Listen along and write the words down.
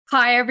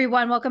Hi,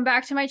 everyone. Welcome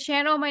back to my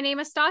channel. My name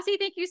is Stassi.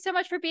 Thank you so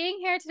much for being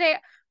here today.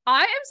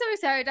 I am so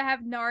excited to have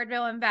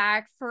Nardvillain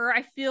back for,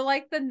 I feel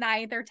like, the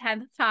ninth or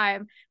 10th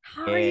time.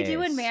 How are you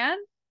doing, Yes. man?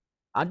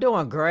 I'm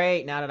doing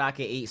great now that I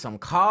can eat some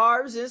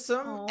carbs and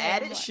some Oh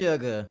added my,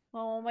 sugar.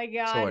 oh my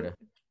God. Sorta.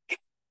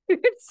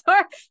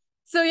 Sorry.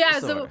 So yeah,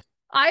 so Sorta.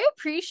 I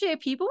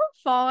appreciate people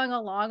following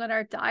along on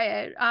our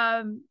diet.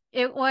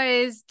 It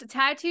was the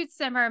Tattooed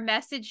Simmer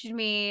messaged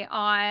me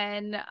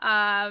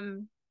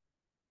on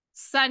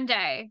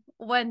Sunday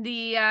when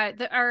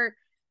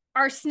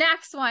our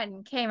snacks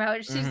one came out.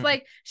 Hmm. She's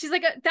like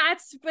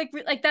that's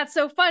like that's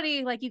so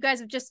funny. Like you guys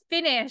have just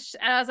finished,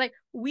 and I was like,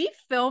 we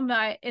filmed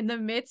that in the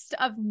midst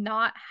of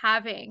not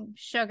having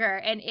sugar,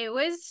 and it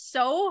was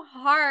so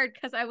hard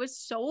because I was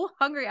so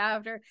hungry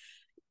after.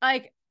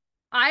 Like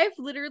I've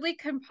literally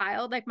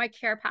compiled like my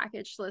care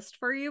package list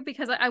for you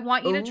because I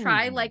want you to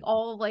try Ooh. like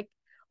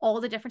all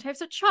the different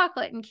types of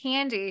chocolate and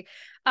candy.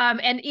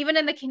 And even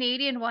in the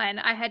Canadian one,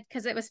 I had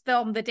because it was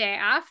filmed the day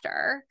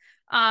after.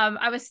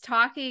 I was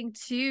talking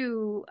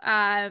to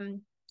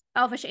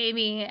Elfish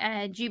Amy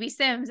and GB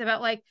Sims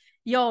about like,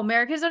 yo,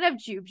 Americans don't have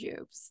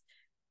jubes.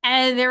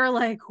 And they were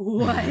like,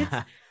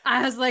 what?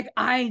 I was like,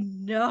 I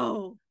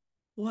know.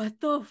 What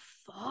the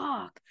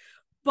fuck?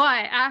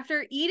 But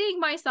after eating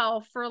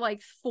myself for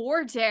like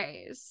 4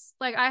 days,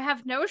 like I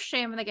have no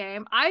shame in the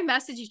game. I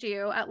messaged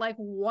you at like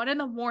 1 in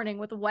the morning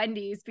with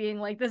Wendy's being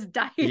like, this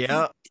diet's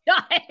Yep.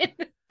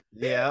 done.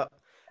 Yep.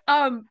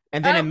 um,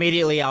 And then I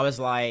immediately I was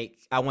like,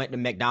 I went to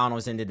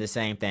McDonald's and did the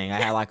same thing.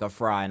 I had like a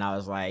fry and I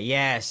was like,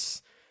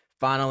 yes,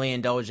 finally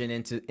indulging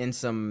in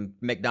some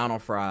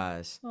McDonald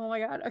fries. Oh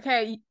my God.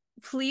 Okay.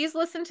 Please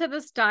listen to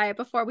this diet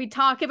before we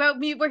talk about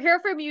We're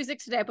here for music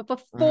today, but Hmm.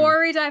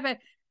 before we dive in,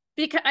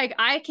 because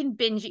I can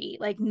binge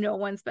eat like no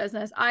one's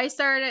business. I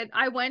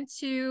went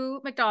to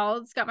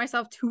McDonald's, got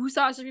myself two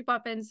sausage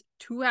McMuffins,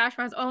 two hash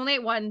browns, only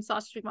ate one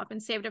sausage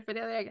McMuffin, saved it for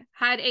the other day.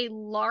 Had a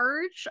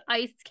large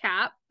ice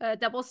cap, a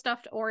double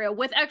stuffed Oreo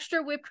with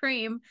extra whipped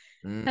cream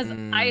because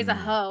I is a Mm.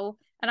 hoe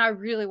and I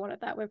really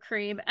wanted that whipped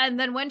cream. And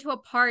then went to a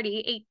party,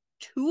 ate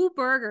two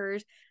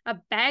burgers, a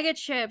bag of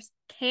chips,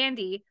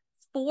 candy,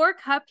 four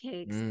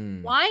cupcakes,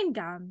 Mm. wine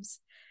gums,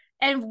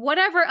 and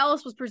whatever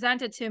else was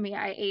presented to me,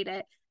 I ate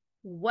it.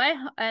 Went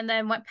and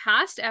then went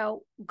passed out,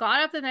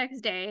 got up the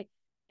next day,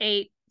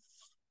 ate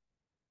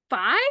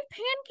five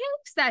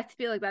pancakes. That I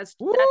feel like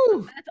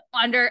Woo. that's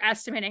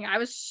underestimating. I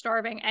was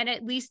starving and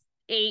at least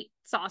eight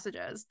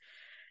sausages.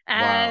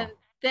 And Wow.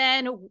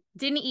 then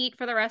didn't eat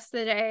for the rest of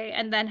the day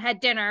and then had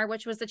dinner,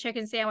 which was the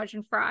chicken sandwich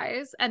and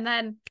fries, and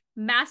then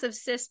massive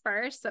cyst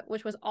burst,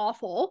 which was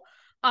awful.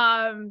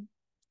 Um,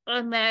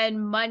 and then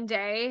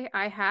Monday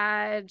I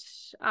had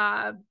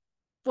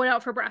went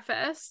out for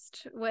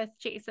breakfast with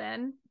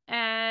Jason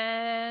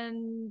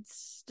and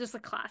just a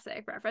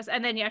classic breakfast.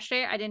 And then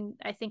yesterday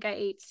I think I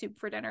ate soup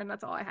for dinner and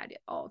that's all I had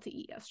all to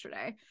eat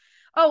yesterday.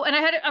 Oh, and I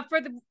had for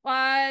the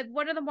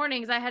one of the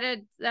mornings I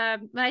had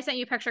when I sent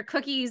you a picture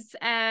cookies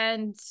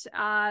and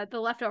the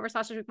leftover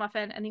sausage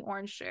McMuffin and the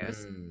orange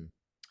juice. Mm.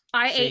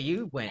 I See, ate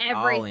you went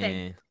all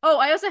everything. in. Oh,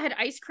 I also had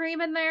ice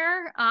cream in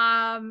there.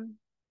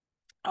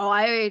 Oh,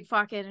 I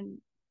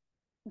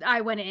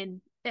went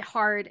in it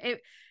hard.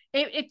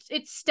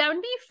 It stemmed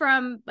me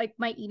from like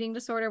my eating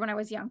disorder when I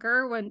was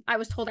younger, when I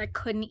was told I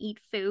couldn't eat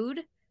food.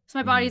 So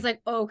my body's Mm.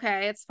 like,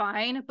 okay, it's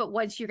fine, but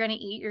once you're gonna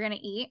eat, you're gonna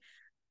eat.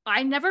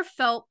 I never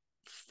felt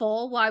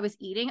full while I was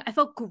eating. I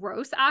felt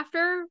gross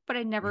after, but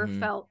I never Hmm.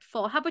 felt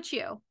full. How about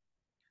you?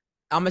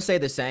 I'm gonna say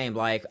the same.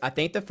 Like, I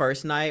think the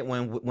first night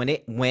when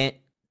it went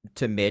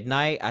to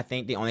midnight, I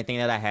think the only thing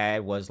that I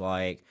had was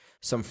like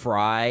some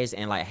fries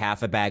and like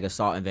half a bag of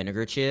salt and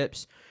vinegar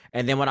chips.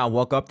 And then when I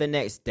woke up the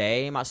next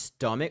day, my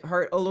stomach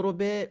hurt a little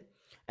bit.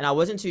 And I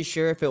wasn't too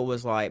sure if it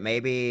was like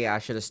maybe I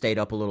should have stayed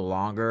up a little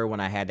longer when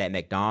I had that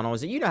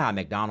McDonald's. And you know how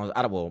McDonald's,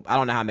 I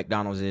don't know how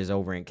McDonald's is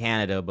over in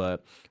Canada,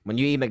 but when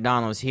you eat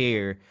McDonald's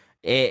here,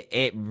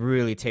 it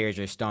really tears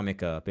your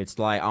stomach up. It's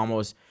like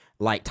almost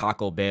like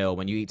Taco Bell.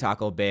 When you eat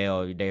Taco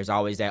Bell, there's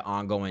always that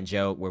ongoing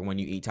joke where when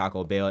you eat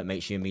Taco Bell, it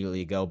makes you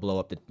immediately go blow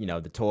up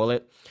the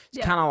toilet. It's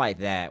Yeah. kind of like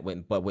that,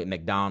 but with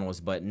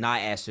McDonald's, but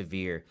not as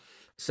severe.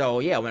 So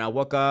yeah, when I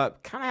woke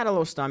up, kind of had a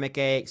little stomach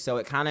ache, so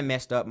it kind of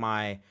messed up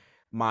my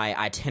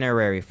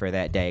itinerary for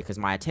that day because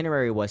my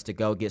itinerary was to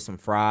go get some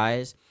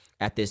fries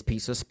at this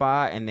pizza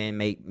spot and then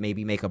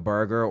maybe make a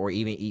burger or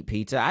even eat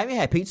pizza. I haven't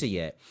had pizza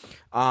yet.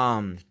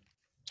 Um,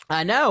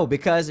 I know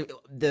because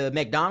the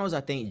McDonald's I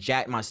think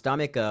jacked my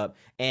stomach up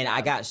and I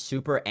Yeah. got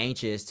super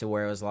anxious to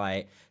where it was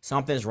like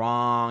something's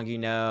wrong,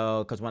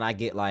 because when I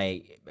get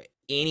like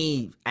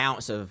any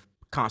ounce of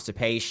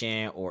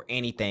constipation or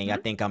anything, I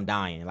Mhm. think I'm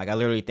dying. Like I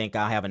literally think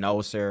I have an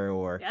ulcer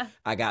or Yeah.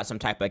 I got some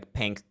type of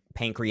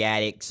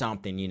pancreatic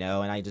something,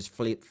 and I just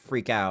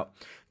freak out.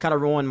 Kind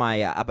of ruined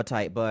my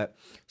appetite, but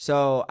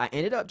so I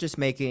ended up just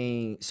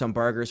making some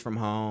burgers from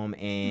home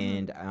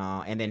Mhm.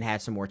 and then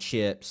had some more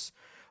chips.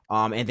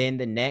 And then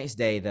the next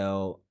day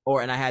though,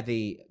 and I had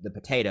the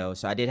potato,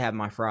 so I did have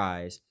my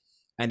fries.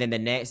 And then the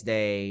next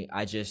day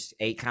I just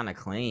ate kind of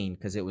clean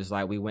because it was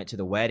like we went to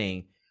the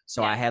wedding.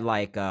 So I Yeah. had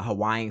like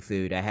Hawaiian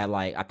food. I had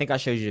like I think I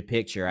showed you the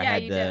picture. I Yeah,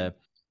 had you did.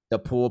 the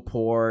pulled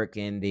pork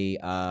and the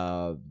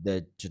I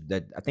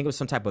think it was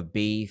some type of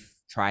beef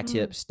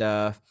tri-tip Mm,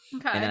 stuff,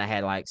 and then okay. I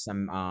had like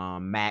some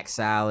mac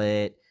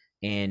salad,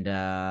 and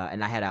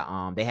I had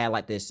a they had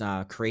like this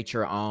create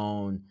your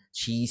own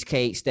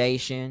cheesecake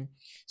station.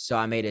 So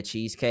I made a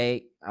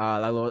cheesecake.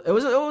 Like it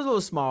was a little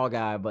small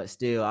guy, but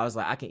still I was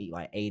like I can eat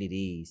like 8 of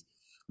these,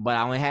 but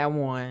I only had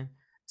one.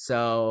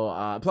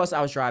 So plus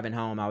I was driving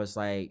home. I was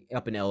like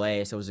up in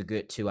LA, so it was a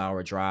good 2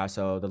 hour drive.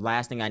 So the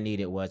last thing I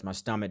needed was my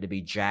stomach to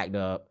be jacked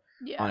up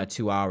on Yeah. a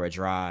 2 hour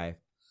drive.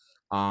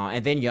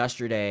 And then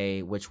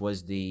yesterday, which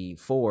was the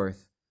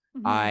fourth,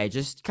 Hmm. I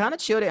just kind of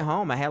chilled at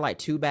home. I had like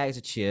 2 bags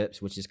of chips,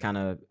 which is kind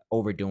of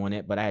overdoing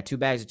it, but I had 2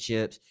 bags of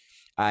chips.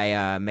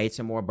 I made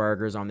some more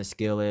burgers on the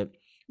skillet,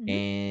 Hmm.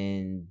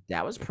 and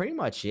that was pretty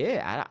much it.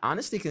 I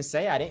honestly can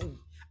say I didn't.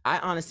 I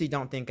honestly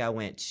don't think I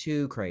went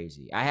too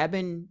crazy. I have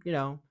been,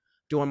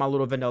 doing my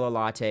little vanilla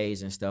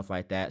lattes and stuff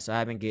like that, so I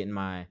have been getting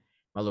my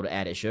little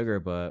added sugar,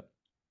 but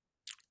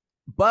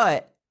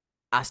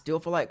I still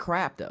feel like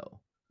crap though.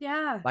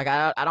 Yeah. Like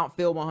I don't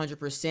feel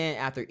 100%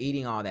 after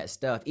eating all that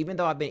stuff, even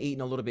though I've been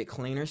eating a little bit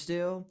cleaner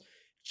still,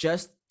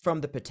 just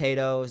from the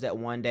potatoes that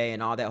one day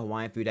and all that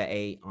Hawaiian food I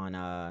ate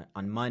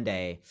on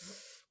Monday.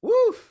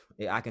 Woo!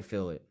 Yeah, I can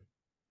feel it.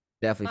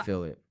 Definitely Uh,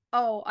 feel it.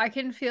 oh, I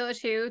can feel it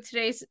too.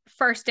 Today's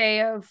first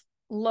day of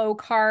low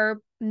carb,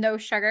 no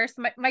sugar.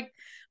 So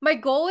my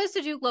goal is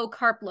to do low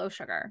carb, low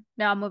sugar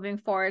now moving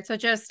forward. So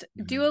just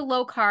do a Hmm.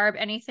 low carb,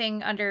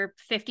 anything under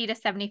 50 to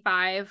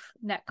 75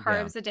 net Yeah.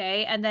 carbs a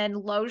day, and then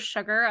low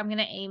sugar. I'm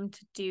gonna aim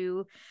to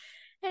do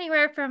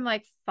anywhere from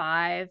like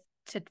 5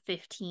 to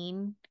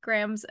 15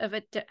 grams of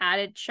it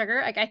added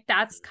sugar. Like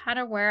that's kind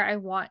of where I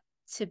want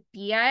to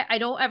be at. I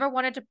don't ever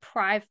want to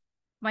deprive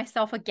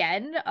myself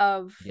again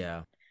of,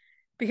 Yeah.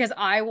 because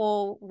I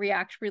will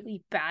react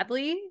really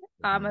badly,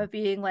 Hmm. of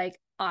being like,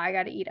 I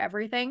gotta eat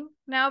everything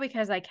now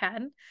because I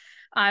can.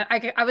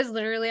 I was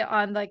literally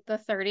on like the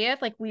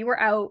 30th, like we were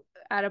out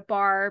at a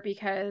bar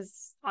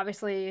because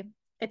obviously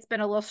it's been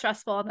a little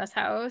stressful in this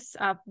house.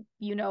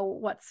 You know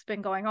what's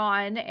been going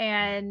on,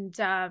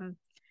 and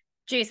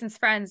Jason's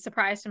friends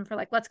surprised him for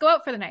like, let's go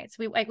out for the night. So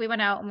we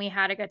went out and we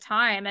had a good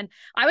time, and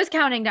I was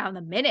counting down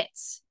the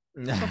minutes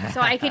before,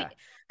 so I could,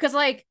 because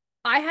like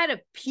I had a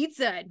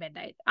pizza at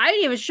midnight. I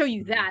didn't even show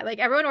you Mhm. that. Like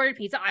everyone ordered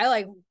pizza. I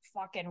like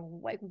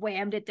fucking like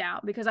whammed it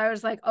down because I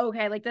was like,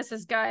 okay, like this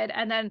is good.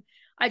 And then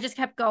I just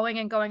kept going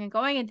and going and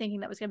going and thinking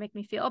that was gonna make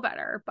me feel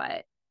better.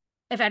 But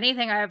if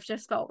anything, I've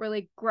just felt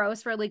really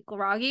gross, really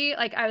groggy.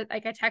 Like I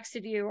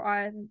texted you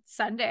on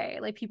Sunday.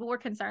 Like people were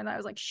concerned that I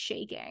was like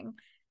shaking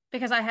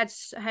because I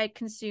had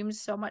consumed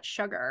so much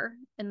sugar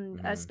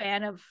in a Mhm.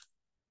 span of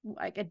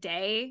like a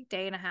day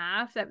and a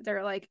half, that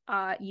they're like,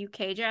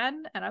 UK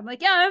Jen. And I'm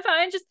like, yeah, I'm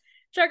fine. Just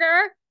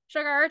sugar,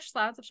 just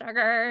lots of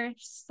sugar,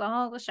 just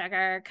all the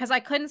sugar. Cause I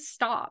couldn't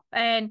stop.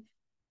 And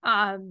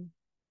um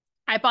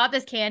I bought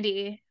this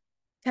candy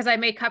because I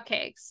made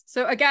cupcakes.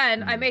 So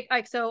again, I Mhm. make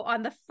like, so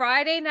on the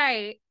Friday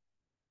night,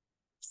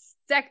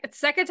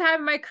 second time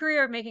in my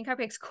career making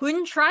cupcakes,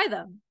 couldn't try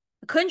them.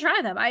 Couldn't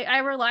try them. I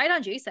relied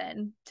on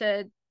Jason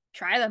to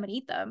try them and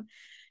eat them.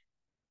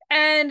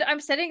 And I'm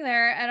sitting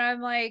there and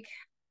I'm like,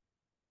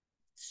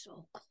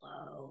 so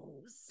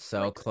close.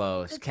 So Like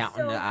close, it's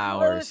counting the so close.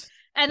 hours,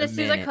 And the as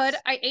soon as I could,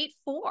 minutes. I ate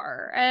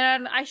four.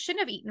 And I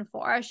shouldn't have eaten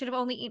four. I should have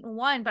only eaten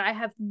one, but I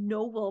have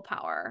no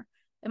willpower.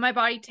 And my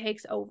body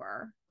takes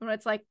over. When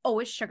it's like, oh,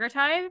 it's sugar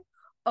time.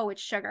 Oh,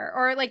 it's sugar.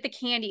 Or like the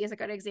candy is a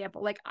good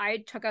example. Like I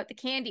took out the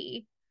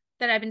candy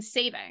that I've been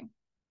saving.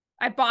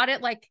 I bought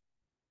it like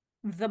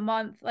the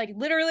month, like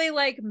literally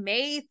like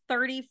May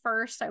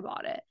 31st, I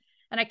bought it.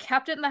 And I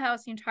kept it in the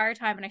house the entire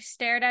time, and I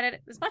stared at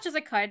it as much as I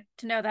could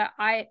to know that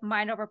I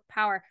mind over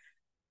power.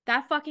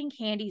 That fucking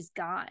candy's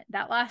gone.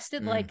 That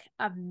lasted Mm. like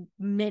a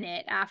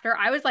minute after.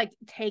 I was like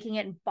taking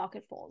it in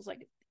bucketfuls,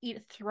 like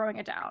throwing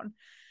it down.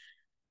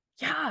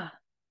 Yeah.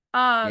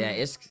 Yeah, Um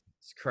it's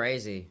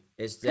crazy.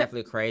 It's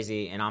definitely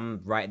crazy, and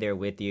I'm right there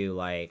with you.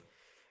 Like,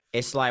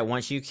 it's like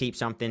once you keep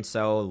something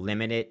so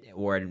limited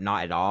or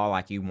not at all,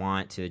 like you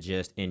want to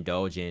just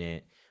indulge in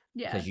it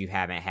yeah. because you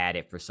haven't had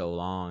it for so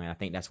long. And I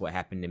think that's what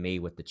happened to me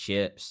with the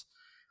chips.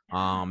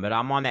 Yeah. But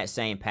I'm on that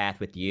same path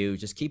with you,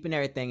 just keeping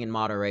everything in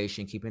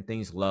moderation, keeping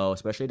things low,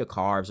 especially the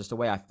carbs. Just the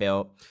way I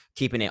felt,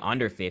 keeping it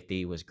under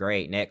 50 was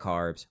great, net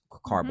carbs,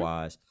 carb Mm-hmm.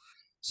 wise.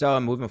 So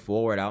moving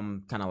forward,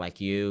 I'm kind of like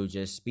you,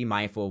 just be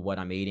mindful of what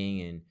I'm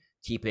eating and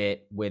keep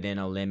it within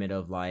a limit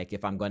of like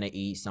if I'm gonna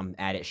eat some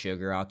added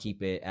sugar, I'll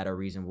keep it at a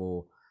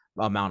reasonable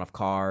amount of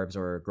carbs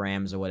or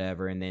grams or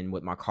whatever. And then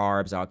with my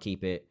carbs, I'll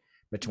keep it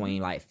Mm-hmm.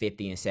 between like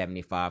 50 and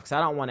 75 because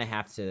I don't want to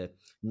have to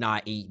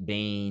not eat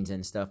beans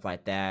and stuff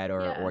like that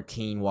Yeah. or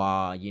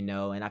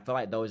quinoa. And I feel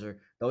like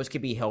those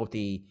could be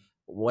healthy.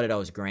 What are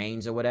those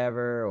grains or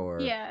whatever? Or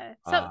Yeah.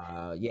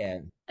 So yeah.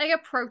 like a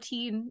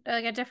protein,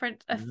 like a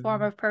different a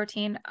form Mhm. of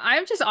protein.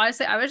 I'm just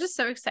honestly, I was just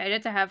so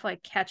excited to have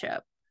like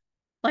ketchup.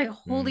 Like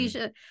holy Mhm.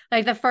 shit.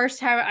 Like the first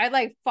time I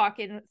like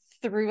fucking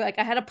threw like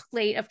I had a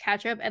plate of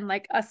ketchup and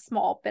like a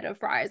small bit of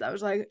fries. I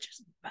was like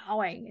just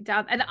mowing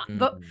down. And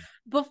but Mm.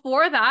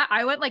 before that,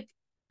 I went like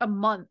a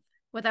month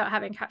without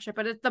having ketchup.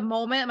 But at the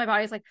moment, my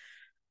body's like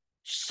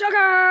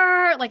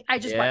sugar. Like I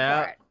just went for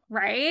Yeah. it,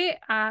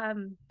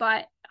 right?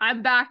 But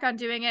I'm back on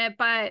doing it.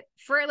 But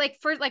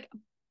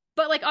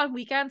but like on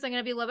weekends, I'm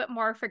gonna be a little bit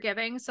more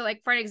forgiving. So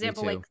like for an Me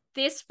example, like too.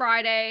 this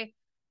Friday,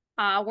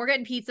 we're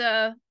getting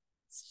pizza.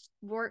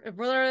 We're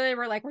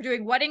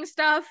doing wedding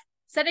stuff,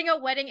 sending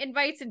out wedding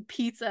invites and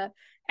pizza.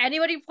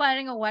 Anybody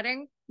planning a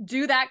wedding,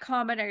 do that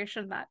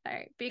combination that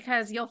night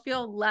because you'll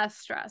feel less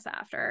stress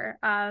after.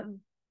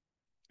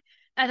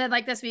 And then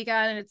like this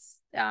weekend, it's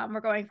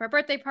we're going for a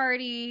birthday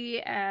party,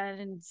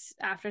 and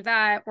after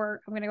that, I'm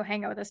gonna go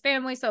hang out with his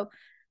family. So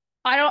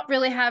I don't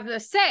really have the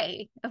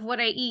say of what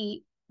I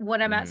eat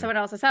when I'm at Mm-hmm. someone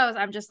else's house.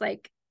 I'm just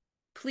like,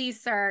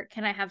 please, sir,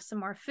 can I have some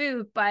more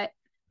food? But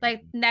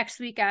like next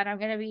weekend, I'm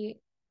gonna be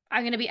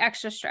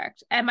extra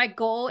strict. And my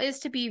goal is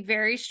to be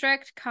very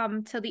strict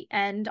come to the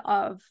end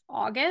of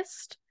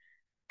August.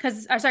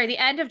 Cause sorry, the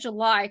end of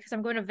July, because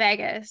I'm going to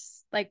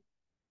Vegas like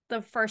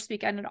the first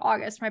weekend in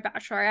August for my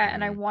bachelorette.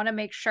 And I Mm-hmm. want to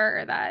make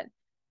sure that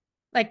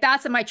like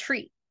that's my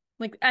treat.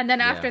 Like, and then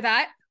Yeah. after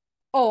that,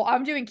 oh,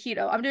 I'm doing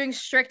keto. I'm doing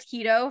strict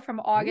keto from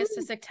August to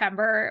Ooh.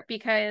 September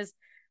because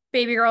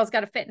baby girl's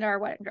got to fit in our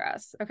wedding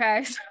dress.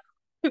 Okay.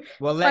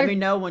 Well, let Like me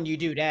know when you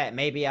do that.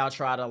 Maybe I'll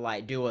try to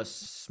like do a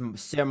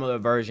similar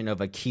version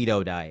of a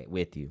keto diet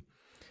with you,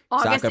 so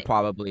I August could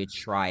probably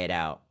try it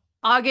out.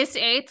 August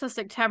 8th to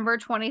September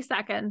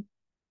 22nd.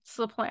 It's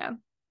the plan.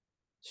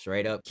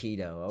 Straight up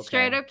keto.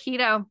 Straight Okay. up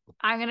keto.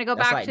 I'm gonna go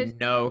That's back like to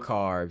no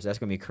carbs. That's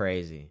gonna be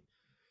crazy.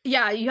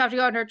 yeah, you have to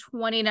go under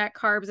 20 net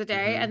carbs a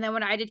day. Mm-hmm. And then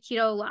when I did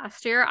keto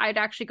last year, I'd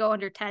actually go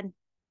under 10.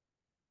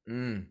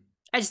 Mm.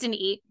 I just didn't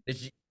eat.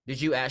 Did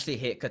you actually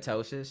hit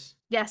ketosis?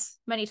 Yes,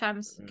 many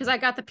times because Mm. I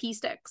got the pee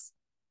sticks.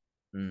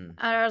 Mm. And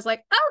I was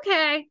like,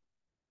 okay,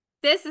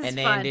 this is And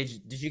then fun.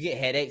 did you get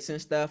headaches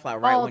and stuff like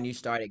right when Oh, you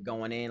started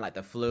going in, like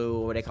the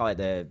flu, what they call it,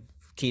 the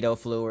keto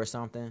flu or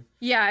something?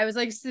 yeah, it was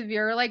like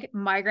severe like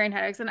migraine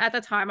headaches. And at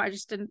the time I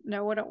just didn't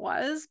know what it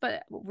was,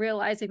 but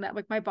realizing that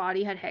like my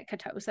body had hit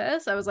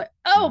ketosis, I was like,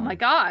 oh my Mm-hmm.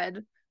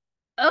 God,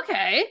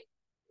 okay,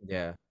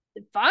 Yeah.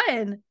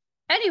 fun.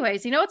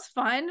 Anyways, you know what's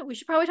fun? We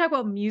should probably talk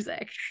about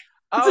music.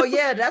 Oh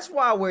yeah, that's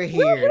why we're We're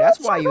here. here That's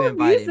to why talk you about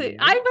invited music. me.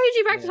 I invited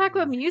you back to Yeah. talk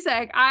about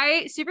music.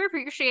 I super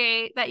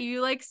appreciate that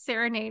you like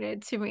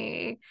serenaded to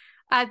me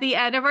at the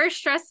end of our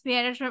stress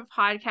management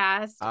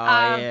podcast.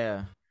 Oh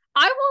yeah.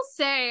 I will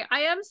say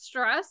I am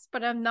stressed,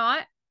 but I'm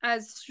not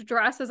as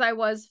stressed as I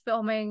was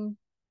filming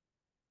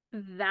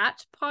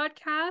that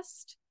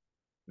podcast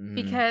Mm-hmm.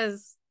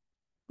 because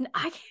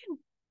I can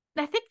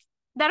I think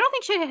I don't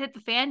think shit had hit the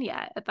fan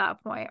yet at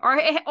that point, or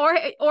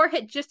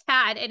it just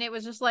had, and it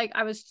was just like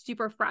I was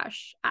super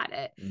fresh at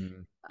it.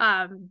 Mm-hmm.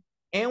 Um,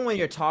 And when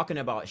you're talking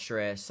about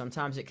stress,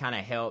 sometimes it kind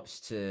of helps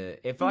to,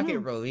 it feel like it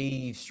mhm.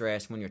 relieves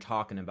stress when you're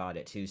talking about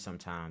it too.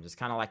 Sometimes it's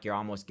kind of like you're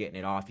almost getting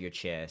it off your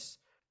chest,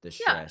 the Yeah.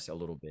 stress a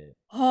little bit.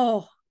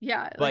 Oh,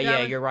 yeah. Like But that yeah,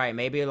 was. you're right.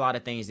 Maybe a lot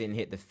of things didn't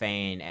hit the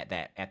fan at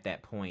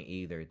that point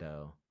either,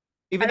 though.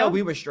 I Even though we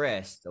don't. were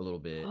stressed a little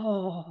bit.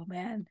 Oh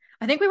man,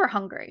 I think we were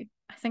hungry.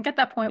 I think at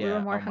that point we were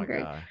Yeah. more Oh my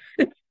hungry. god.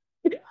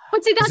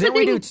 But see, Cause that's the then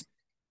we do. thing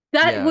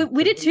that we, Yeah.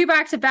 we Cause did two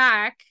back to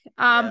back.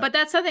 yeah. But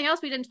that's something else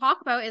we didn't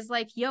talk about is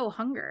like, yo,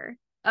 hunger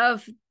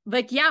of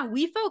like, yeah,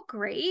 we felt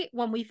great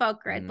when we felt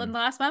great in Mm-hmm. the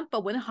last month,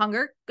 but when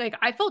hunger, like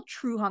I felt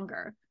true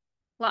hunger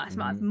last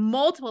month Mm-hmm.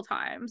 multiple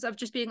times of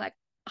just being like,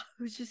 I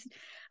was just,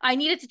 I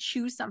needed to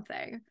choose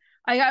something.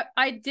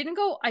 I didn't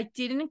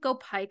go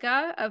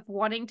pica of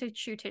wanting to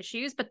chew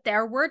tissues, but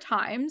there were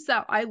times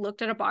that I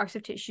looked at a box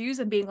of tissues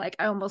and being like,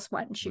 I almost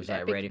went and chewed Was it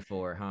like ready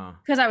for it, huh?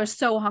 because I was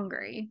so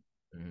hungry.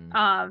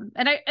 Mm-hmm.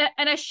 And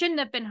I shouldn't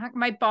have been hungry.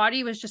 My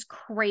body was just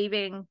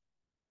craving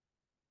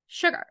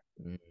sugar,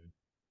 Mm-hmm.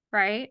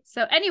 right?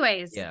 So,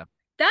 anyways, Yeah.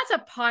 that's a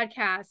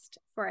podcast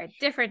for a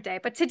different day.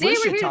 But today We we're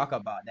should here. talk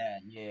about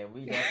that. Yeah,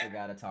 we definitely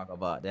got to talk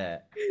about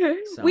that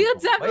some We'll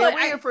point. But yeah, definitely.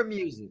 we're here for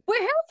music. We're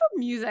here for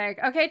music.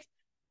 Okay,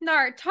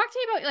 Nard, talk to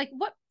me about like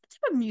what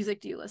type of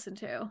music do you listen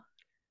to?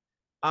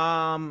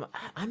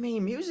 I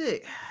mean,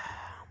 music.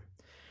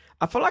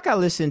 I feel like I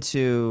listen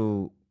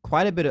to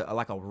quite a bit of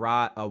like a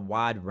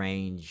wide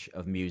range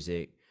of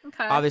music.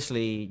 Okay.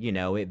 Obviously,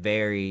 it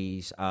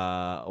varies,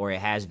 or it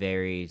has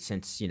varied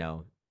since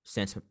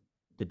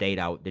the day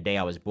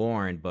I was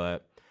born.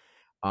 But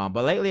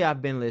lately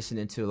I've been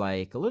listening to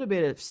like a little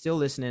bit of still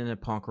listening to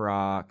punk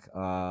rock,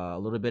 a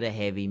little bit of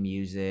heavy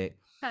music.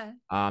 Okay.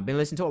 Been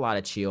listening to a lot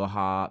of chill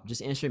hop,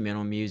 just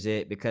instrumental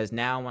music because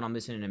now when I'm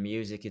listening to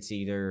music, it's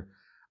either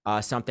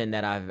something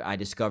that I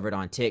discovered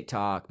on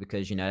TikTok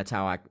because that's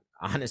how I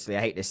honestly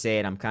I hate to say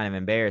it, I'm kind of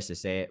embarrassed to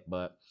say it,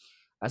 but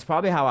that's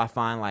probably how I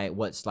find like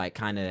what's like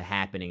kind of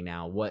happening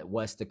now.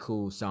 What's the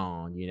cool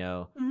song, is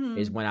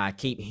Mm-hmm. when I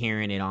keep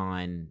hearing it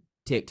on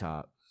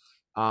TikTok.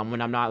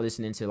 When I'm not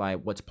listening to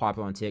like what's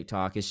popular on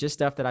TikTok, it's just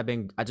stuff that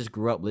I just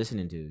grew up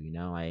listening to,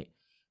 like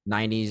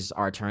 90s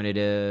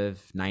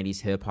alternative,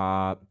 90s hip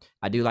hop.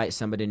 I do like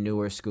some of the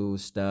newer school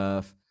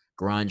stuff.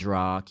 grunge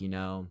rock, you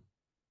know.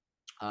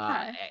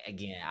 Okay.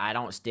 Again, I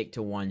don't stick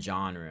to one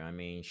genre. I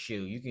mean,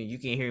 shoot, you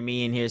can hear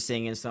me in here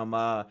singing some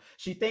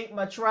she think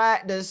my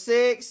tractor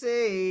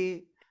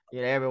sexy.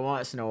 You know, every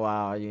once in a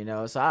while, you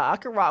know. So I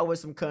can rock with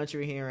some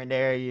country here and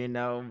there, you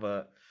know,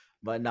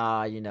 but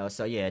nah, you know.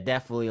 So yeah,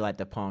 definitely like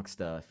the punk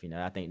stuff, you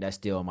know. I think that's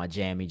still my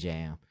jammy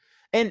jam.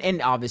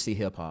 And obviously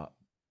hip hop.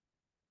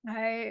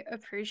 I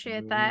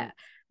appreciate Mhm. that.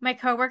 My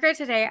coworker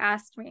today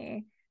asked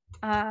me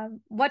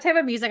what type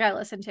of music I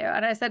listen to.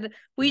 And I said,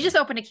 we Yeah. just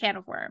opened a can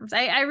of worms.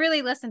 I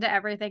really listen to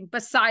everything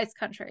besides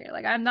country.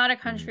 Like I'm not a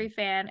country Mhm.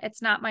 fan.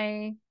 It's not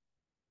my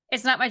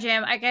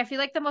jam. I feel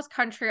like the most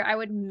country I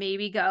would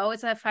maybe go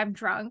is if I'm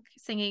drunk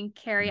singing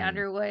Carrie Mhm.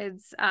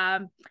 Underwood's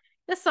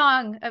the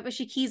song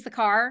She Keys the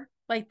Car.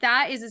 Like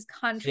that is as See, I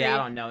country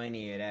don't know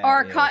any of that.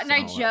 or Yeah, Cotton so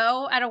Eye don't worry.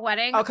 Joe at a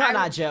wedding. Oh, Cotton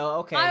Eye Joe.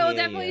 Okay, I will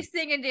yeah, definitely yeah.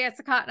 sing and dance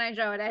to Cotton Eye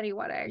Joe at any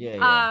wedding. Yeah,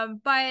 yeah.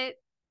 But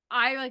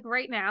I like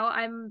right now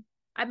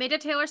I made a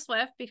Taylor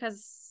Swift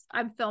because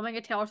I'm filming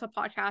a Taylor Swift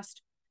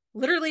podcast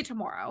literally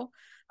tomorrow.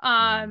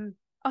 Mhm.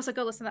 Also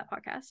go listen to that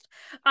podcast.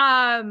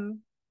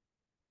 Um,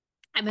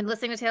 I've been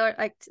listening to Taylor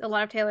like a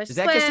lot of Taylor Is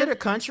that Swift. considered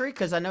country?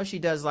 Because I know she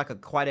does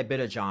like quite a bit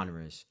of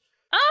genres.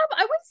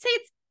 I wouldn't say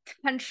it's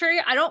country.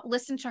 I don't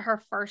listen to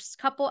her first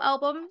couple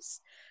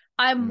albums.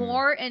 I'm Mm,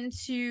 more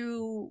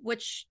into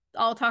which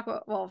I'll talk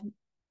about. Well,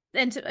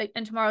 in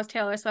tomorrow's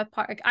Taylor Swift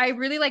part, like, I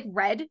really like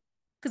Red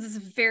because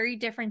it's very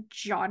different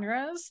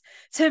genres.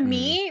 To mm,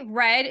 me,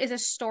 Red is a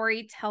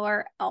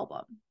storyteller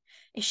album.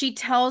 She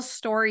tells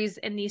stories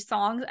in these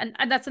songs, and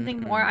that's something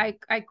more mm.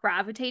 I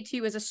gravitate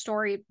to as a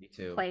story Me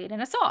too. played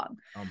in a song.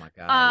 Oh my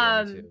God,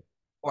 yeah, me Um, too.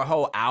 Or a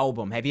whole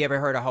album. Have you ever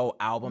heard a whole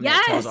album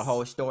that tells a yes,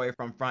 whole story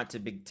from front to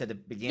the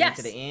beginning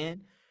to the yes.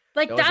 end?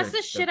 Like Those that's are the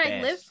the shit I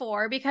live best.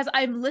 for because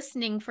I'm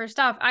listening for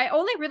stuff. I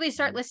only really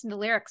start Mm, listening to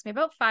lyrics maybe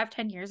about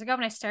 5-10 years ago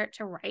when I start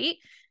to write.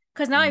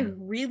 Because now I mm,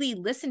 really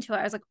listen to it.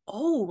 I was like,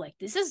 oh, like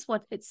this is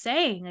what it's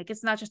saying. Like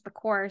it's not just the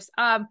chorus.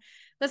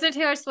 Listen to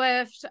Taylor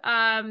Swift.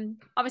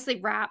 Obviously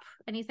rap,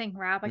 anything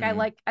rap. Like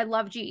mm, I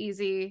love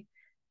G-Eazy.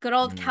 Good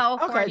old mm. Okay,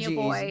 California G-Eazy.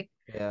 boy.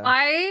 Yeah.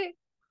 I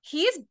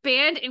he's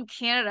banned in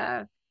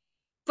Canada,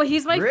 but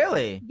he's my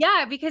Really?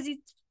 yeah, because he's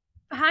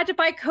had to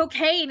buy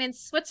cocaine in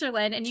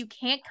Switzerland, and you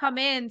can't come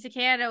into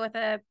Canada with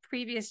a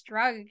previous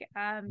drug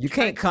You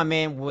can't charge. come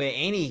in with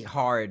any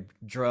hard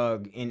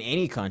drug in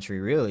any country,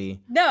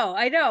 really. No,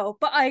 I know,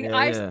 but I Yeah,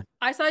 I yeah.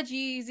 I saw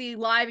Jeezy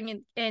live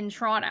in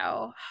Toronto.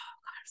 Oh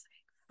God, it was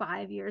like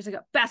 5 years ago.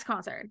 Best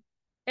concert.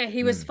 And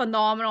he was Mm,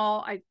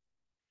 phenomenal. I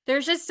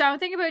There's just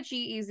something about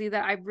G-Eazy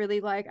that I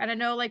really like. And I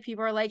know like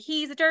people are like,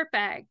 he's a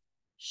dirtbag.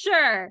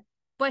 Sure.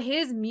 But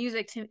his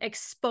music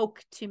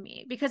spoke to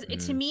me because to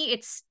mm, me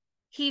it's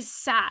he's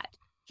sad.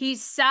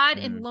 He's sad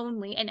and mm.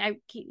 lonely. And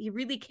he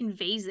really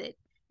conveys it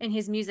in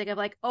his music of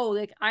like, oh,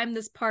 like I'm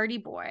this party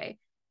boy.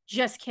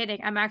 Just kidding.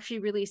 I'm actually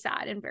really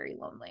sad and very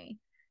lonely.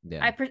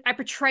 Yeah. I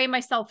portray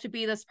myself to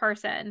be this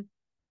person,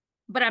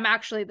 but I'm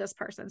actually this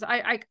person. So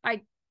I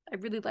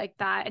really like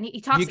that. And You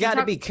he got to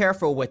talks be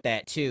careful with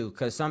that too,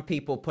 because some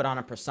people put on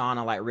a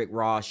persona like Rick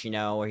Ross, you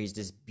know, or he's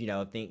just, you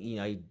know,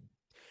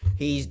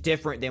 he's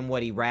different than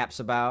what he raps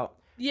about.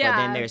 But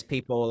then yeah. there's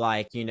people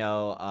like,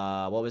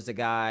 what was the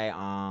guy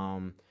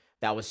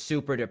that was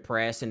super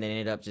depressed and then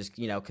ended up just,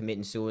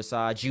 committing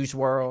suicide? Juice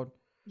World.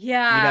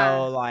 Yeah.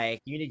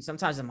 Like you need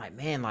sometimes I'm like,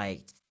 man,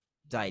 like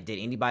did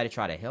anybody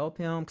try to help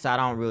him? Because I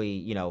don't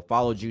really,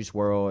 follow Juice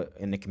World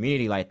in the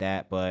community like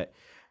that, but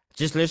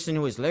just listening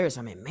to his lyrics,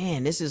 I mean,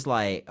 man, this is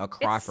like a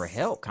cry for It's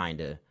help, kind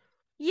of.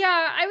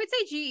 yeah, I would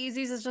say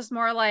G-Eazy's is just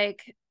more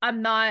like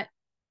I'm not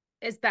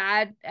as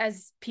bad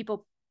as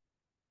people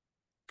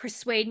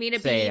persuade me to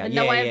be, Say, yeah,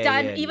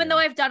 yeah, yeah, even yeah. though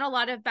I've done a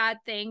lot of bad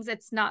things,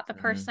 it's not the Hmm.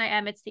 person I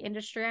am, it's the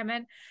industry I'm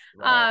in.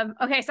 Right.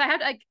 Okay, so I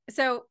have like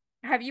so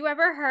have you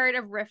ever heard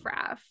of Riff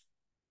Raff?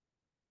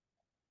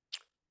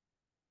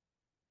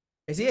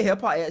 Is he a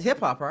hip hop? Hip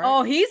hop, right?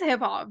 Oh, he's hip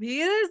hop.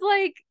 He is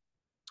like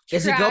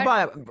Does he go trash,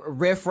 by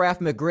Riff Raff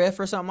McGriff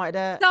or something like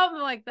that?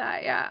 something like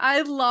that. Yeah.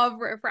 I love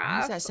Riff Why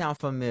does Raff. that sound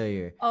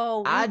familiar?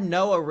 Oh, I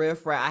know a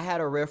Riff Raff. I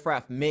had a Riff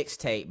Raff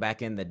mixtape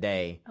back in the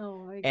day.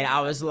 oh my And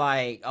I God. was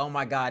like, oh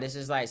my God, this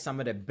is like some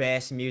of the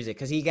best music.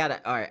 Cause he got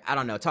all right, I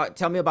don't know.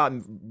 Tell me about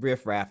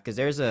Riff Raff, cause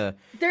there's a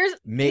There's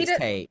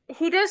mixtape.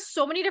 he does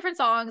so many different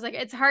songs. Like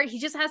it's hard. He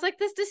just has like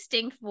this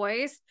distinct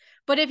voice.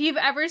 But if you've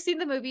ever seen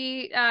the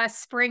movie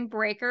Spring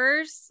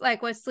Breakers,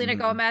 like with Selena Mhm.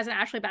 Gomez and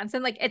Ashley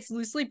Benson, like it's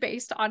loosely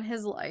based on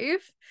his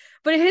life.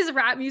 But his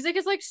rap music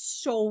is like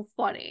so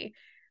funny.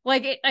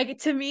 Like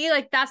to me,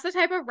 like that's the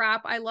type of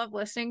rap I love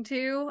listening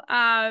to.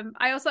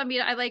 I also, I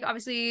mean, I like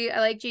obviously I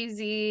like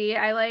Jay-Z.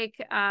 I like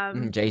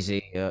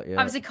Jay-Z, yeah, yeah.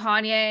 obviously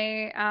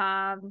Kanye.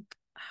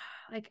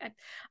 Like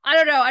I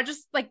don't know. I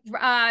just like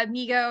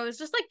Migos,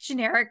 just like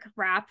generic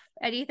rap,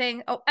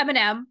 anything. Oh,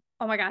 Eminem.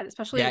 Oh my God, Yeah,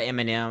 especially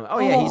Eminem. Oh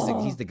yeah, he's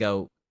oh the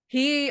GOAT.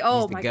 He's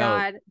oh the my GOAT.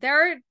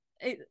 God.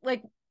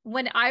 Like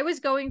when I was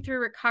going through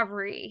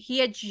recovery, he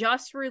had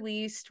just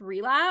released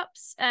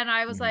Relapse, and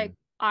I was like,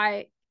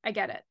 Mhm. I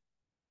get it.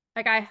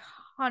 Like I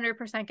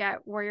 100% get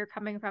where you're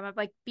coming from of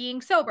like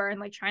being sober and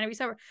like trying to be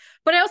sober.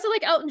 But I also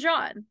like Elton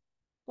John.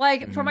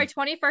 Like for Mm-hmm. my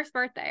 21st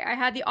birthday, I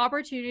had the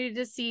opportunity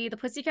to see the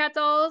Pussycat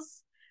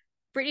Dolls,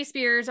 Britney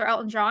Spears, or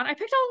Elton John. I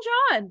picked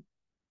Elton John.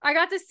 I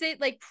got to sit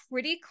like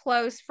pretty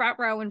close front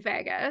row in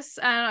Vegas,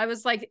 and I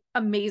was like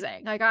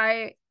amazing.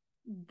 Like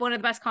one of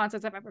the best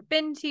concerts I've ever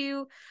been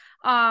to.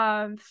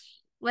 Um,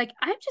 like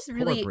I'm just Poor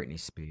really Britney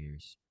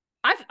Spears.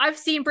 I've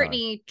seen Sorry.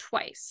 Britney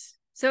twice,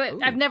 so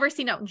I've Ooh. never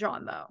seen Elton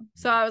John though.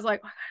 So I was like,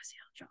 oh, I gotta see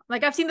Elton John.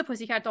 Like I've seen the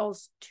Pussycat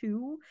Dolls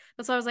too,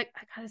 but so I was like,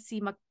 I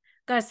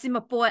gotta see my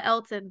boy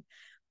Elton.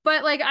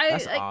 But like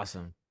That's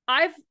awesome.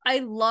 I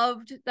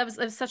loved that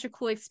was such a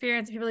cool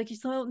experience. People were like, you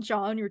saw Elton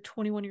John, you were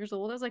 21 years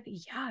old. I was like,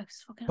 yeah, I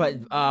was fucking But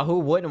Elton John. who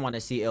wouldn't want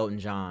to see Elton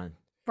John?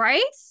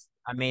 Right?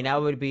 I mean, I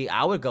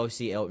would go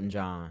see Elton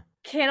John.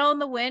 Candle in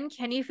the Wind,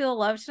 Can You Feel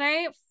Love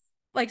Tonight?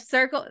 Like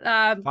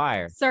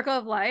Fire. Circle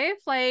of Life.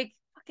 Like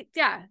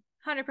yeah,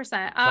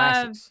 100%.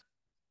 Classics.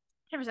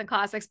 100%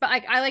 classics. But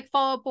like I like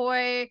Fall Out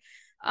Boy,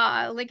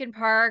 Linkin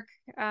Park,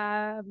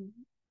 oh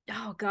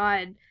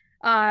god.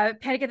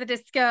 Panic at the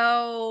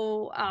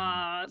Disco,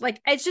 Mhm. like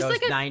it's just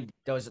like a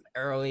Those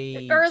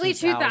early early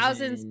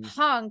 2000s 2000s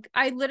punk.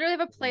 I literally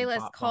have a playlist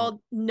pop punk.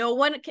 called No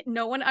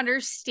One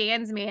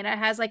Understands Me, and it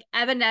has like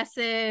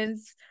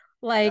Evanescence,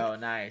 like Oh,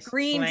 nice.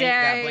 Green Blink,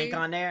 got Blink Day,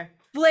 on there.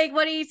 Blake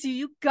 182.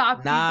 You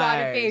got it,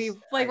 baby. Nice.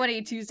 Blake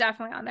 182 is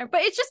definitely on there.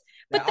 But it's just,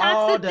 but That that's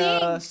all the the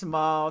thing.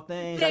 small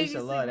things. I used to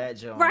Things, love that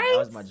joint. That right?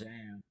 was my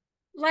jam.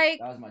 Like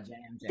That was my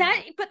jam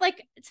that, jam. but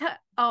like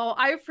oh,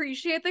 I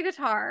appreciate the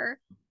guitar.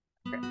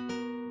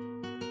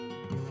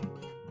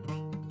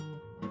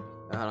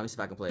 Let me see if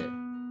I can play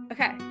it.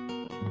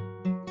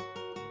 Okay.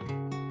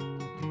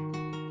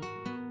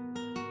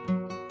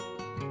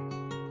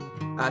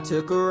 I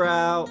took her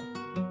out.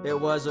 It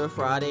was a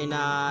Friday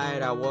night.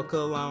 I woke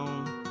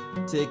alone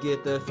to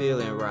get the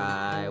feeling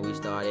right. We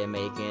started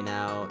making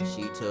out.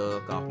 She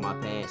took off my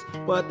pants,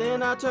 but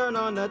then I turned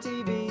on the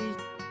TV,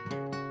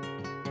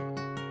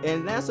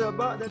 and that's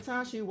about the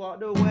time she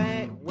walked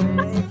away. From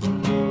me.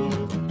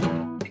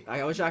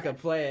 I wish I could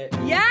play it.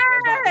 Yes.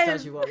 About the time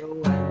she walked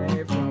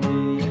away from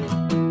me.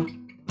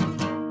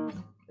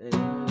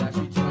 Now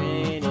she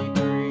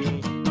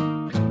 23.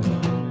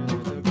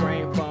 Some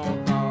prank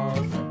phone calls.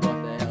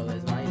 What the hell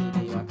is my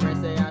ED? My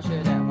friends say I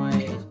should have my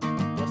age.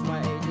 What's my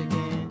age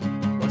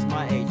again? What's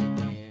my age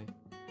again?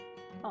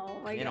 Oh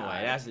my god.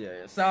 Anyway, that's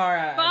it.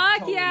 Sorry. Fuck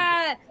Totally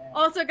yeah.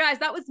 Also, guys,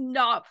 that was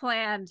not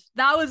planned.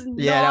 That was not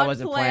that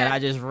wasn't planned.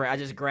 planned. I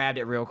just grabbed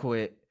it real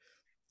quick.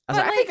 I was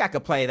But like, I think like, I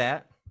could play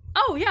that.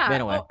 oh But yeah.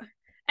 anyway. Oh,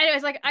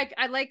 anyways, like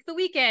I like The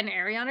Weeknd,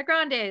 Ariana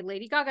Grande,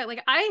 Lady Gaga.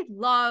 Like I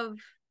love.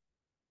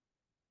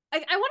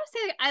 Like I want to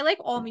say like, I like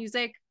all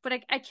music, but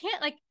I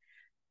can't like.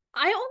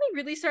 I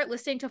only really start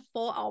listening to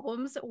full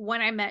albums when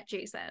I met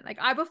Jason. Like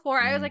I was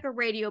Mhm. like a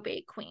radio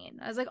bait queen.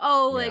 I was like,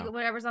 oh, like Yeah.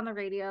 whatever's on the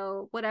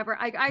radio, whatever.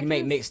 I You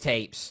make can,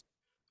 mixtapes.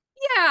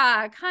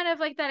 yeah, kind of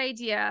like that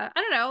idea.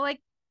 I don't know. Like,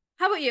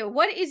 how about you?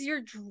 What is your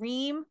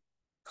dream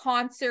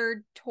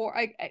concert tour?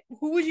 Like,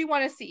 who would you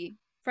want to see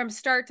from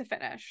start to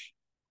finish?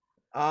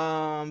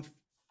 Um,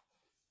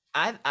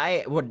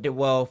 I would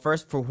well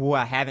first for who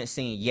I haven't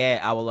seen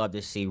yet, I would love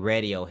to see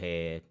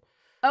Radiohead.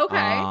 Okay.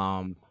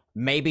 Um,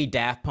 maybe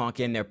Daft Punk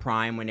in their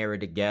prime when they were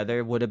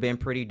together would have been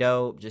pretty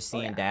dope. Just Oh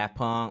seeing yeah. Daft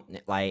Punk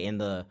like in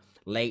the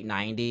late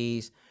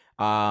 '90s.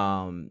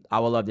 I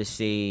would love to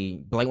see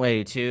Blink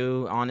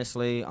 182.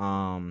 Honestly,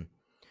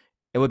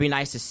 it would be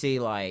nice to see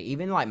like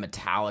even like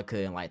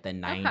Metallica in like the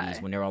 '90s Okay.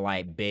 when they were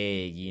like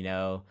big, you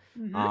know.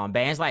 Mm-hmm.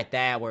 Bands like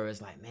that where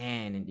it's like,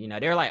 man, and, you know,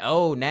 they're like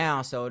old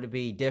now, so it'd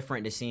be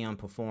different to see them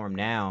perform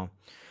now.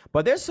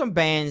 But there's some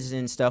bands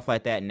and stuff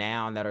like that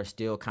now that are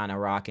still kind of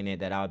rocking it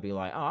that I would be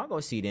like, oh, I'll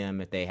go see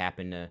them if they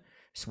happen to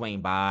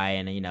swing by,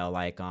 and you know,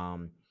 like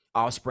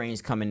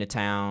Offspring's coming to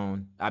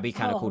town. I'd be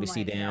kind of Oh cool to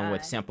see my them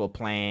with god. Simple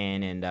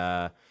Plan and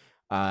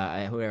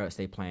who else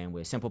they playing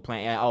with? Simple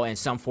Plan. Oh, and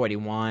Sum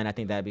 41. I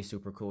think that'd be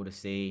super cool to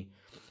see.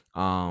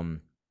 Um,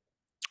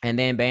 and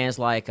then bands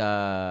like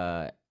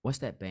what's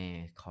that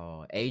band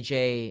called?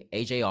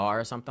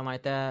 AJR or something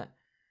like that.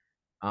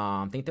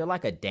 I think they're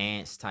like a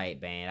dance type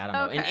band. I don't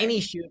know. And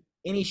Okay.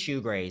 any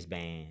shoegaze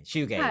band,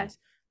 Okay. shoegaze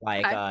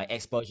like Okay.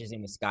 Explosions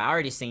in the Sky. I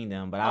already seen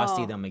them, but I'll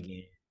see Oh, them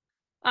again.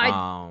 I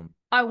Um,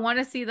 I want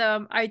to see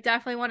them. I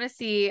definitely want to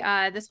see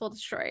This Will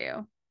Destroy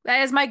You.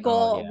 That is my oh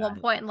goal at yeah. one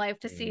point in life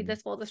to see Mhm.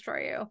 This Will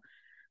Destroy You.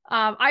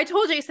 I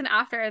told Jason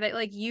after that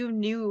like you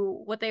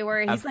knew what they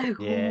were. He's like,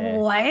 Yeah.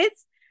 "What?"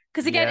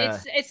 Because again, Yeah.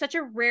 it's such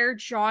a rare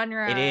It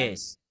genre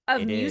is.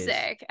 of It is.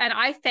 music, and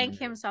I thank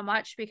him Mhm. so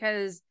much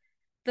because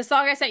the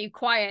song I sent you,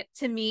 "Quiet,"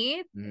 to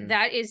me, Mhm.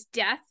 that is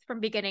death from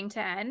beginning to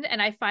end,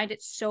 and I find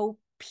it so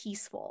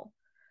peaceful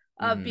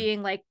of Mhm.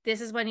 being like,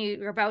 this is when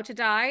you're about to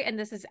die, and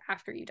this is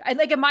after you die.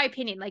 Like in my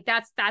opinion, like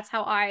that's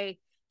how I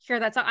hear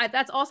that song.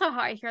 That's also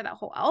how I hear that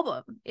whole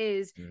album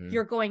is Mhm.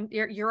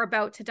 you're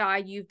about to die,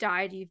 you've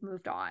died, you've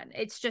moved on.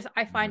 It's just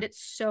I find Mhm. it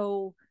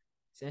so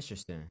It's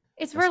interesting.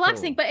 It's That's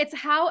relaxing, cool. but it's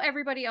how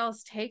everybody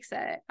else takes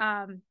it.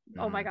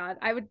 Oh my Mm. god,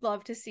 I would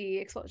love to see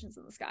explosions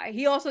in the sky.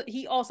 He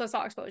also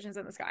saw explosions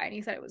in the sky, and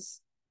he said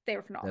they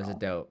were That was a phenomenal.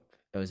 dope.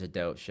 It was a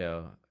dope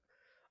show.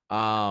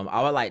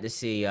 I would like to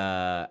see.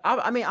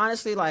 I mean,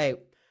 honestly, like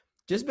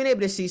just being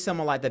able to see some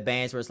of like the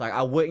bands where it's like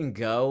I wouldn't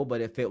go,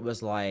 but if it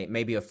was like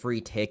maybe a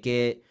free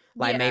ticket,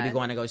 like maybe Yeah,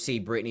 going to go see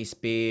Britney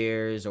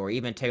Spears or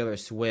even Taylor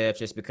Swift,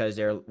 just because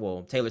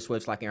Taylor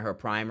Swift's like in her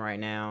prime right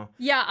now.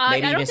 yeah.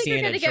 Maybe I even don't think you're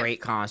seeing a gonna get.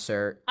 Drake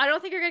concert. I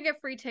don't think you're gonna get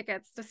free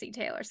tickets to see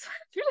Taylor Swift.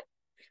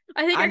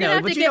 I think I you're gonna know,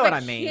 have to but you know give a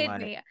what I mean. Like,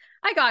 kidney.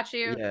 I got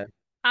you. yeah.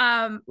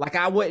 Um, Like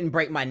I wouldn't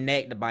break my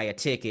neck to buy a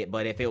ticket,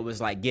 but if it was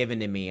like given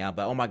to me, I'll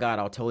be, oh my god,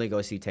 I'll totally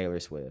go see Taylor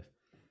Swift.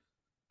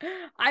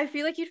 I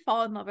feel like you'd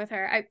fall in love with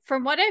her.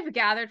 From what I've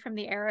gathered from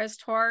the Eras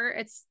tour,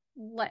 it's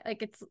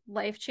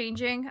life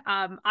changing.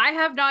 I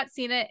have not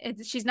seen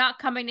it. She's not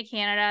coming to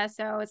Canada,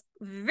 so it's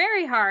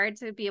very hard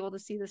to be able to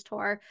see this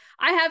tour.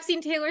 I have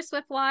seen Taylor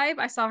Swift live.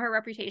 I saw her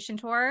Reputation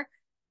tour.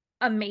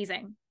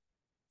 Amazing.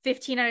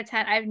 15 out of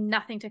 10. I have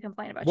nothing to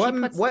complain about. She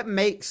puts What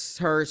makes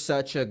her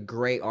such a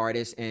great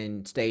artist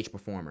and stage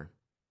performer?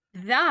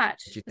 that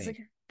What you is a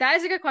think? that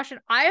is a good question.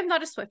 I am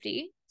not a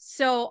Swiftie,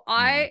 so Mm.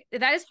 I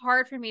that is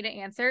hard for me to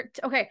answer.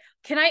 Okay,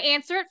 can I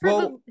answer it for the?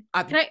 Well,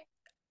 I Can I?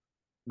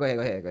 go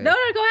No, ahead. no,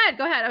 go ahead,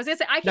 go ahead. I was gonna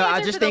say I No, can I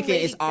answer just for the think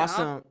it's Lady Gaga.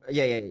 awesome.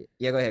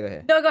 Yeah. Go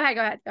ahead. No, go ahead,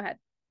 go ahead, go ahead.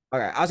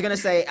 Okay, I was gonna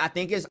say I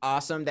think it's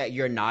awesome that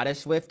you're not a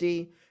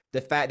Swifty.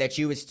 The fact that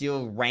you would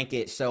still rank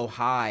it so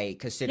high,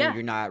 considering Yeah,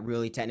 you're not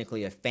really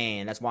technically a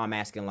fan. That's why I'm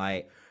asking,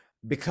 like,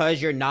 because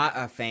you're not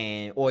a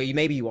fan, or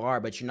maybe you are,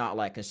 but you're not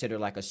like considered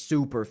like a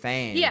super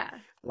fan. yeah.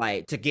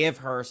 Like to give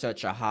her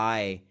such a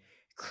high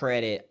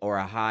credit or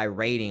a high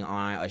rating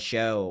on a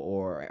show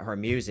or her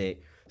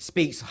music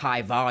speaks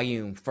high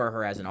volume for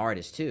her as an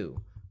artist too.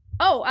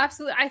 Oh,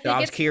 absolutely. I So I think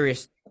was it's.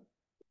 curious.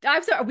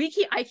 I'm sorry.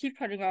 I keep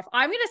cutting off.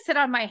 I'm gonna sit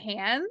on my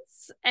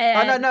hands Oh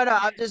no, and no, no.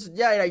 I'm just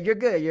yeah. You're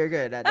good. You're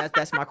good.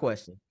 That's my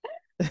question.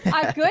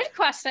 a good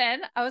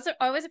question. I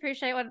always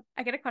appreciate when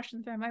I get a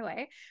question thrown my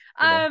way.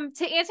 Okay.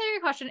 To answer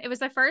your question, it was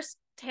the first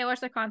Taylor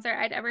Swift concert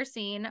I'd ever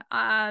seen.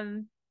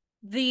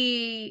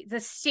 The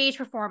stage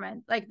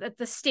performance, like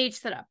the stage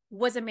setup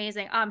was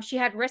amazing. She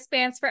had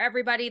wristbands for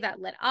everybody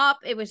that lit up.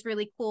 It was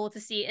really cool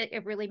to see.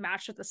 It really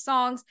matched with the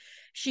songs.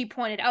 She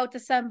pointed out to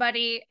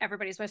somebody,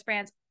 everybody's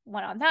wristbands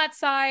went on that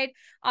side.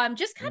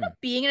 Just kind Mm. of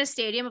being in a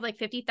stadium of like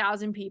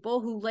 50,000 people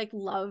who like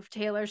love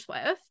Taylor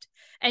Swift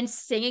and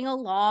singing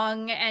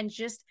along and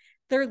just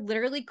they're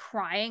literally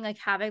crying, like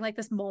having like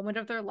this moment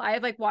of their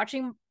life, like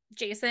watching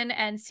Jason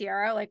and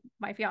Sierra, like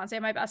my fiance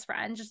and my best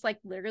friend, just like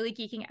literally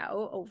geeking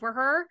out over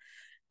her.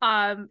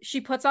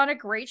 She puts on a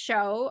great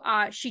show.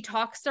 She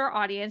talks to her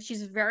audience.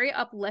 She's very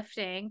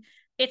uplifting.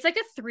 It's like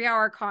a 3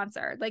 hour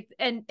concert. Like,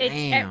 and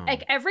it's like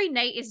Damn. every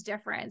night is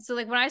different. So,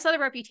 like, when I saw the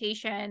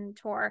Reputation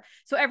tour,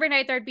 so every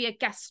night there'd be a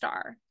guest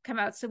star come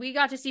out. So we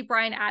got to see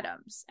Brian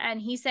Adams,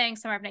 and he sang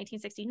Summer of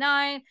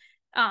 1969.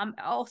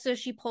 Also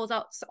she pulls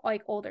out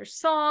like older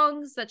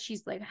songs that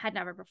she's like had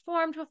never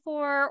performed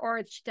before,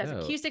 or she does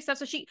Oh. acoustic stuff.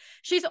 So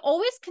she's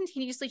always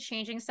continuously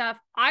changing stuff.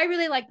 I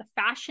really like the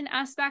fashion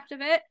aspect of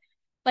it.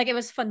 Like it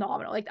was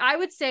phenomenal. Like I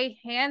would say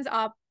hands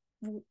up,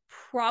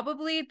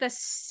 probably the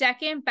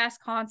second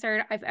best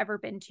concert I've ever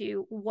been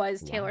to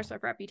was Taylor Wow.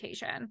 Swift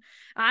Reputation.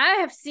 I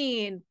have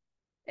seen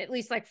at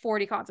least like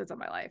 40 concerts in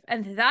my life.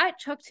 And that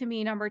took to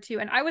me number two.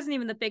 And I wasn't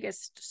even the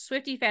biggest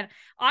Swiftie fan.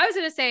 I was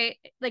gonna say,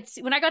 like,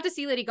 when I got to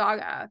see Lady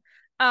Gaga,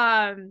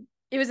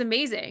 it was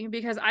amazing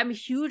because I'm a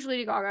huge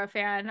Lady Gaga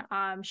fan.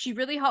 She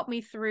really helped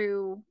me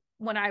through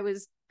when I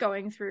was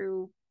going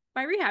through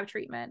my rehab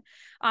treatment.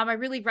 I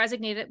really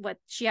resonated what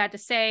she had to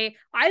say.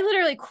 I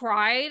literally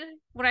cried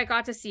when I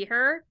got to see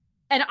her,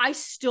 and I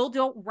still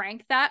don't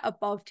rank that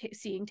above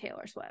seeing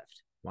Taylor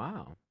Swift.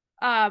 Wow.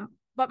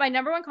 But my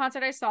number one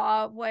concert I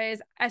saw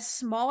was a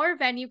smaller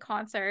venue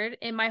concert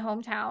in my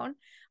hometown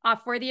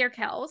for the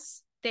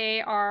Urkels.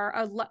 They are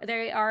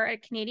a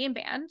Canadian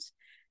band.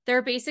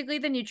 They're basically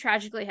the new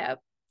Tragically Hip.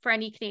 For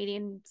any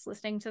Canadians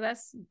listening to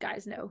this, you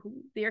guys know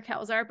who the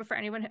Urkels are. But for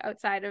anyone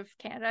outside of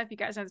Canada, if you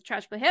guys know the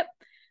Tragically Hip,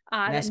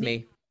 That's then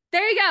me.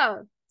 there you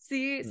go.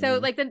 See, so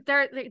Mm. like the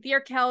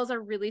Urkels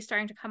are really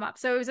starting to come up.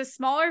 So it was a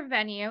smaller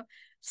venue,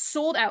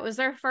 sold out. It was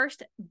their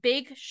first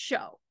big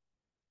show,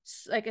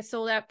 like it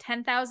sold out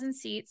 10,000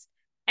 seats.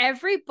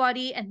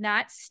 Everybody in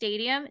that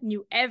stadium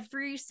knew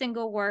every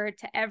single word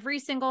to every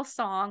single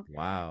song.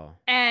 Wow.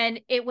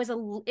 And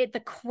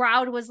the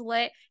crowd was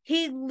lit.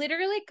 He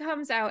literally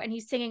comes out and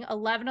he's singing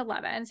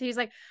 11:11. So he's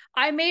like,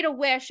 I made a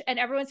wish, and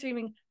everyone's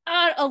screaming,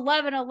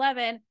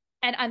 11:11.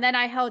 And then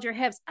I held your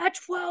hips at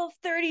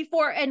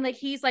 12:34. And like,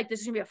 he's like, this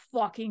is gonna be a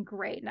fucking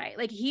great night.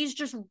 Like, he's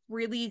just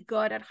really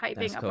good at hyping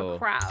That's up a cool.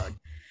 crowd.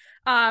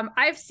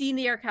 I've seen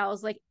the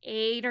Arkells like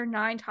 8 or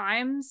 9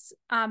 times.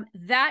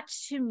 That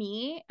to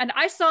me, and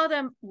I saw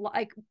them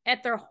like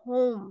at their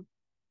home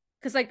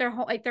because like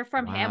they're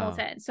from Wow.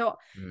 Hamilton. So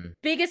Mm.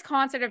 biggest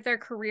concert of their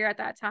career at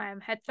that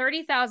time, had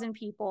 30,000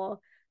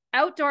 people,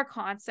 outdoor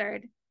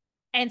concert,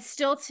 and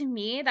still to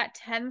me that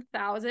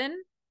 10,000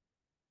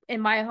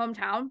 in my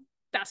hometown,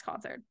 best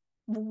concert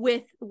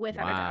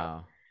without a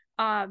doubt.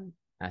 Wow. Um,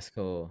 That's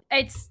cool.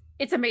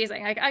 it's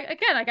amazing. Like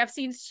again, like I've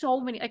seen so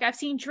many. Like I've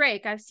seen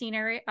Drake, I've seen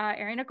Ariana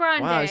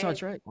Wow, it's on Grande,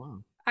 track. Wow.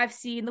 I've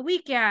seen The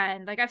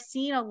Weeknd. Like I've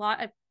seen a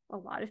lot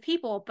of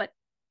people, but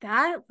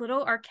that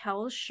little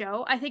Arkells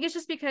show, I think it's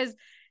just because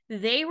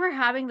they were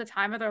having the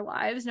time of their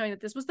lives, knowing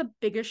that this was the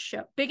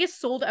biggest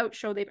sold out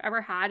show they've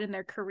ever had in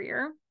their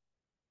career.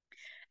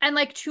 And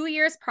like 2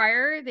 years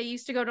prior, they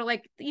used to go to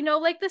like,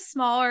 like the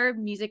smaller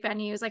music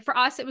venues. Like for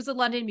us, it was the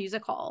London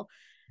Music Hall.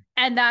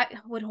 And that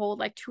would hold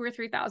like 2 or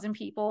 3 thousand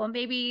people, and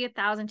maybe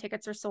 1,000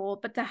 tickets are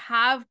sold. But to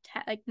have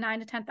like 9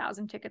 to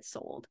 10,000 tickets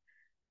sold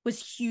was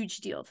huge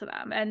deal to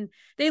them. And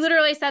they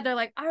literally said, they're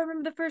like, I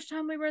remember the first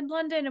time we were in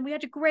London and we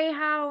had to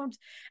Greyhound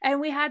and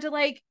we had to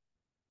like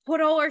put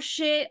all our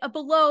shit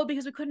below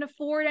because we couldn't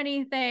afford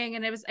anything.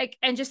 And it was like,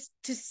 and just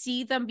to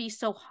see them be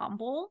so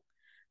humble,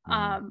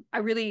 Mhm.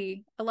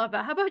 I love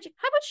that. How about you?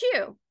 How about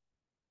you?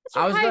 What's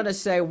your I was high? gonna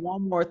say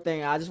one more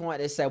thing. I just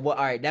wanted to say, well,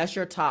 all right, that's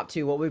your top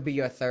two. What would be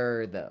your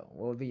third, though?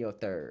 What would be your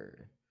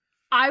third?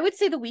 I would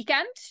say The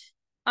Weeknd.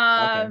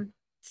 Okay.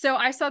 So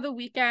I saw The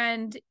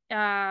Weeknd.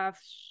 I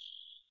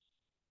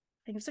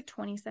think it was like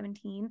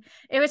 2017.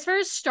 It was for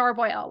his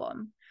Starboy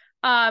album.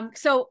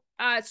 So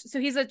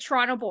he's a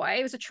Toronto boy.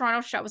 It was a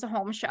Toronto show. It was a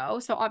home show.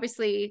 So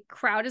obviously,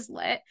 crowd is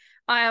lit.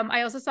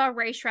 I also saw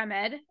Ray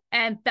Shremmerd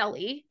and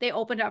Belly. They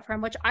opened up for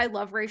him, which I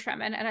love Ray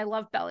Shremmerd and I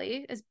love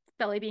Belly, as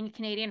Belly being a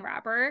Canadian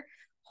rapper.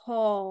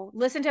 Oh,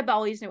 listen to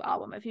Belly's new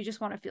album if you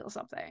just want to feel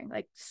something.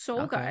 Like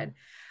so Okay.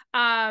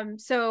 good.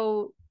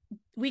 So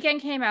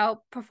Weekend came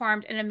out,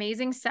 performed an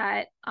amazing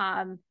set.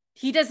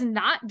 He does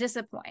not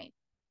disappoint.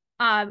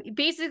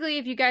 Basically,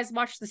 if you guys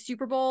watched the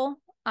Super Bowl,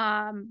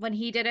 when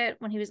he did it,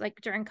 when he was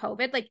like during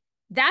COVID, like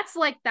that's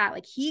like that.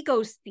 Like he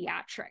goes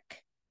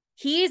theatric.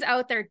 He's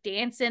out there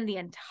dancing the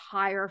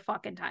entire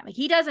fucking time. Like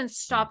he doesn't Mm.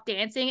 stop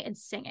dancing and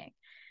singing.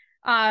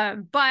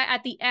 But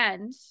at the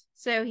end,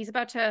 so he's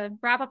about to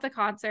wrap up the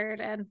concert,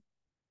 and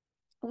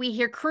we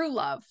hear Crew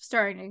Love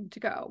starting to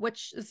go,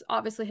 which is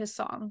obviously his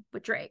song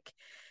with Drake.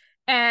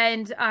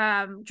 And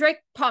Drake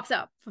pops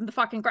up from the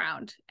fucking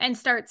ground and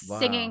starts Wow.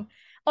 singing.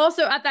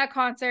 Also at that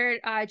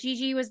concert,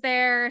 Gigi was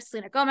there,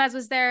 Selena Gomez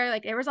was there.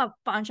 Like there was a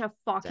bunch of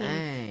fucking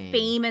Dang.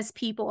 famous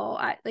people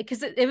like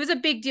because it was a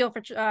big deal for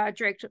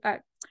Drake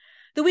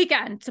the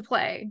Weeknd to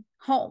play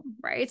home,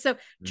 right? So Mhm.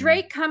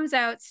 Drake comes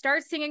out,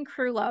 starts singing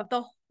Crew Love.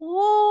 The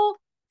whole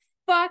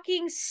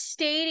fucking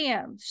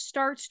stadium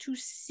starts to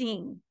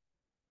sing,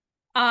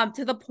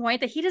 to the point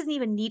that he doesn't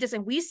even need us.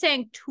 And we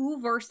sang 2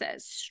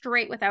 verses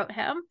straight without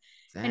him.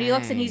 And he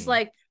looks and he's Dang.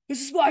 like,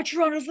 this is why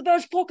Toronto's the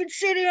best fucking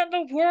city in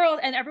the world.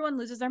 And everyone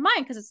loses their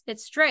mind because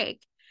it's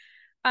Drake.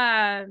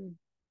 Um,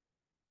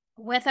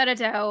 Without a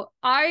doubt.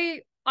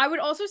 I would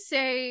also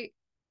say,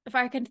 if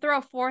I can throw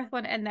a fourth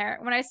one in there,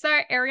 when I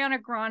saw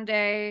Ariana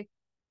Grande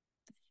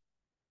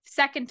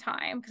second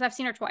time, because I've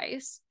seen her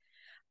twice,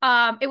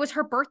 it was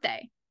her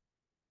birthday.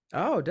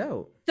 Oh,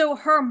 dope. So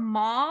her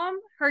mom,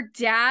 her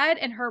dad,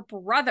 and her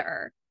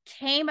brother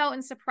came out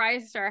and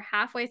surprised her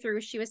halfway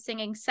through. She was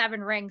singing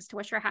Seven Rings to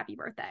wish her happy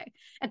birthday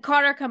and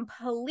caught her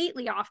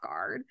completely off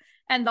guard.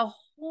 And the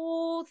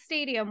whole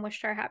stadium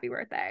wished her happy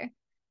birthday.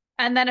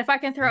 And then if I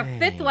can throw a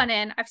fifth Dang. one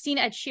in, I've seen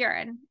Ed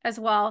Sheeran as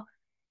well.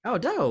 Oh,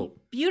 dope.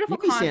 Beautiful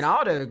You be seeing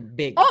concert. all the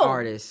big Oh,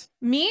 artists.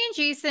 me and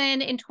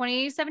Jason in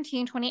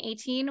 2017,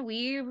 2018,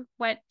 we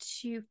went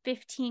to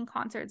 15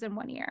 concerts in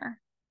 1 year.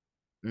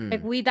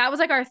 Like Mm. that was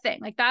like our thing.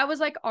 Like that was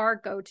like our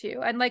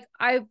go-to. And like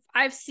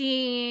I've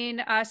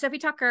seen Sophie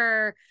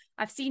Tucker,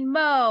 I've seen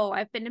Mo,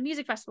 I've been to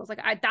music festivals.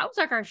 Like that was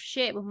like our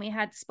shit when we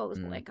had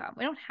disposable Mm. income.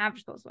 We don't have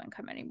disposable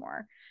income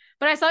anymore.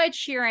 But I saw Ed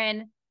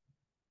Sheeran,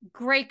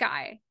 great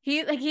guy.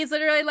 He's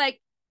literally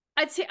like,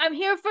 I'm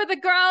here for the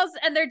girls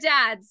and their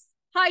dads.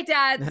 Hi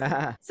dads.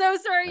 So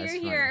sorry That's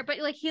you're funny. here. But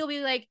like he'll be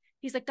like,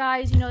 he's like,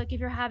 guys, like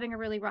if you're having a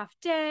really rough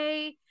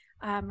day,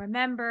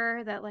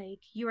 remember that like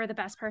you are the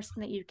best person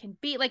that you can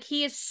be. Like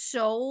he is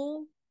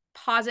so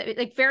positive,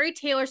 like very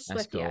Taylor That's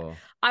Swift. Yeah, cool.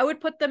 I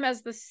would put them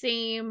as the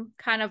same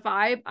kind of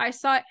vibe. I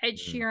saw Ed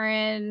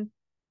Mm.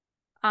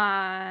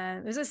 Sheeran.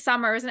 It was a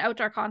summer. It was an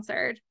outdoor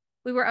concert.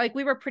 We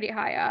were pretty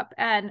high up,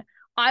 and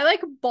I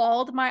like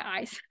bawled my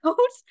eyes out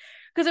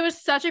because it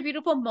was such a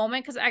beautiful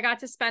moment. Because I got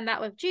to spend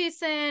that with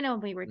Jason,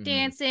 and we were Mhm.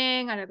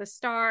 dancing under the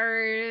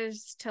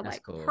stars to That's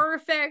like cool.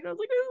 perfect. I was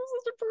like, this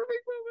is such a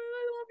perfect moment.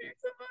 I love you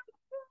so much.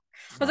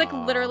 I was like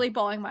Aw. literally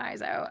bawling my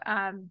eyes out.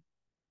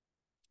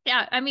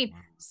 Yeah, I mean, Wow.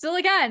 still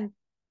again,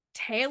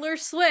 Taylor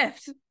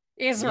Swift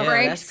is Yeah,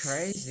 ranked that's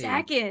crazy.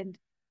 second.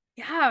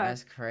 Yeah.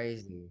 That's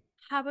crazy.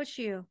 How about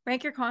you?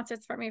 Rank your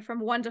concerts for me from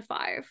 1 to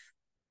 5.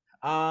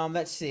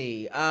 Let's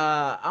see.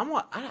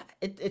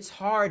 It's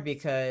hard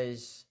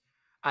because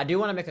I do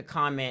want to make a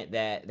comment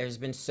that there's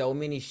been so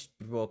many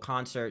well,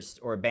 concerts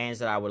or bands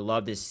that I would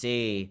love to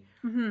see,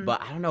 Mm-hmm.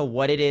 but I don't know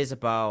what it is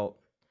about.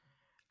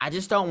 I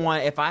just don't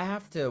want if I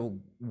have to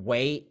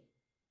wait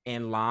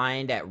in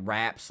line that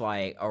wraps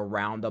like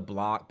around the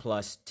block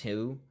plus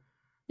two.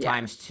 Yeah.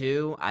 times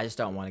two. I just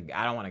don't want to.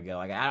 I don't want to go.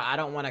 Like I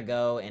don't want to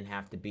go and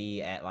have to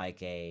be at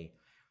like a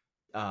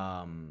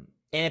And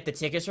if the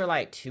tickets are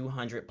like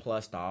 $200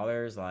 plus,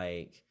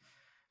 like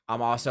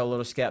I'm also a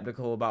little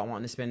skeptical about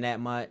wanting to spend that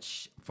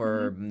much Hmm.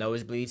 for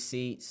nosebleed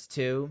seats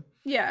too.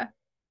 Yeah.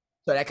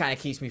 So that kind of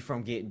keeps me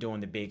from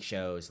doing the big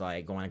shows,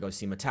 like going to go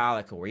see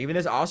Metallica or even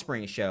this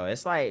Offspring show.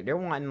 It's like they're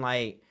wanting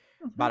like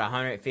Hmm. about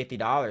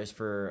 $150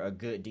 for a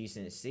good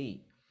decent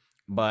seat.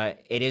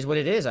 But it is what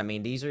it is. I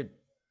mean,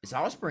 it's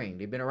Offspring.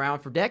 They've been around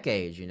for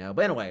decades, you know.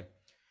 But anyway,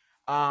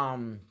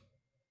 um,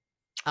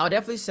 I would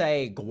definitely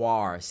say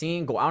Guar.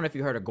 I don't know if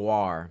you heard of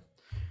Guar,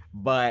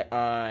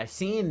 but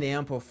seeing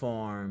them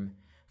perform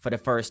for the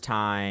first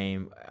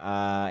time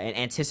and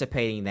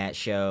anticipating that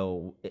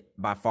show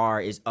by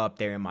far is up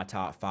there in my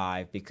top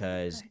five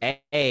because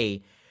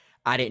Nice.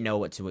 I didn't know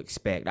what to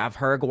expect. I've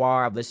heard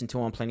Guar, I've listened to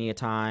them plenty of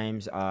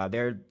times.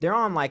 They're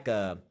on like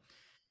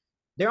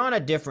they're on a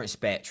different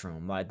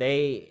spectrum. Like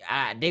they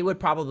would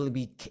probably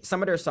be,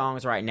 some of their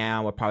songs right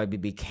now would probably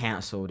be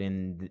canceled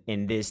in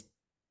this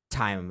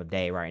time of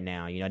day right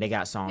now. You know, they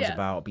got songs Yeah.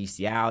 about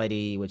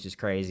bestiality, which is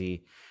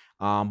crazy.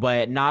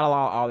 But not a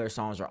lot all their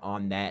songs are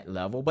on that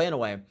level. But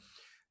anyway,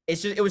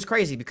 it was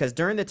crazy because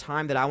during the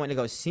time that I went to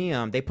go see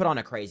them, they put on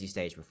a crazy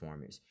stage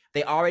performance.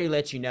 They already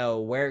let you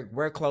know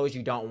where clothes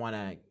you don't want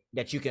to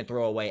that you can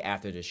throw away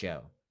after the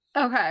show.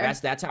 Okay.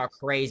 That's how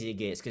crazy it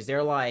gets because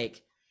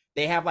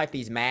they have like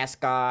these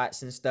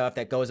mascots and stuff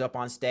that goes up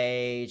on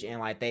stage and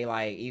like they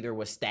like either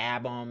will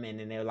stab them and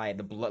then they're like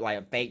the blood,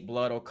 like fake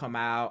blood will come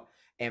out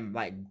and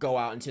like go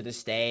out into the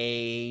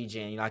stage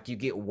and like you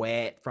get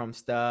wet from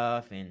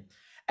stuff. And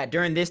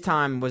during this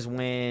time was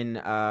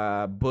when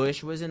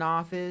Bush was in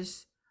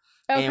office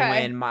and Okay.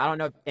 when I don't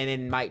know, and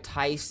then Mike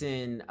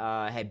Tyson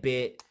had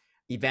bit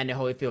Evander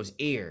Holyfield's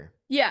ear.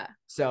 Yeah.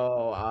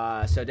 So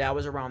that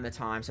was around the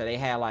time. So they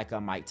had like a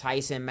Mike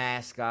Tyson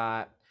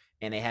mascot,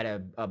 and they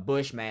had a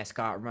Bush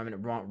mascot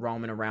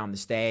roaming around the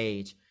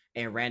stage,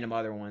 and random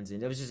other ones,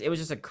 and it was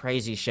just a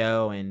crazy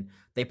show, and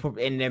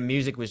their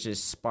music was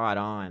just spot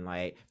on.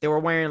 Like they were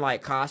wearing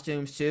like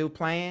costumes too,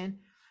 playing.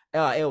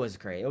 It was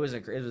great. It was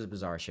a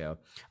bizarre show.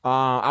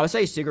 I would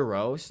say Sigur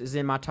Rós is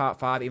in my top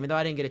five, even though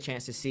I didn't get a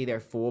chance to see their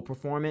full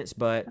performance,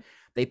 but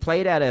they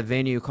played at a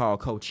venue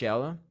called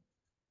Coachella,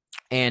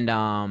 and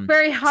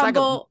Very it's like a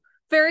humble,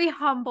 very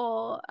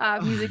humble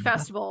music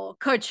festival,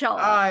 Coachella.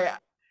 I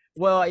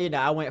well, you know,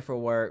 I went for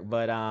work,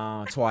 but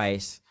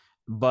twice.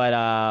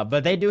 But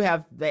they do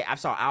have I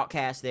saw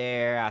Outkast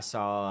there. I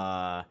saw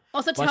a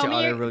Also, bunch of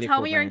other really tell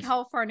cool me you're in bands.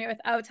 California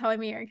without telling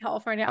me you're in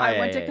California. Oh I yeah,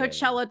 went to yeah, yeah, yeah.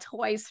 Coachella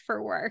twice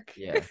for work.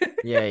 Yeah.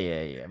 Yeah,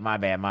 yeah, yeah. My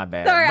bad, my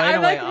bad. Sorry, But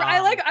anyway,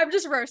 I'm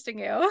just roasting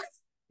you.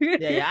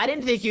 yeah, yeah. I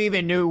didn't think you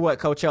even knew what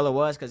Coachella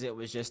was because it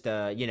was just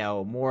you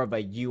know, more of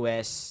a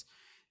US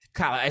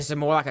it's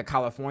more like a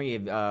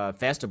California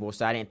festival,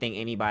 so I didn't think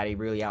anybody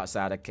really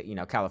outside of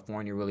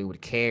California really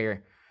would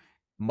care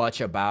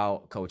much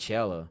about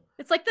Coachella.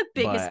 It's like the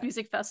biggest But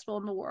music festival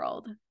in the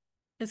world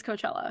is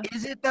Coachella.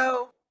 is it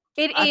though?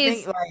 It I think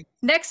is like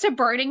next to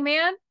Burning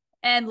Man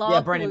and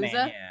yeah, Burning Man,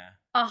 Lollapalooza. yeah.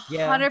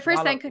 Yeah,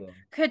 100% Lollapalooza.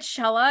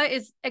 Coachella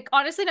is like,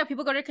 honestly, now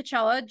people go to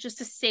Coachella just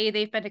to say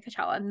they've been to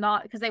Coachella,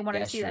 not because they wanted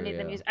to That's see true, any of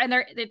the yeah. music. And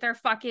they're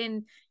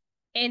fucking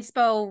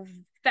inspo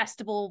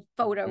festival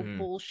photo Mhm.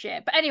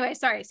 bullshit. But anyway,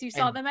 sorry. So you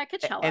saw And them at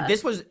and Coachella.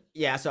 this was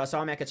yeah, so I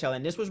saw him at Coachella,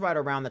 and this was right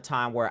around the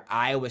time where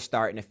I was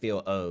starting to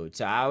feel owed.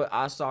 So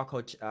I saw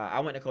I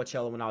went to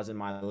Coachella when I was in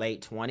my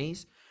late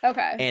 20s,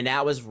 Okay. and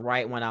that was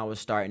right when I was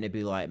starting to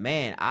be like,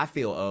 man, I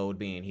feel old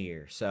being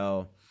here.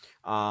 So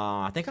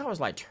I think I was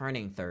like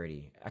turning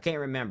 30. I can't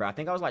remember. I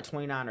think I was like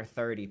 29 or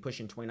 30,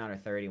 pushing 29 or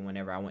 30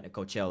 whenever I went to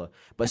Coachella.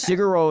 But Okay.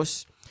 Sigur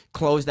Rós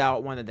closed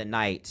out one of the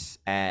nights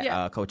at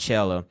Yeah.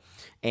 Coachella,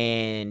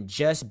 and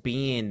just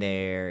being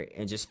there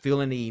and just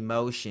feeling the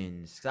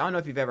emotions. 'Cause I don't know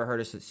if you've ever heard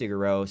of Sigur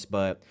Rós,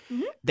 but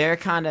Mm-hmm. they're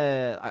kind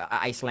of an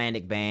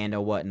Icelandic band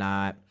or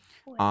whatnot.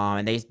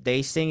 And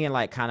they sing in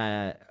like kind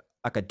of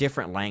like a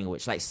different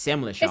language, like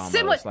Simlish It's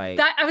similar. almost. Like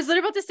That I was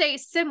literally about to say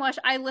Simlish.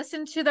 I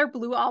listen to their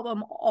Blue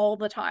album all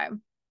the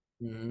time.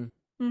 hmm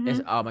it's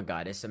Mm-hmm. oh my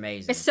god, it's It's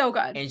amazing. so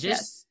good. And Yes.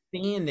 just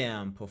seeing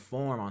them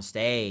perform on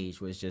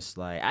stage was just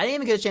like I didn't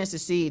even get a chance to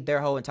see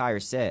their whole entire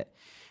set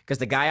because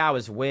the guy I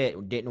was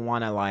with didn't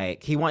want to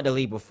like he wanted to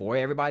leave before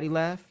everybody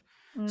left.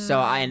 So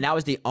I Mm. and that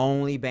was the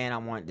only band I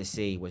wanted to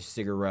see was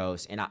Sigur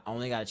Rós, and I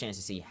only got a chance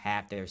to see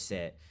half their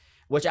set,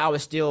 which I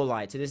was still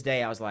like to this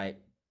day I was like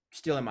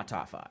still in my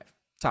top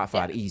Yeah.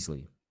 five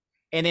easily.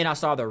 And then I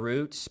saw the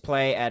Roots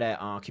play at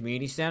a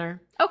community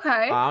center. Okay.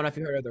 I don't know if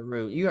you heard of the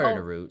Root. You heard of Oh, the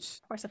of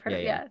Roots. course I've heard Yeah,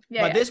 of. yeah. Yeah.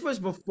 Yeah. But Yeah. this was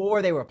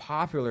before they were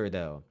popular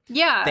though.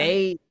 Yeah.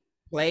 They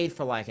played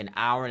for like an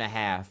hour and a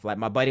half. Like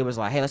my buddy was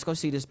like, "Hey, let's go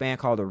see this band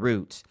called the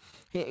Roots."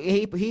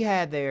 He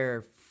had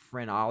their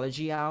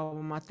Phrenology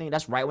album, I think.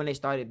 That's right when they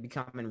started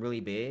becoming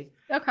really big,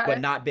 but Okay.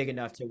 not big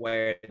enough to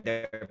where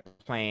they're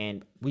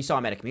playing. We saw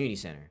them at a community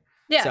center.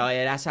 Yeah. So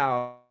yeah, that's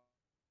how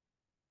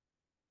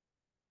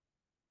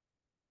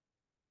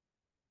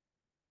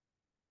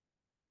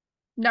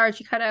Narj,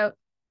 you cut out.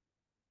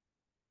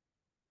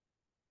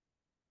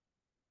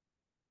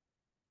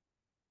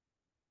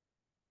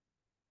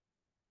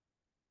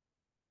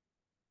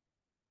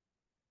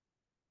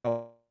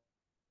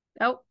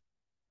 Oh.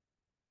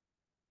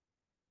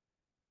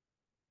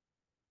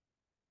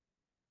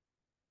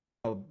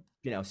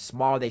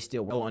 Small, they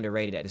still well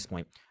underrated at this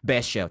point.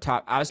 Best show,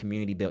 top. I was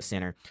community built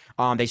center.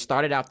 They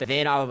started out,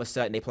 then all of a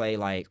sudden they play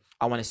like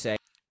I want to say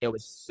it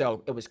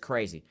was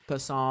crazy.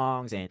 Put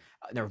songs and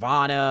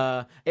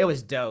Nirvana. It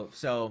was dope.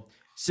 So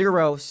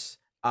Sigaros,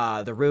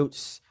 The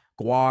Roots,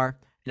 Guar,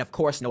 and of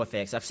course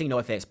NoFX. I've seen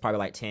NoFX probably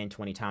like 10,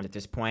 20 times at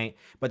this point.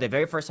 But the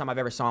very first time I've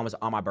ever saw him was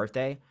on my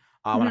birthday.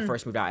 When I Mhm.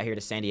 first moved out here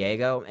to San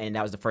Diego, and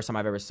that was the first time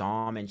I've ever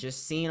saw him. And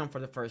just seeing him for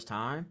the first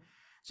time,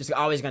 just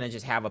always gonna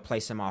just have a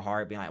place in my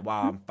heart, being like,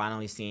 wow, I'm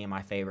finally seeing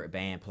my favorite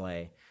band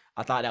play.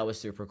 I thought that was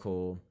super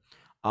cool.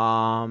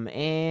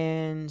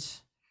 And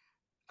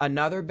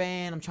another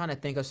band, I'm trying to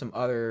think of some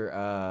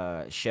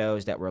other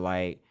shows that were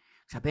like,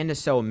 'cause I've been to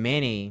so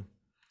many.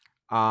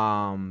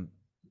 Um,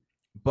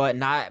 but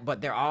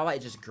they're all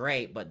like just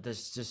great. But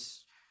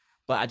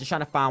I just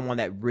trying to find one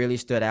that really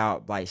stood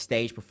out, like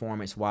stage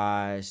performance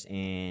wise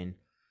and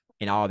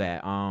all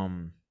that.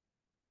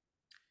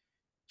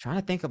 Trying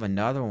to think of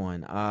another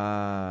one.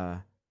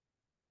 I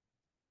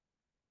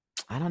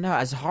don't know.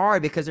 It's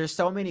hard because there's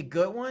so many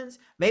good ones.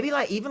 Maybe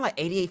like even like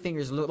 88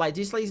 Fingers look like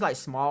just these like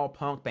small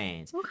punk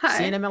bands. Seeing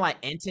Okay. them in like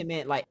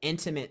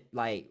intimate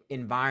like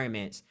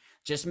environments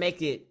just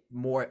make it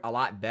a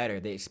lot better.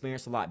 The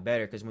experience a lot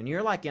better. Cause when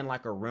you're like in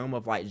like a room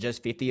of like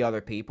just 50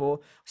 other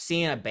people,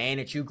 seeing a band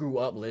that you grew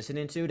up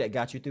listening to that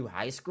got you through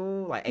high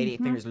school, like 88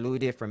 Hmm. Fingers Louis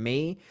did for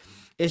me,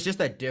 it's just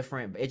it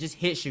just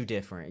hits you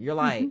different. You're Hmm.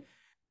 like,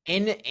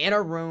 in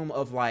a room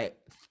of like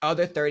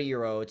other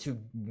 30-year-olds who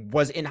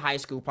was in high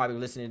school probably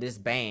listening to this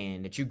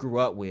band that you grew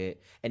up with,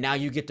 and now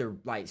you get to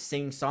like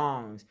sing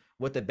songs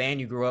with the band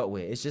you grew up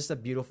with. It's just a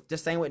beautiful,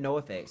 just same with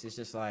NoFX. It's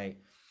just like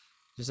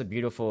just a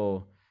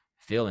beautiful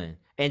feeling.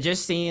 And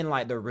just seeing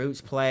like the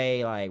Roots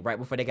play like right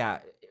before they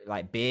got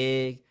like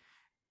big,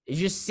 you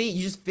just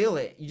feel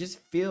it. You just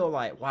feel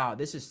like, wow,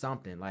 this is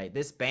something. Like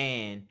this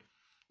band,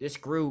 this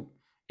group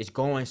is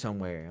going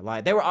somewhere.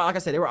 Like they were, like I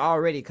said, they were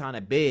already kind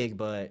of big,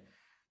 but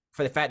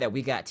for the fact that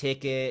we got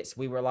tickets,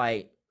 we were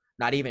like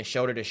not even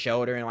shoulder to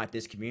shoulder in like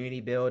this community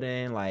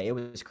building. Like it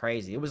was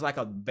crazy. It was like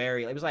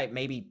it was like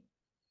maybe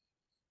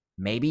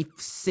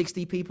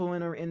 60 people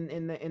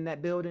in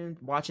that building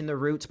watching the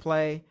Roots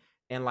play,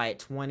 and like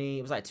 20,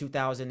 it was like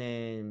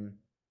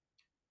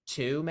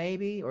 2002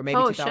 maybe, or maybe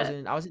Oh shit.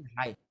 2000. I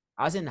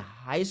was in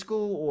high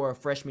school or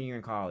freshman year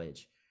in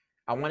college.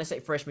 I want to say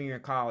freshman year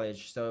in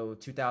college, so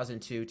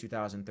 2002,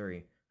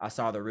 2003. I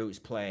saw the Roots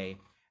play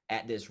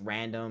at this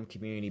random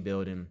community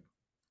building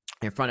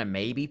in front of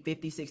maybe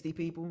 50, 60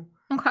 people.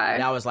 And Okay.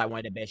 that was like one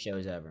of the best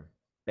shows ever.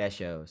 Best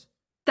shows.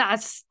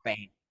 That's Bam.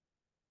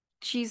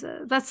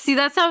 Jesus. That's see,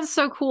 that sounds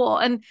so cool.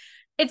 And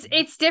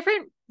it's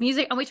different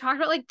music, and we talked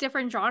about like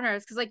different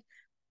genres because like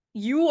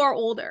you are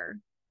older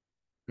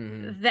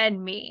Mm-hmm.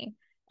 than me.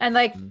 And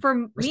like Mm-hmm. for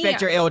me,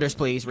 Respect your elders,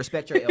 please.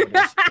 Respect your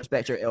elders.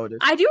 Respect your elders.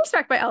 I do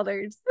respect my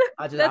elders.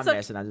 That's I'm okay.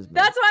 messing. I just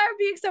mess. That's why I'm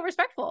being so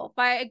respectful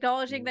by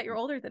acknowledging that Mm-hmm. you're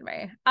older than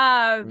me.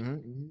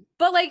 Mm-hmm.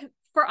 But like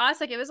for us,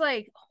 like it was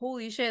like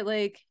holy shit.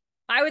 Like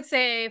I would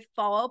say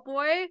Fall Out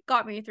Boy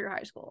got me through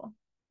high school.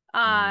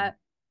 Mm-hmm.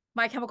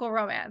 My Chemical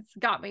Romance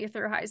got me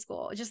through high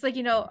school. Just like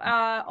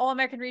Mm-hmm. All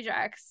American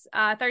Rejects,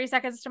 30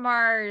 Seconds to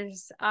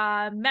Mars,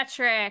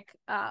 Metric,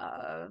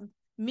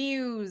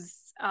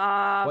 Muse.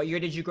 What year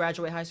did you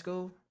graduate high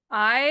school?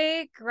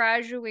 I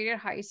graduated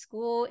high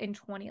school in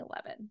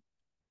 2011,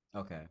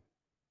 Okay.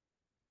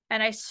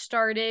 and I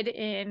started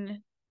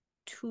in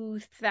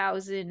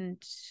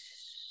 2000.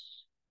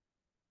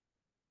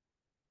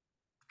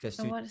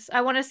 Because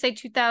I want to say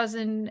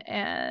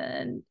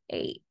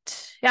 2008.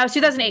 Yeah, it was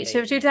okay, 2008. yeah, So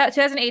yeah,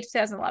 2008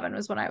 2011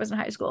 was when I was in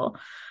high school.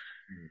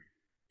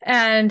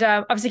 And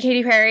obviously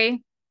Katy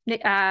Perry,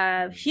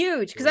 mm-hmm.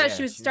 huge because Oh that she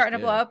yeah, was she was starting to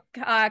blow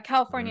good. up.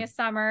 California Mm-hmm.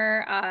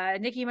 Summer,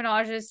 Nicki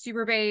Minaj's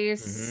Super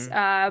Bass,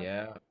 Mm-hmm.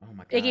 Yeah. Oh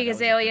my Iggy God, that was a great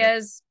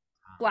Azalea's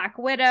time. Black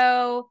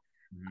Widow,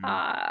 Mm-hmm. uh,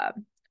 That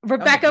was a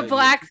Rebecca good year.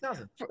 Black,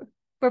 2000.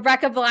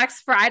 Rebecca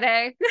Black's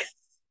Friday.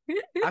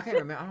 I can't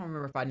remember. I don't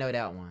remember if I know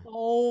that one.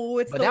 Oh,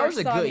 it's But the that was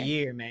worst a song. good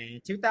year, man.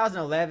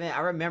 2011. I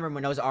remember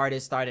when those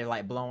artists started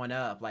like blowing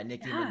up, like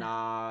Nicki Yeah,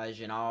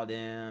 Minaj and all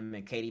them,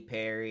 and Katy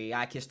Perry.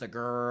 I Kissed a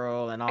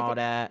Girl and I all could,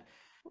 that.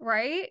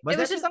 right? Was It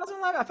was that just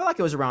 2011? I feel like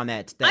it was around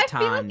that I feel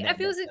time like I that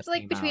feel that it's stuff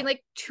like came between out.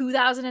 like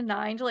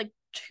 2009 to like Yeah.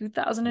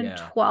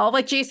 2012.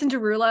 Like Jason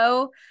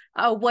Derulo,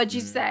 What'd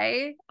You Mhm.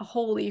 Say?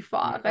 Holy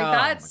fuck. Like Oh my God,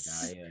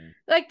 that's yeah.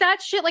 like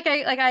that shit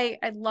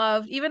I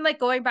loved. Even like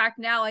going back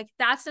now, like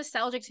that's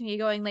nostalgic to me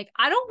going like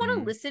I don't want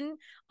to Mhm. listen.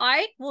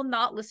 I will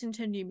not listen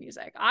to new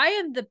music. I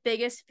am the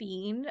biggest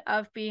fiend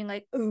of being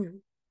like, oh,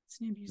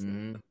 it's new music.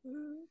 Mhm.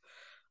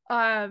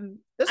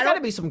 There's I got to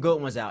don't be some good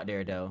ones out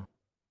there though.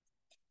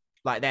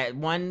 Like that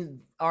one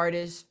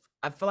artist,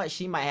 I feel like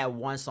she might have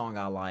one song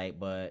I like,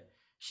 but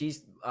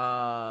She's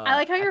I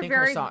like how I you're think her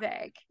very song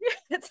vague.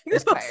 It's like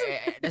it's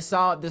this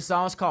called person, the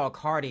song's called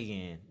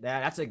Cardigan.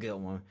 That's a good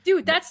one.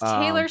 dude. But That's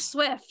Taylor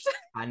Swift.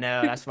 I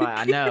know that's fine.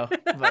 I know,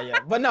 but yeah,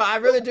 but no, I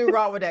really do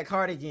rock with that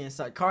Cardigan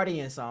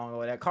song or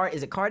whatever.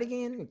 Is it Card,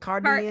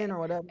 Cardigan or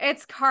whatever?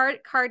 it's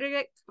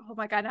cardigan. Oh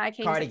my god, now I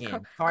can't even say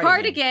Cardigan.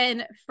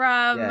 cardigan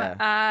from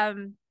Yeah,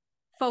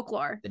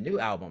 Folklore. the new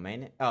album,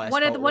 ain't it? Oh, it's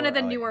One of Folklore. the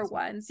Oh yeah, newer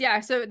ones. Yeah,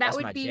 so that that's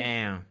would my be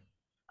jam.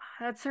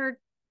 that's her And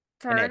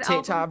third album.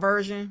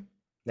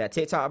 that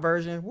TikTok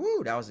version.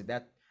 Woo, that was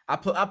that. I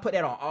put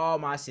that on all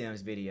my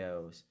Sims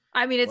videos.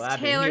 I mean, Well, I've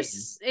been hitting.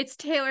 It's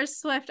Taylor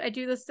Swift. I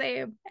do the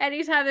same.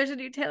 Anytime there's a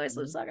new Taylor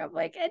Swift song, I'm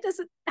like, it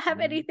doesn't have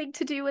Mm-hmm. anything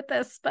to do with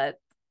this, but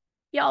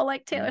y'all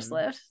like Taylor Mm-hmm.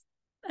 Swift.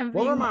 I'm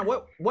being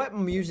What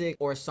music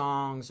or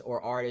songs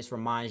or artists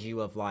reminds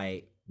you of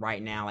like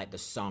right now, like the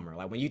summer?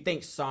 Like when you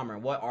think summer,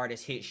 what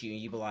artist hits you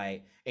and you be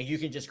like, and you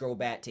can just go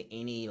back to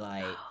any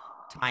like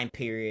time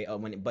period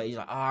of when, but you're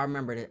like, oh, I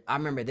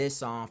remember this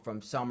song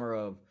from summer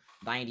of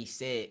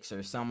 '96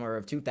 or summer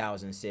of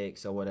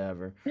 2006 or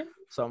whatever,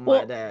 something like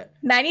well, that.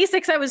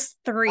 96. I was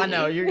I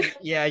know 3. you're,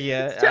 yeah,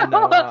 yeah, So, I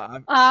know. uh,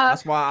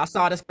 That's why I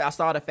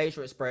saw the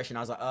facial expression. I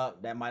was like, oh,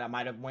 I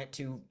might have went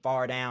too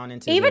far down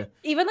into even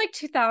the. even like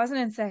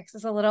 2006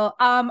 is a little.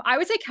 I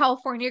would say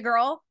California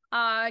Girl.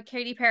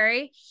 Katy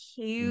Perry, Mm,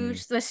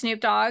 huge. The Snoop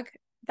Dogg.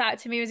 That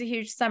to me was a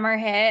huge summer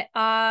hit.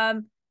 I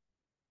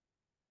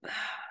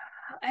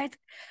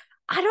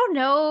I don't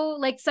know,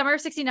 like Summer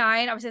of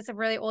 '69. Obviously, it's a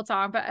really old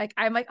song, but like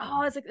I'm like,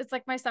 oh, it's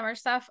like my summer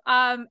stuff.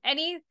 I'm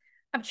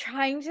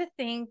trying to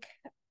think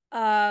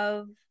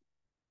of,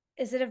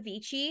 is it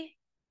Avicii?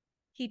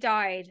 He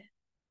died.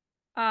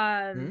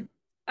 hmm?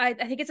 I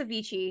think it's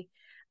Avicii.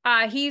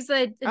 He's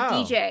a Oh,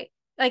 DJ.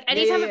 Like yeah,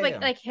 yeah, anytime of yeah, yeah.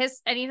 like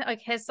his any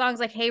like his songs,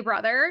 like Hey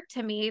Brother,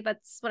 to me,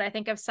 that's what I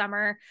think of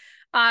summer.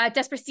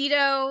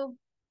 Despacito,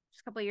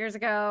 just a couple of years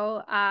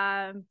ago.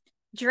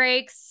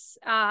 Drake's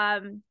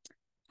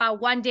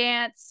One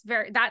Dance,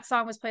 very that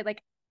song was played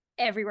like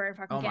everywhere in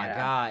fucking Oh my Canada.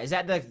 God. Is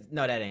that the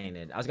no, that ain't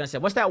it. I was gonna say,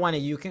 what's that one that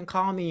you can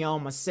call me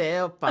on my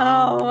cell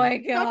Oh phone? my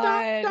Dun, dun,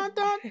 god. dun,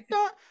 dun,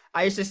 dun.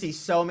 I used to see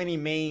so many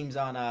memes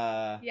on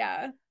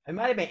Yeah. it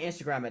might have been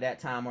Instagram at that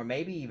time, or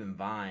maybe even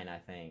Vine, I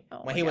think. Oh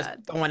When my he was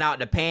god. throwing out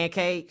the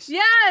pancakes.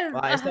 Yes.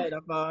 Well, I said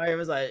it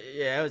was like,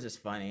 yeah, it was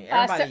just funny. So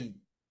Everybody,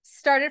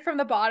 started from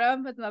the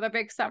bottom with another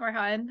big summer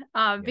hun.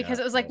 yeah, Because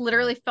it was like yeah, yeah.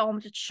 literally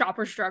filmed at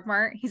Shoppers Drug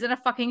Mart. He's in a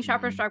fucking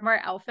Shoppers Mm-hmm. Drug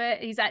Mart outfit.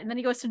 And then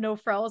he goes to No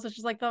Frills, which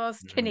is like the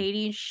most Mm-hmm.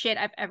 Canadian shit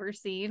I've ever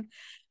seen.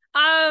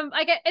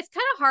 I get it's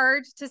kind of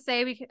hard to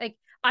say because like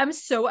I'm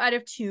so out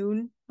of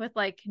tune with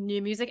like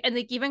new music and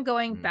like even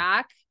going Mm-hmm.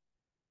 back.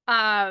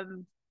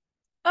 Um,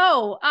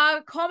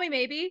 Call Me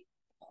Maybe.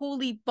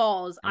 Holy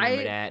balls! I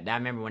remember that. I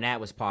remember when that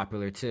was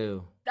popular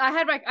too. I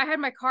had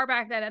my car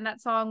back then, and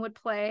that song would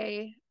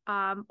play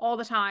all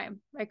the time.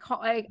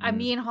 Mm-hmm.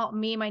 Me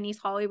and my niece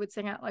Holly would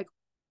sing it like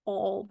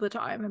all the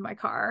time in my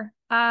car.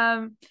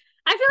 I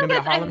feel Remember the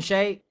like Harlem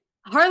Shake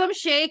Harlem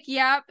Shake.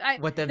 Yeah, I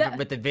the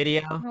with the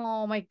video?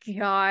 oh my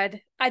god.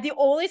 The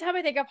only time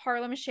I think of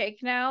Harlem Shake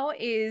now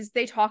is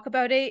they talk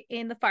about it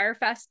in the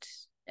Firefest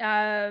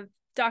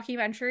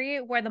documentary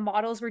where the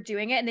models were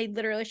doing it and they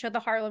literally showed the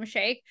Harlem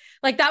Shake.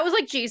 Like that was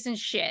like Jason's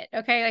shit,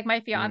 okay? Like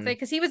my fiance, Mm-hmm.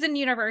 because he was in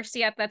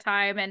university at that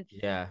time and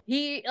Yeah.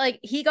 he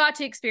got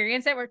to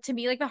experience it where to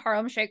me like the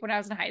Harlem Shake when I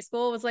was in high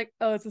school was like,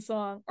 oh, it's a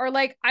song. Or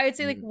like I would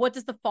say like Mm. what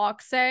does the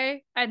fox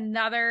say?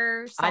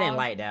 Another I didn't song.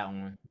 like that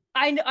one.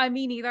 I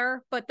mean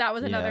either, but that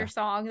was another Yeah.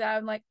 song that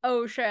I'm like,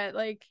 oh shit,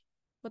 like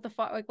what the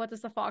fuck, like what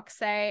does the fox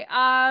say?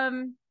 I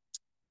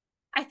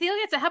feel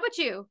like it's a, how about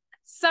you?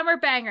 Summer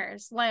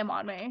bangers, lay 'em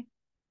on me.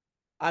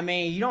 I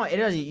mean, you don't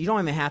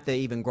even have to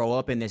even grow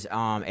up in this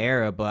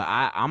era, but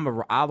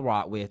I'll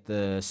rock with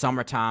the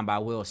Summertime by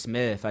Will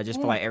Smith. I just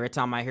feel Mm. like every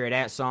time I hear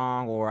that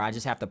song or I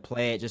just have to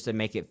play it just to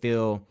make it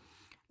feel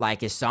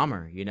like it's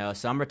summer,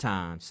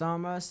 summertime.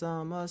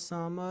 Mhm.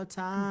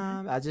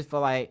 Summertime. I just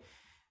feel like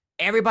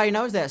everybody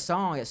knows that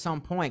song at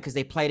some point because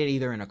they played it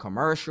either in a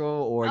commercial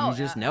or you Oh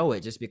just yeah. know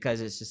it just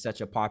because it's just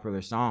such a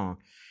popular song.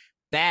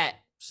 That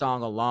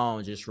song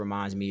alone just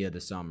reminds me of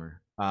the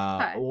summer.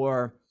 Okay.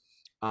 Or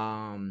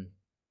um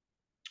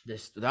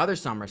this the other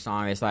summer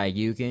song is like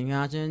you can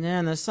catch it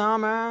in the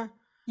summer.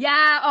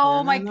 Yeah.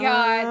 Oh my god.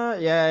 Na-na-na.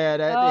 Yeah,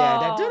 that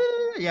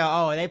Oh. yeah,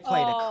 oh, they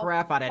play the Oh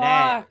crap out of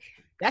that. fuck.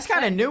 That's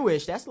kind of But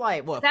newish. That's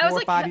like what, that was 4 or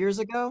like 5 years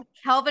ago?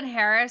 Calvin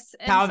Harris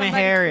and Calvin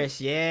somebody.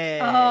 Harris. Yeah,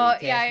 you Oh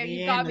catch yeah, you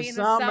me in got the me in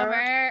the summer.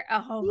 summer.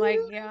 Oh my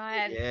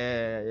god.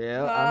 Yeah,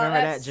 yeah. I Oh,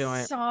 remember that that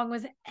joint. song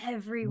was Mhm.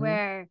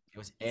 everywhere. It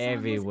was That song was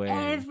everywhere.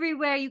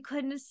 everywhere. You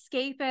couldn't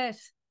escape it.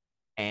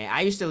 And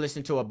I used to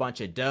listen to a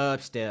bunch of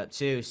dubstep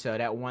too. So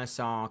that one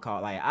song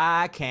called like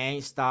I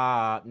Can't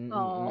Stop. Oh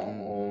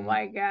Mm-mm-mm-mm.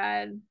 my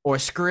god. Or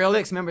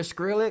Skrillex. Remember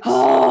Skrillex?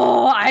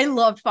 Oh, I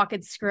loved fucking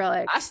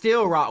Skrillex. I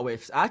still rock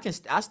with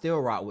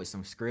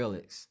some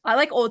Skrillex. I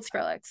like old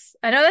Skrillex.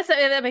 I know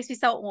that makes me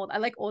so old. I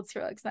like old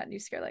Skrillex, not new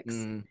Skrillex.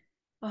 Mm.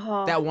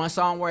 Oh, That one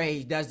song where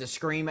he does the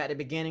scream at the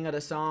beginning of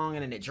the song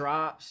and then it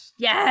drops.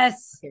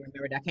 yes.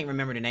 I can't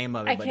remember the name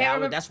of I it, but can't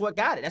remember. that's what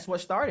got it. That's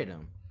what started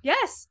him.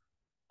 Yes.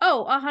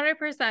 Oh,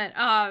 100%.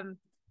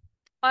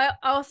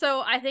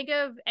 I think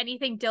of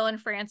anything Dylan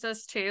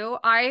Francis too.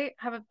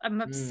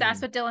 I'm obsessed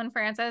Mm, with Dylan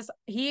Francis.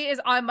 He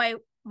is on my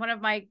one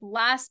of my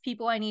last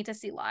people I need to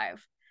see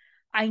live.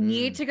 I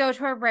need mm, to go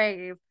to a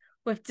rave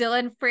with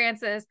Dylan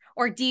Francis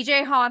or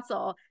DJ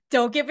Hansel.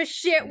 Don't give a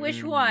shit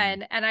which mm,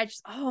 one. And I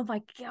just, oh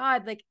my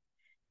God, like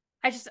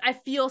I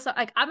feel so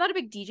like I'm not a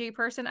big DJ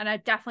person and I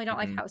definitely don't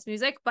like mm. house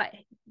music, but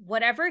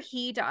whatever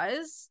he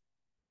does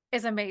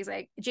is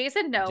amazing.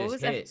 Jason It just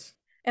knows hits.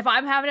 if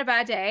I'm having a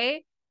bad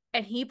day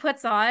and he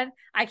puts on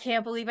I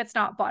can't believe it's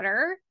not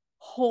butter.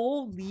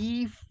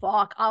 Holy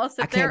fuck. I'll I sit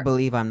can't there.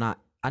 believe I'm not.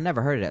 I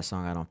never heard of that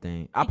song. I don't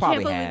think I I can't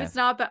probably believe it's have.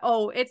 not but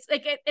oh, it's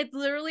like it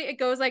literally it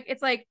goes like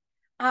it's like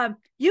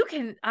you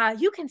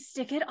can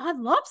stick it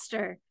on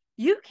lobster.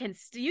 You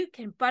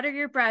can butter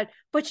your bread,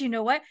 but you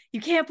know what? You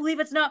can't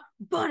believe it's not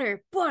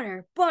butter,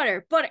 butter,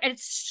 butter, butter. And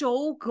it's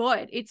so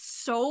good. It's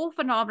so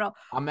phenomenal.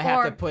 I'm gonna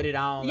have to Or put it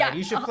on yeah. later.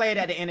 You should play it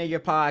at the end of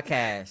your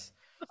podcast.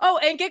 Oh,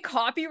 and get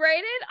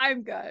copyrighted?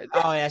 I'm good.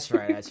 Oh, that's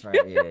right. That's right.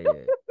 Yeah, yeah.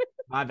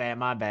 My bad.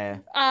 My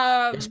bad.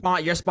 um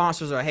Your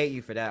sponsors will hate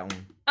you for that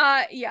one.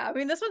 yeah, I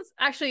mean this one's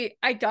actually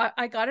I got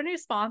a new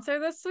sponsor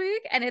this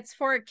week and it's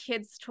for a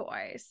kid's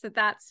toy. So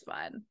that's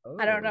fun.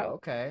 I don't Oh, know.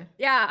 okay.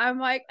 Yeah, I'm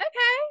like,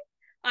 okay.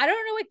 I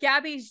don't know what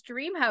Gabby's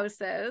dream house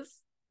is,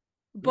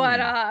 but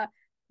Hmm.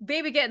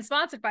 baby getting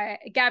sponsored by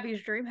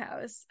Gabby's dream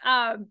house.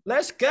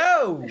 Let's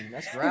go.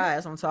 That's right.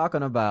 That's what I'm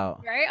talking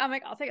about. Right? I'm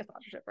like, I'll take a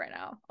sponsorship right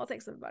now. I'll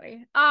take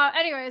somebody.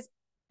 Anyways,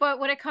 but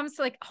when it comes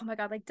to like, oh my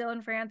god, like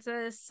Dylan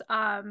Francis,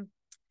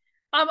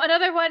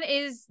 another one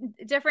is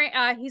different.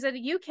 He's a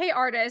UK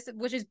artist,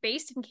 which is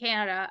based in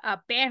Canada.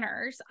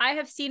 Banners. I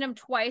have seen him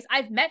twice.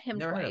 I've met him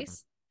Never heard of him.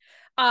 twice.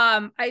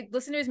 I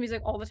listen to his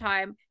music all the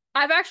time.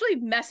 I've actually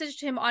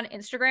messaged him on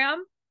Instagram,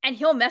 and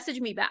he'll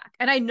message me back,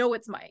 and I know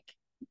it's Mike,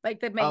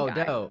 like the main Oh,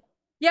 guy. dope.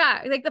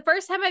 Yeah, like the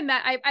first time I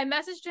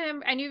messaged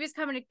him. I knew he was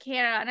coming to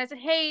Canada, and I said,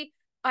 "Hey,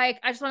 like,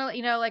 I just want to let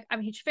you know, like, I'm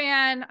a huge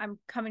fan. I'm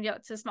coming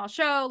out to a small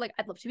show. Like,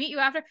 I'd love to meet you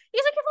after."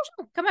 He's like, "Yeah,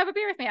 for sure. Come have a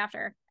beer with me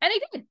after." And he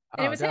did,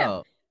 and it Oh, was him.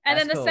 dope. And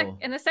That's then cool.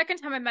 the second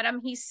time I met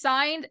him, he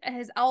signed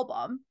his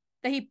album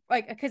that he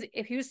like because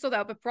if he was sold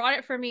out, but brought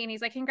it for me, and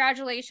he's like,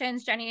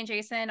 "Congratulations, Jenny and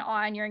Jason,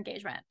 on your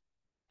engagement."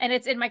 And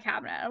it's in my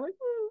cabinet. I'm like,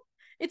 ooh,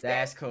 it's very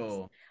That's nice.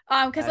 cool.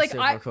 Because That's like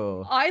super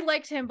cool. I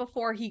liked him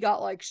before he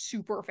got like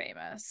super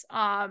famous.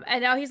 And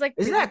now he's like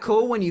Isn't really that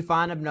cool when you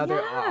find another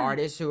yeah.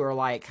 artist who are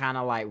like kind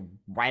of like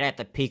right at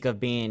the peak of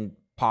being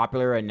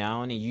popular or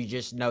known, and you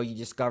just know you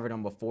discovered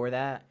them before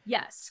that? It's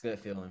Yes, a good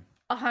feeling.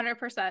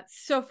 100%.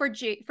 So for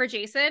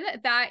Jason,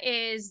 that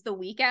is The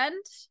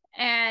Weekend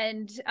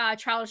and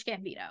Childish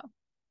Gambino.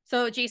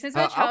 So Jason's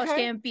been Childish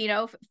Okay.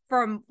 Gambino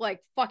from like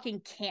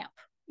fucking camp,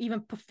 even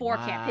before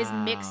camp. His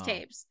Wow.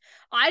 mixtapes.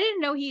 I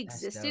didn't know he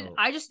That's existed. dope.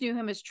 I just knew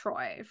him as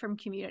Troy from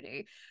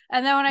Community.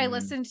 And then when I Mm.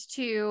 listened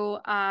to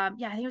yeah,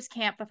 I think it was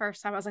Camp the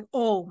first time. I was like,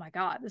 oh my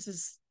god, this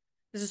is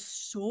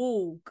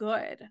so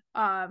good.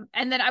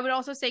 And then I would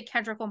also say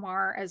Kendrick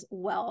Lamar as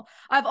well.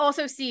 I've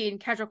also seen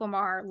Kendrick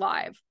Lamar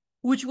live,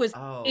 which was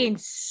Oh,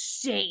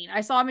 insane.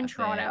 I saw him in I bet.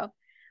 Toronto.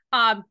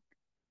 Um,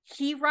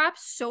 he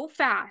raps so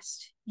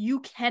fast, you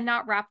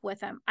cannot rap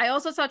with him. I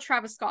also saw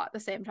Travis Scott at the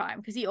same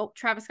time because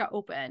Travis Scott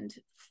opened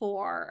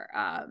for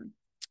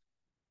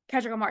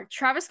Kendrick Lamar.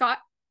 Travis Scott,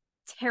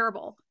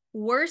 terrible,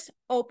 worst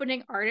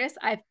opening artist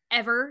I've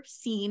ever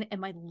seen in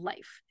my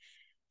life.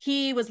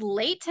 He was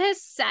late to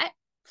his set,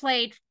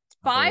 played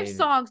I five believe it.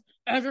 songs,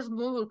 and just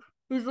moved.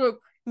 He's like,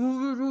 and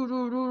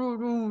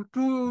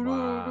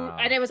Wow.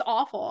 it was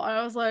awful. And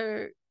I was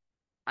like,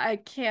 I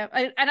can't.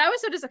 And I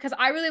was so disappointed because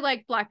I really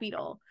like Black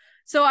Beetle.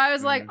 So I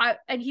was like,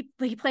 Mm,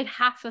 he played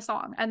half the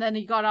song and then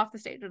he got off the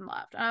stage and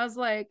left. And I was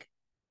like,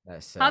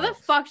 that sucks.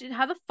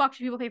 how the fuck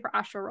do people pay for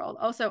Astro World?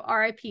 Also,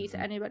 R.I.P. to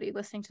Mhm. anybody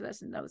listening to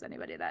this and knows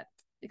anybody that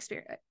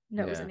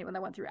knows Yeah. anyone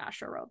that went through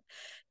Astro World.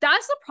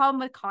 That's the problem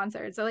with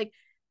concerts. So like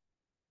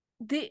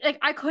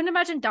I couldn't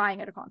imagine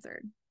dying at a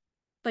concert.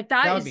 Like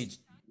that That would is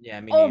be, yeah,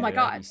 me oh my neither.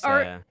 That'd be god.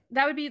 Or sad.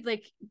 that would be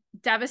like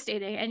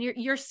devastating. And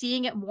you're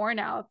seeing it more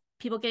now.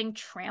 People getting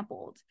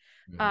trampled.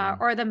 Hmm.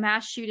 Or the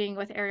mass shooting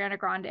with Ariana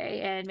Grande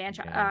in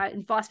Yeah.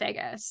 in Las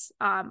Vegas.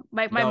 My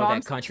No, that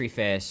mom's country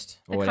fest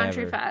or the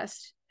country whatever.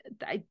 fest.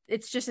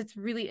 It's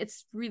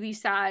really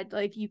sad.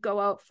 Like you go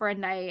out for a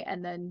night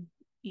and then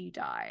you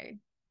die.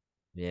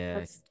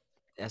 Yeah.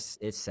 That's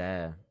It's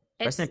sad.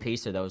 Rest in it's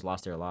peace to those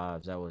lost their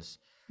lives. That was,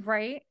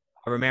 right.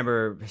 I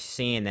remember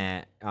seeing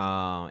that,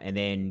 and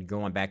then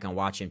going back and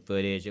watching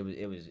footage.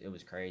 It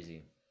was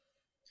crazy.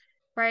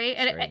 Right?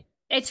 It's crazy.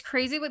 It's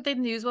crazy what the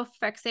news will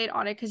fixate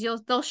on it because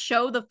they'll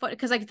show the foot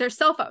because like there's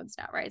cell phones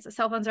now, right? So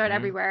cell phones are Hmm.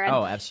 everywhere,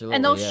 Oh, and they'll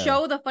absolutely. Yeah.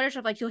 show the footage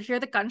of like you'll hear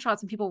the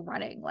gunshots and people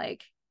running.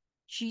 Like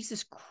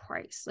Jesus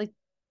Christ, like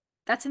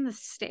that's in the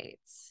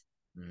States.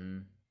 Hmm.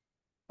 This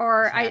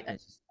Or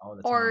happens all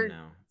the time or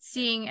now.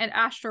 seeing an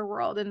Astro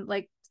World and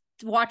like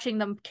watching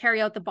them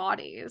carry out the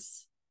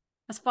bodies.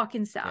 That's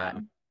fucking Yeah.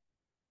 sad,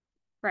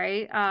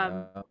 right?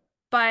 Yeah.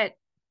 But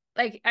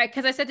like,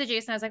 because I said to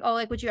Jason, I was like, oh,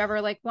 like, would you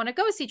ever like want to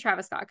go see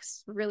Travis Scott?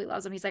 'Cause he really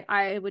loves him. He's like,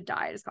 I would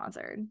die at his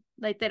concert.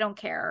 Like, they don't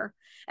care.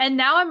 And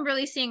now I'm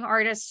really seeing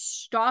artists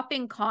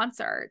stopping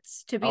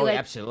concerts to be Oh, like,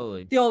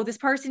 absolutely. yo, this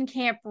person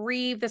can't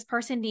breathe. This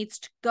person needs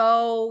to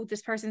go.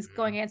 This person's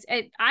going Mhm. against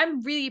it.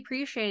 I'm really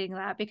appreciating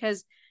that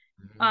because,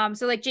 Mhm.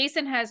 so like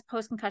Jason has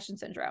post concussion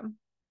syndrome,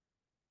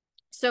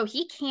 so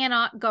he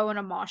cannot go in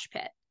a mosh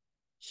pit.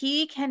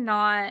 He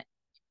cannot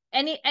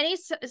any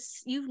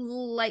you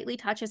lightly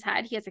touch his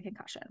head, he has a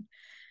concussion.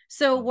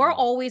 So we're Mhm.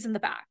 always in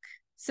the back.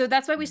 So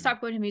that's why we Mhm.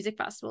 stopped going to music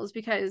festivals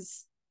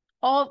because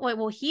all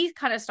well he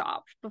kind of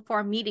stopped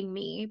before meeting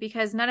me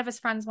because none of his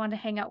friends wanted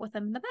to hang out with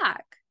him in the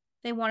back.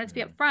 They wanted to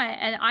be up Mhm.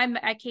 front, and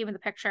I came in the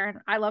picture,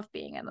 and I love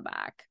being in the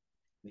back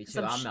Me because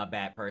too. I'm a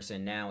bad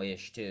person now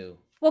ish too.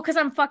 well, because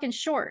I'm fucking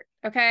short.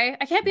 Okay,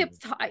 I can't be up.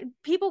 Mhm.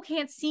 People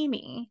can't see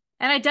me,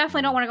 and I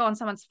definitely don't Mhm. want to go on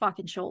someone's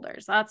fucking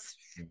shoulders.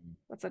 Mhm.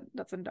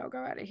 That's a no go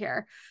out of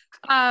here.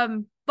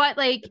 But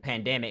like The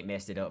pandemic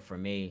messed it up for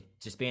me.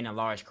 Just being in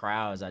large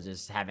crowds, I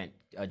just haven't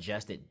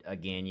adjusted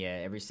again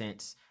yet. Ever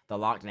since the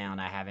lockdown,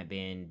 I haven't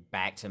been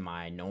back to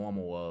my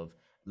normal of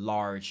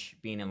large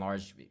being in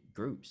large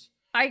groups.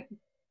 I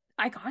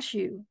I got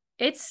you.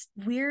 It's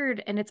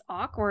weird and it's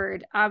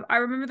awkward. I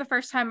remember the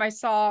first time I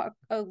saw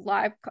a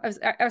live.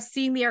 I was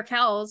seeing the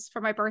Arkells for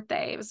my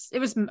birthday. It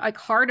was like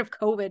heart of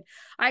COVID.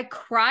 I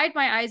cried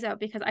my eyes out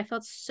because I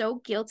felt so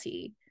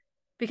guilty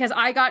because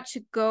I got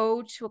to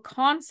go to a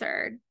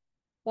concert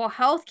while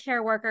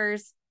healthcare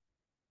workers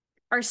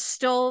are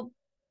still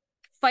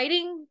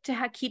fighting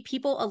to keep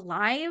people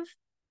alive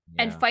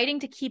and Yeah. fighting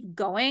to keep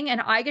going.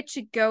 And I get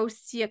to go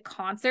see a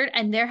concert,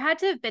 and there had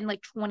to have been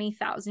like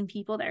 20,000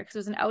 people there because it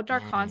was an outdoor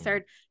Dang.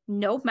 concert.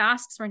 No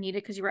masks were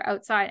needed because you were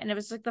outside. And it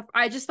was like,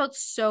 I just felt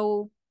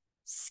so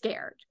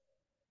scared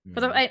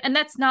for the, Mhm. and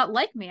that's not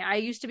like me. I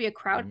used to be a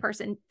crowd Mhm.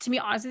 person. To be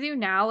honest with you,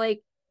 now,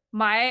 like,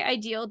 my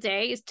ideal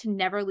day is to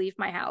never leave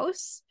my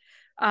house.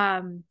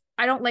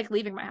 I don't like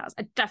leaving my house.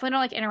 I definitely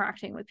don't like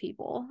interacting with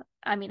people.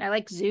 I mean, I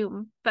like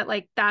Zoom, but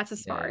like that's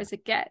as far Yeah. as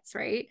it gets,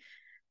 right?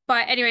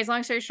 But anyways,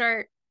 long story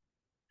short,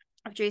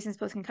 of Jason's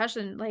post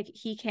concussion, like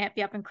he can't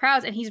be up in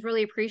crowds, and he's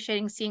really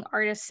appreciating seeing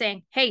artists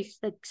saying, "Hey,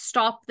 like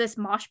stop this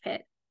mosh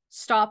pit,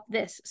 stop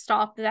this,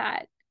 stop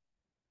that."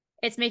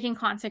 It's making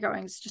concert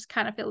goings just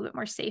kind of feel a bit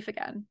more safe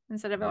again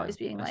instead of Yeah. always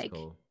being That's like,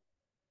 cool.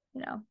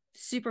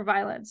 super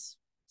violence.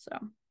 So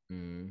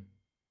Mhm.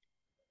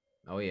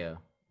 Oh yeah.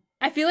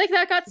 I feel like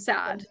that got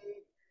sad.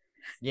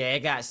 Yeah, it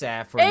got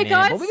sad for a It minute,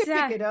 got but we can pick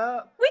sad. it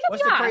up. We could,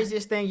 What's the yeah.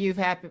 craziest thing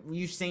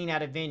you've seen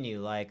at a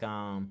venue? Like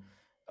a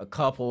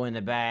couple in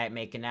the back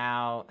making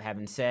out,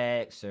 having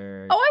sex,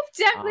 or Oh, I've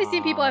definitely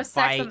seen people have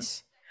sex on.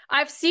 fights.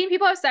 I've seen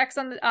people have sex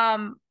on the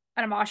on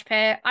a mosh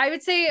pit. I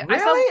would say I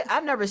saw. Really?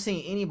 I've never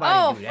seen anybody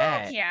Oh do fuck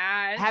that.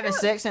 yeah! Having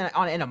sex in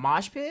a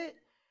mosh pit?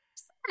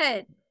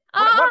 Good.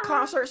 What Ah,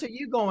 concerts are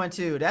you going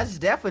to? That's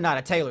definitely not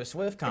a Taylor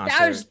Swift that was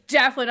concert.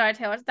 definitely not a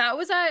Taylor. That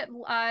was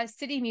at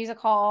City Music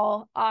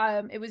Hall.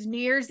 It was New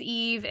Year's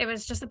Eve. It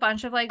was just a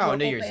bunch of like Oh,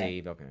 New local Year's bands.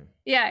 Eve. Okay.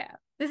 Yeah,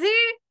 yeah.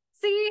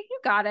 See, you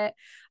got it.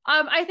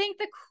 I think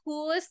the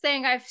coolest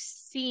thing I've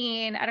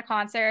seen at a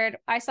concert,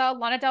 I saw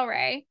Lana Del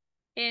Rey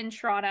in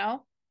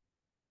Toronto,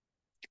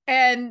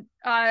 and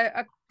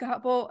a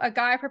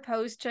guy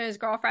proposed to his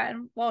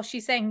girlfriend while she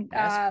sang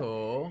That's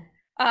cool.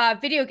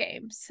 video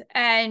games,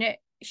 and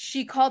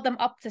she called them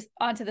up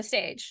onto the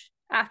stage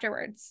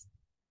afterwards,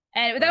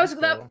 and Oh, that's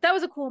cool. that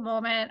was a cool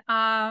moment.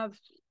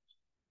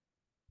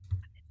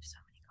 So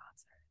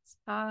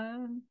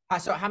many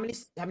concerts. So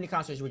how many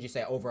concerts would you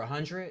say over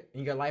 100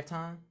 in your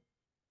lifetime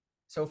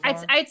so I'd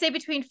far? I'd say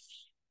between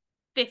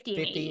 50 and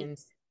 50 80. and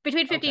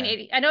Between 50 and okay.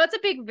 80. I know it's a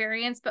big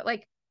variance, but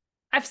like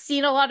I've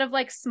seen a lot of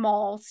like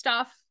small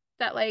stuff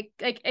that like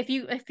if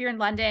you're in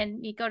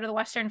London, you go to the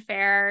Western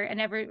Fair,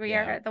 and every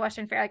year Yeah. at the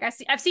Western Fair, like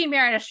I've seen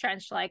Meredith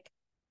Trench like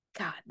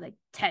God, like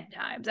 10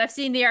 times. I've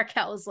seen the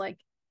Arkells like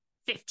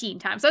 15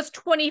 times. So that's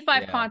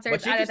 25 Yeah.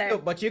 concerts out of there.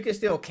 But you can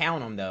still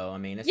count them though. I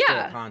mean, it's still a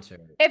Yeah. concert.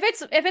 If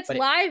it's But it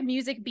live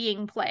music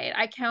being played,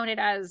 I count it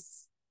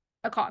as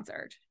a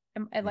concert.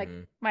 And like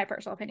mhm. my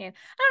personal opinion.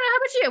 I don't know. How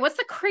about you? What's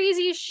the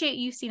craziest shit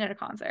you've seen at a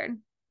concert?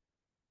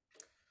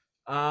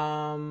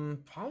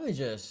 Probably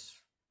just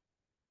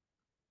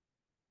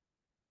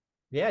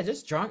yeah,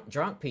 just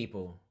drunk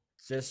people.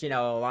 Just a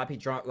lot of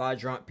people drunk, a lot of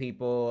drunk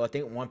people. I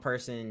think one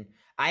person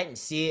I didn't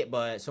see it,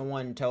 but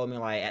someone told me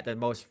like at the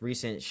most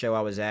recent show I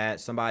was at,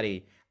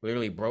 somebody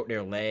literally broke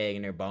their leg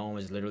and their bone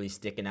was literally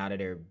sticking out of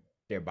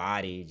their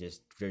body.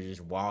 Just they're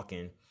just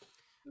walking.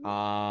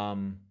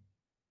 Um,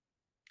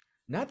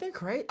 Nothing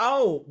crazy.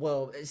 Oh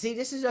well, see,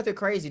 this is nothing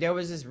crazy. There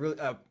was this real.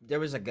 There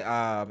was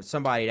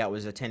somebody that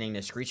was attending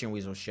the Screeching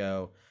Weasel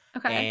show,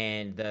 Okay.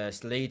 and the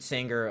lead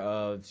singer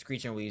of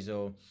Screeching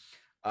Weasel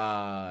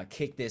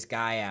kicked this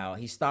guy out.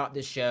 He stopped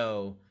the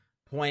show,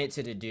 pointed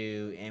to the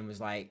dude, and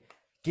was like,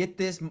 "Get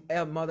this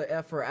mother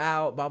effer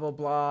out!" Blah blah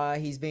blah. I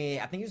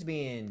think he was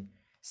being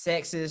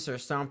sexist or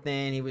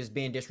something. He was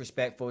being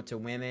disrespectful to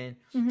women,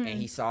 and Mm-hmm.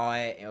 he saw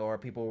it, or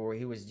people were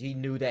he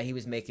knew that he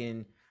was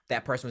making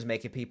that person was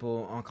making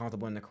people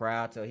uncomfortable in the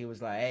crowd. So he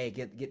was like, "Hey,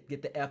 get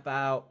the f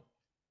out."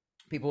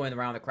 People in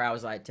around the crowd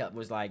was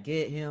like,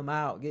 "Get him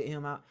out, get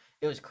him out."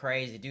 It was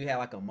crazy. Dude had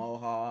like a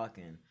mohawk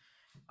and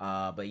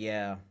but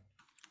yeah.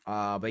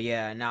 But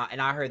yeah, now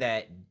and I heard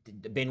that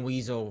Ben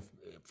Weasel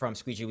from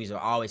Screechy Weasel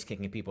always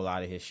kicking people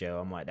out of his show.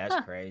 I'm like, that's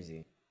Huh.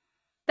 crazy.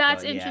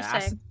 That's But yeah,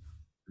 interesting.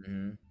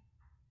 mhm.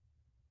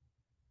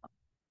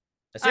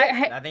 That's I,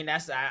 it. I I think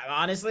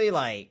honestly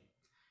like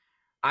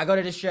I go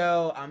to the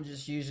show. I'm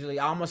just usually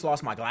I almost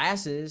lost my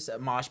glasses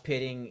mosh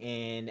pitting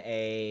in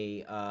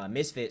a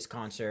Misfits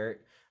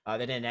concert.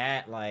 Other than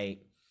that, like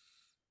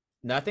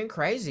nothing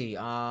crazy.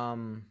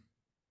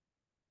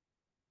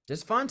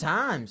 Just fun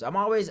times. I'm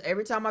always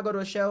every time I go to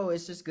a show,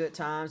 it's just good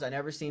times. I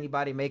never see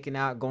anybody making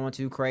out, going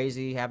too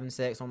crazy, having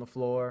sex on the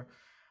floor.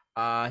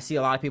 I see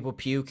a lot of people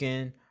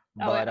puking,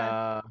 oh but yeah.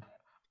 uh,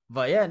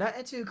 but yeah,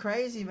 nothing too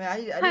crazy, man.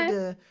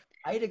 Okay.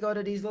 I need to go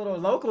to these little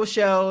local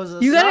shows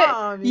or You gotta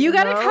something, you you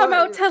gotta come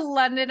out know? to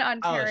London, Oh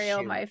Ontario,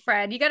 shoot, my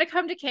friend. You gotta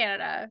come to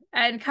Canada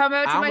and come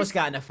out I to my. almost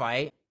got in a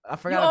fight. I You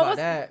forgot about almost.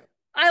 that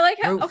I like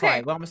group how. Okay.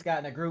 fight. We almost got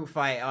in a group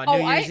fight on New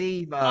Oh, Year's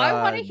Eve I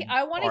want to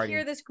hear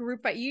party. this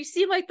group fight. You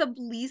seem like the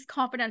least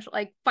confidential,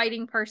 like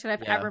fighting person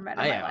I've Yeah. ever met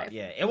Oh in my yeah, life.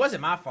 yeah. It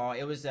wasn't my fault.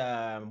 It was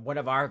one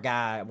of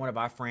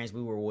our friends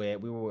we were with.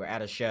 We were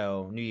at a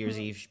show, New Year's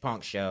Mhm. Eve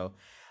punk show.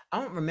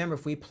 I don't remember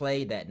if we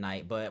played that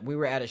night, but we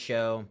were at a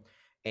show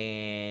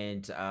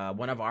and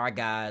one of our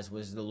guys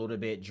was a little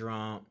bit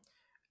drunk.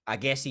 I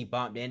guess he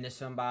bumped into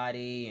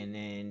somebody and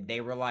then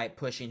they were like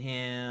pushing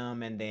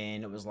him and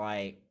then it was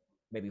like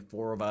maybe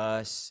four of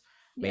us,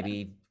 Yeah.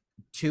 maybe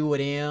two of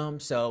them.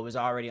 So it was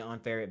already an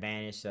unfair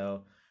advantage.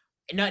 So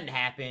nothing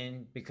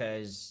happened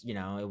because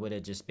it would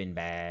have just been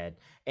bad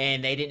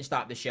and they didn't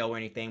stop the show or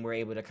anything. We're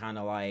able to kind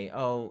of like,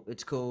 oh,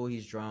 it's cool,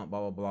 he's drunk,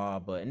 blah blah blah.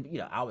 But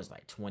and I was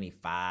like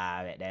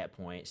 25 at that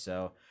point,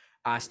 so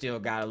I still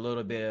got a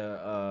little bit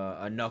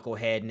of a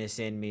knuckleheadness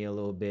in me a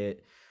little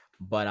bit.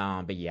 But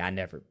yeah,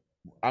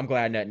 I'm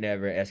glad that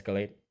never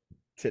escalated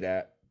to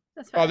that,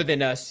 That's other fair.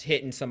 than us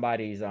hitting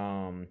somebody's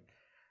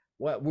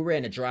what we were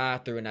in a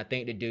drive-through and I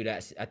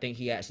think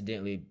he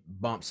accidentally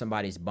bumped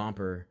somebody's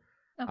bumper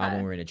when we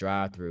Okay. were in a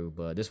drive-through.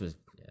 But this was,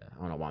 yeah,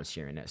 I don't know why I'm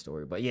sharing that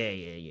story, but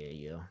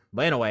yeah.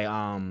 But anyway,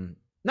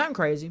 nothing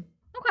crazy.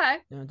 Okay.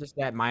 Just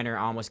that minor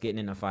almost getting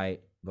in a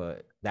fight,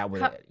 but that would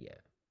Co- have, yeah.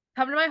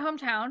 Come to my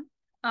hometown.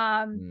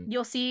 Mm.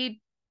 You'll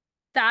see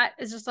that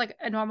is just like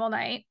a normal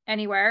night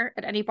anywhere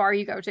at any bar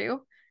you go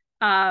to.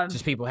 Um,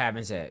 Just people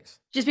having sex.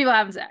 just people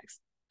having sex.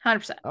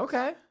 100%.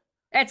 Okay.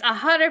 It's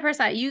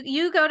 100%.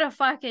 You go to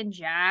fucking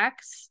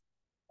Jack's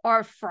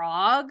or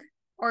Frog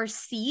or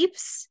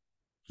Seeps.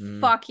 Mm.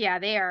 Fuck yeah,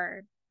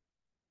 they're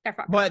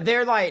fucking But hard.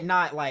 they're like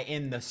not like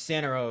in the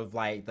center of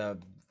like they're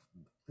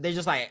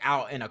just like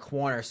out in a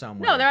corner No, they're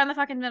somewhere. on the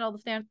fucking middle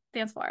of the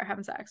dance floor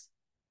having sex.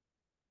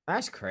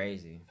 That's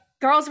crazy.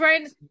 Girls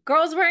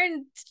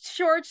wearing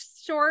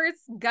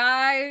shorts,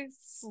 guys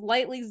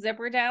slightly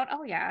zipper down.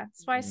 Oh yeah,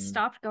 that's why I Mm.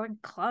 stopped going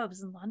to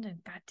clubs in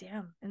London. God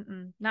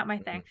damn, not my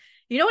thing. Mm.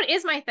 You know what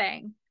is my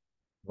thing?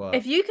 If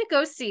What? you could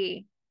go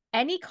see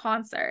any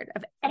concert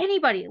of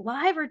anybody,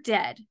 live or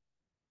dead,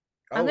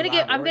 Oh, live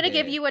I'm or gonna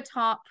give dead. you a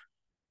top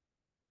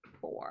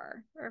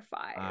 4 or All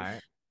 5.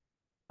 right.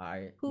 All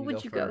right. Who You go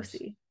would you go first.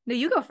 see? No,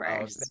 you go Oh,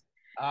 first.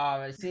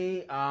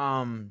 see,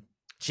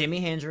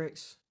 Jimi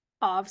Hendrix.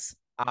 Ovs.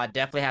 I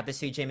definitely have to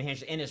see Jimi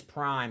Hendrix in his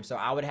prime. So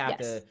I would have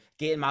Yes. to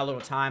get in my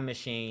little time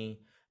machine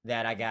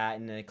that I got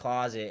in the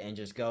closet and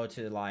just go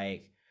to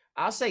like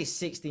I'll say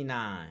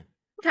 69.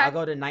 Okay. I'll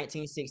go to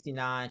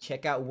 1969,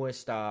 check out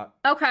Woodstock,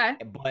 Okay.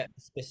 but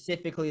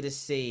specifically to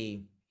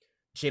see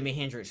Jimi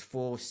Hendrix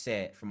full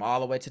set from all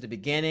the way to the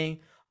beginning,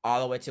 all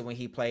the way to when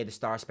he played the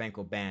Star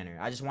Spangled Banner.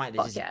 I just wanted to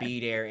Fuck just yeah. be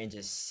there and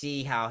just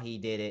see how he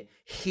did it,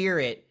 hear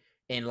it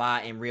in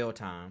live in real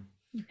time.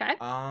 Okay.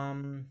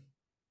 Um,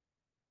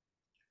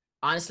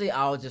 Honestly,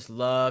 I would just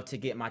love to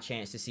get my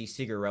chance to see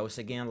Sigur Rós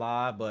again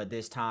live, but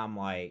this time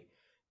like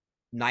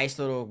nice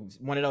little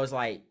one of those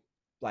like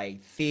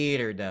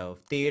theater Yeah.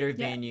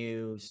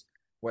 venues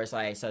where it's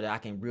like so that I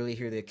can really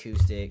hear the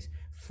acoustics,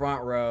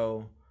 front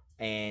row,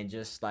 and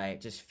just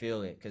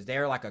feel it because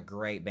they're like a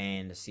great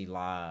band to see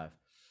live.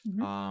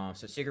 Mhm.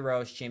 So Sigur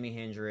Rós, Jimi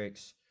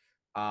Hendrix.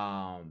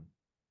 Um,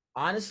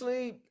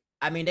 Honestly,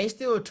 I mean they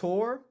still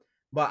tour,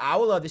 but I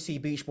would love to see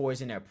Beach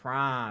Boys in their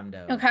prime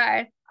though.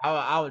 Okay.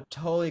 I would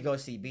totally go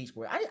see Beach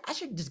Boys. I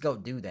should just go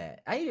do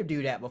that. I need to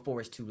do that before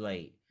it's too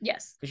late.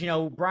 Yes.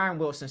 Because Brian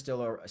Wilson's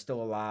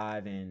still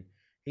alive, and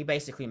he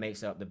basically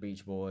makes up the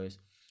Beach Boys.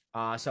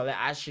 So that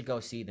I should go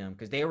see them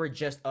because they were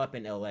just up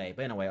in L.A.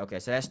 But anyway, okay,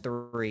 so that's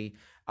 3.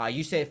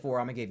 You said 4.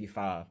 I'm gonna give you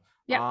 5.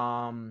 Yep.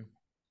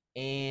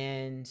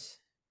 And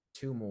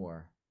 2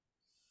 more.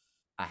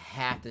 I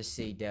have to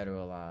see Dead or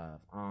Alive.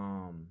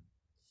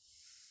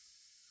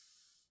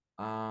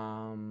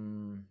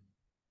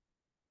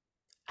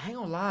 I ain't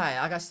gonna lie.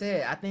 Like I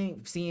said, I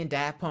think seeing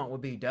Daft Punk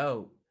would be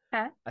dope.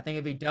 Okay. I think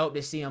it'd be dope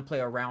to see them play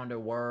Around the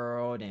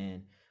World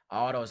and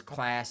all those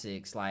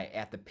classics like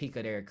at the peak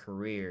of their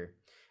career.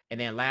 And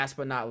then last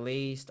but not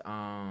least,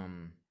 I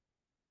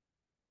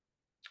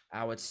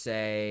would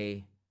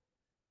say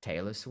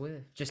Taylor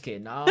Swift. Just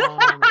kidding.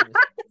 I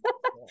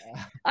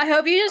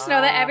hope you just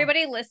know that uh,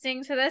 everybody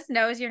listening to this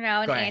knows you're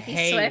now an gonna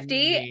hate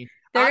anti-Swifty. me.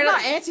 They're I'm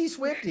not gonna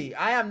anti-Swifty.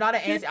 I am not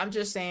an anti. I'm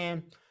just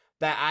saying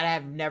that I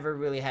have never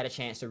really had a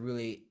chance to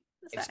really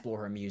explore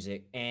her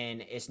music,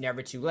 and it's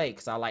never too late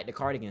because I like the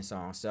Cardigan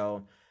song.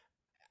 So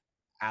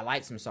I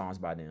like some songs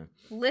by them.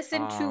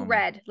 listen to Um,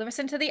 Red.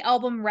 Listen to the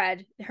album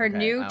Red, her okay,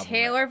 new album right.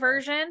 Taylor Okay.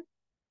 version.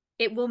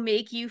 It will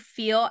make you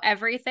feel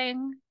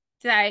everything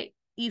that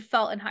you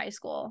felt in high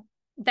school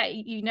that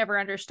you never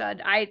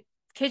understood. I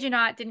kid you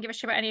not, didn't give a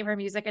shit about any of her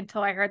music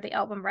until I heard the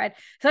album Red,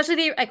 especially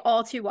the like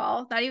All Too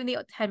Well, not even the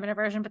 10-minute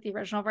version, but the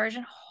original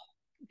version.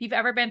 If you've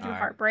ever been All through right.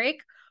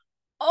 heartbreak,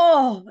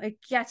 oh, it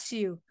gets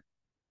you.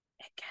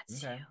 It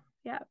gets Okay. you.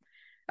 Yeah.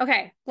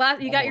 Okay.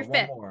 Last, you One got more. your One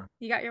fifth. more.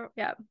 You got your,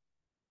 yeah.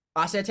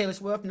 I said Taylor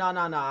Swift. No,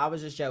 no, no. I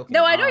was just No, joking.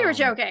 I know you were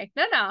joking.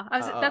 No, no.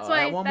 That's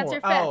why One that's more.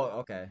 your fifth. Oh,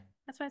 okay.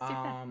 That's why it's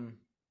your fifth.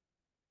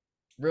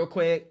 Real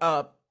quick.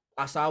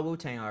 I saw Wu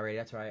Tang already.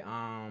 That's right.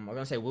 I was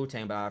gonna say Wu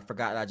Tang, but I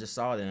forgot that I just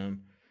saw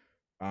them.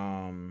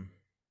 Um,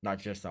 not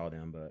just saw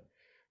them, but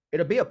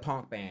it'll be a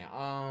punk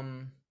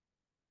band.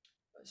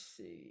 Let's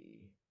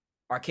see.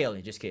 R.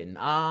 Kelly. Just kidding.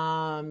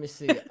 Let's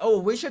see. Oh,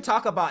 we should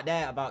talk about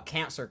that about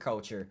cancer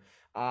culture.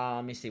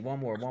 Let me see. One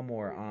more. One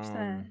more.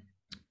 100%.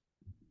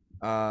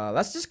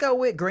 Let's just go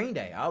with Green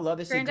Day. I'd love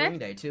to see Green Day? Green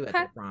Day too at Okay.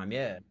 their prime.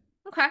 Yeah.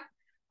 Okay.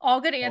 All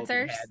good Hope you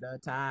answers. had the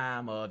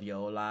time of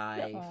your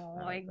life. Oh, All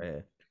right, like yeah.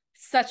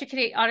 such a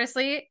Canadian.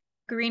 Honestly,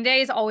 Green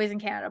Day is always in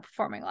Canada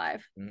performing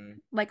live, Mhm.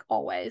 like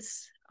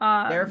always.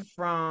 They're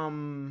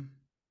from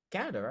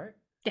Canada, right?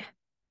 Yeah,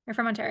 you're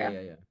from Yeah, Ontario. yeah,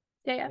 yeah,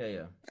 Yeah, yeah. yeah,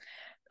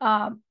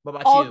 yeah. Um, What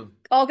about all you?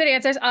 all good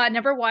answers.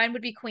 Number one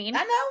would be Queen.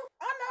 I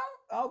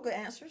know. All good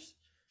answers.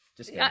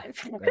 Just kidding. Uh,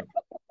 Go ahead.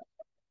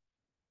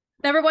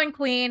 Number one,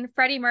 Queen.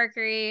 Freddie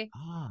Mercury.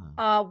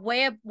 Ah,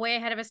 Way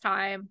ahead of his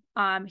time.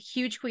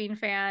 Huge Queen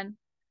fan.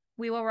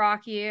 We Will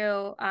Rock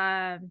You.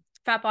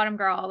 Fat Bottom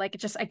Girl. Like,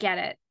 it just, I get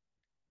it.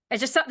 It's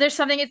just there's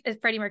something.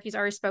 Freddie Mercury's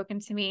already spoken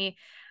to me.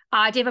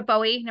 David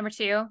Bowie, number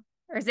two,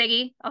 or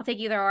Ziggy. I'll take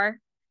either or.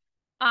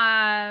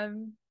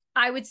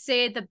 I would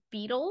say the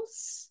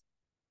Beatles.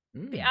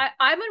 mm,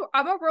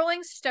 I'm a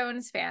Rolling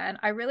Stones fan.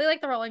 I really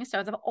like the Rolling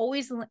Stones. I've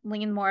always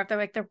leaned more of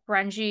the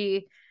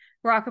grungy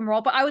rock and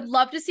roll, but I would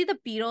love to see the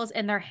Beatles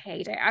in their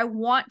heyday. I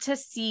want to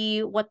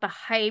see what the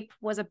hype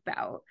was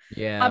about.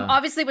 yeah.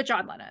 Obviously with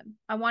John Lennon.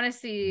 I want to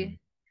see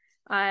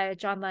Mm.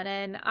 John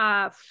Lennon.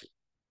 Uh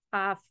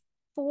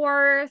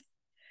fourth.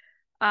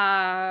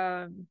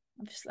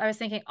 I was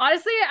thinking,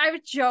 honestly,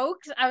 I've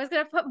joked I was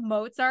gonna put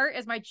Mozart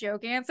as my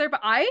joke answer, but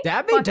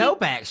That'd be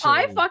dope, I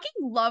actually. fucking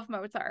love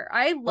Mozart.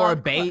 I Or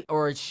love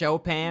Or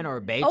Chopin or oh,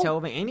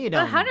 Beethoven, any of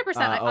them 100%.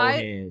 Like old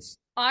heads.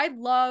 I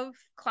love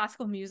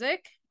classical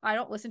music. I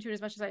don't listen to it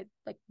as much as I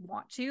like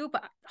want to,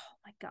 but oh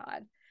my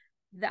god,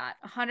 that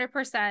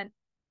 100%.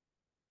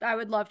 I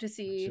would love to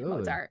see Absolutely.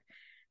 Mozart.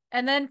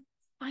 And then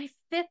my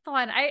fifth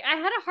one, I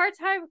had a hard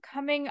time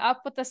coming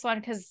up with this one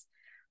because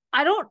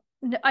I don't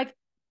like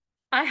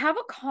I have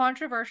a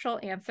controversial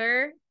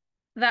answer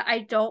that I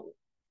don't.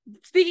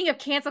 Speaking of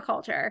cancel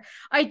culture,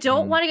 I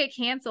don't Mm. want to get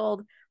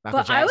canceled, Michael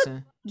but I would,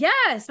 Jackson.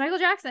 yes, Michael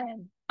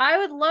Jackson. I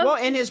would love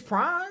Well, in his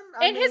prime,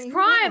 I in his mean, who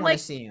wouldn't prime. want to Like,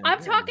 see him? I'm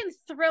Yeah. talking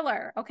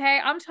Thriller, okay?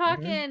 I'm Hmm.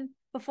 talking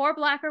before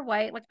Black or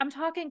White. Like, I'm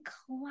talking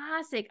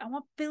classic. I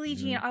want Billie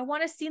Jean. Hmm. I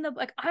want to see the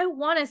like. I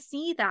want to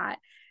see that.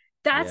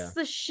 Yeah. That's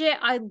the shit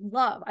I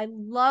love. I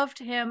loved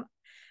him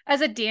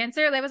as a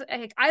dancer. That was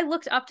like I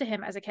looked up to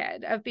him as a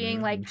kid of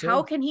being like, Me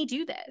how too. can he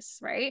do this,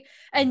 right?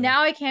 And Hmm.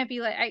 now I can't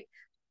be like I.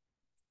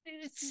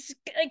 It's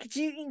like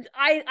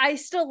I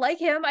still like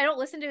him. I don't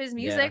listen to his Yeah.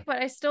 music,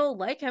 but I still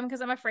like him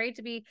because I'm afraid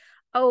to be.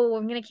 Oh,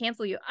 I'm gonna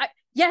cancel you.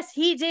 Yes,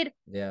 he did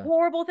Yeah.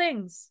 horrible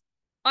things.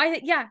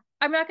 Yeah,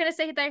 I'm not gonna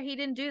say that he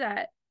didn't do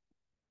that,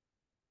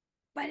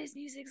 but his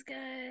music's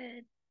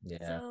good.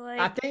 Yeah. So I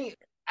like, think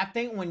I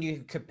think when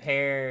you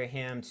compare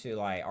him to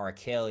like R.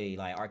 Kelly,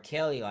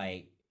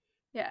 like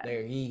yeah.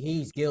 there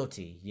he's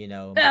guilty,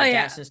 Oh Michael yeah.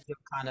 Jackson's still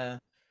kinda,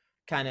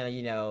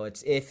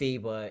 it's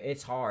iffy, but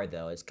it's hard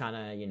though. It's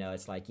kinda,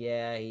 it's like,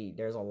 yeah,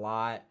 there's a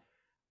lot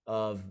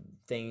of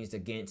things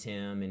against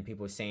him and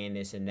people saying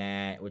this and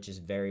that, which is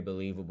very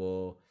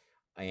believable.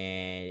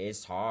 And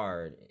it's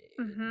hard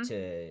Mm-hmm.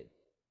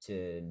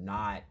 to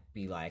not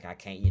be like, I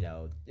can't,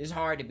 it's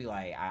hard to be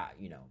like,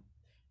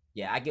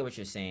 yeah, I get what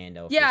you're saying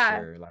though, for Yeah.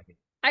 sure. Like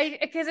I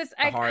because it's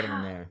a like hard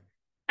one there.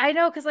 I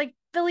know because like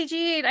Billie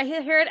Jean, I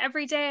hear it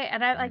every day,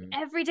 and I like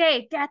Hmm. every day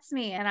it gets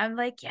me, and I'm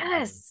like, Hmm.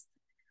 yes,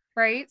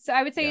 right. So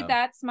I would say Yeah.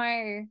 that's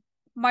my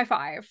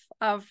five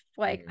of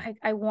like Hmm.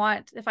 I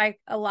want if I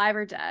alive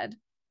or dead.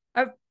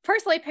 I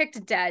personally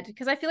picked dead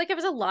because I feel like if I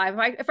was alive,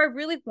 if I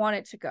really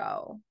wanted to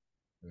go,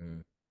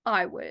 Hmm.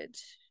 I would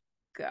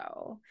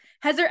go.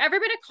 Has there ever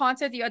been a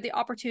concert that you had the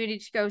opportunity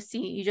to go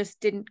see, you just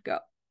didn't go?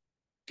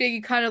 Do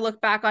you kind of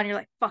look back on, you're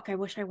like, fuck, I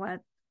wish I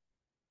went.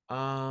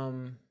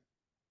 Um,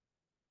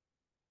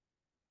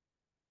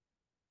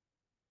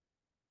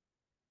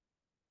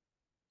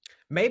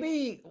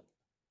 maybe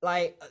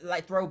like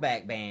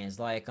throwback bands.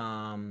 Hmm. Like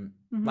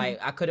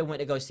I could have went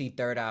to go see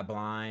Third Eye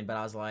Blind, but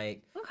I was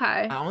like,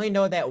 Okay. I only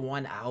know that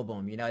one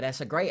album.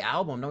 That's a great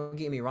album. Don't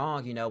get me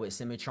wrong. With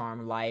Semi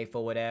Charm Life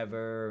or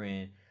whatever,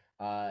 and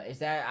is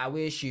that I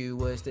wish you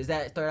was. Is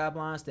that Third Eye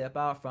Blind? Step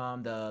out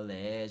from the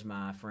ledge,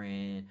 my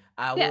friend.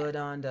 I Yeah. would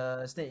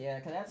understand. Yeah,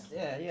 cause that's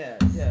yeah.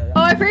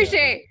 Oh, I Yeah.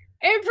 appreciate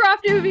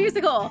improv to a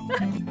musical.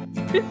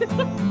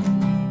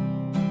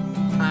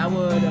 I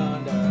would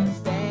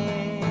understand.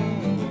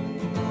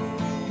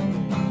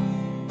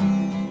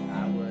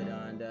 I would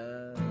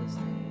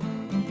understand.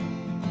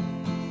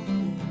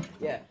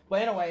 Yeah,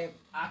 but anyway,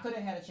 I could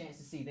have had a chance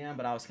to see them,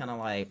 but I was kind of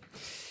like,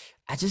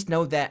 I just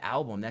know that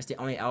album. That's the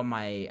only album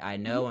I Mhm.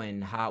 know.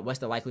 And what's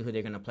the likelihood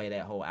they're gonna play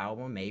that whole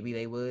album? Maybe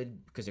they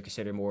would, because they're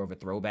considered more of a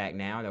throwback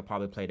now. They'll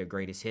probably play their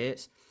greatest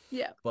hits.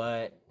 Yeah.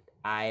 But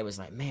I was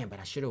like, man, but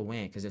I should have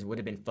went because it would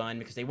have been fun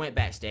because they went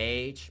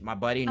backstage. My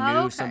buddy Oh, knew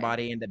okay.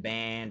 somebody in the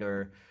band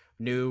or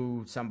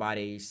knew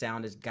somebody,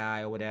 sound this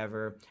guy or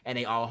whatever, and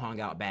they all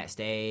hung out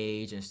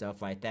backstage and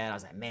stuff like that. I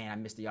was like, man, I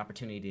missed the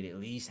opportunity to at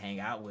least hang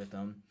out with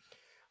them.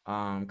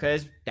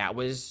 Because that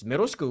was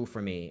middle school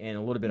for me and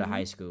a little bit of Hmm.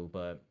 high school,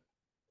 but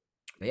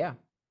yeah.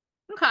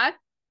 Okay. I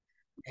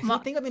can't My,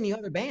 think of any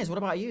other bands. What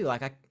about you?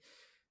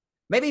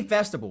 Maybe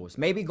festivals.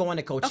 Maybe going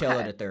to Coachella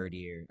okay. the third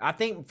year. I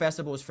think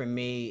festivals for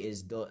me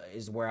is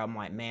where I'm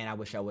like, man, I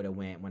wish I would have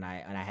went when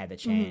I had the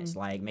chance. Hmm.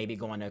 Like maybe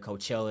going to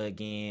Coachella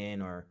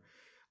again, or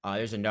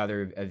there's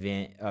another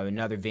event,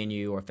 another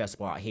venue or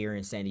festival out here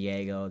in San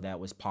Diego that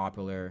was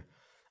popular.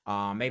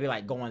 Maybe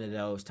like going to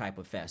those type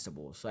of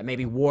festivals. Like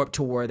maybe Warp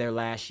Tour their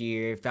last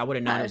year. If I would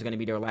have known it was Okay. going to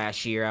be their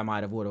last year, I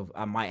might have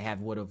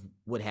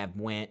would have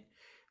went,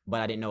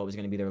 but I didn't know it was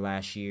going to be their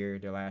last year,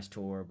 their last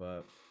tour.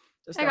 But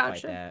just I stuff like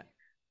gotcha. that.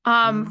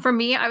 Mm-hmm. For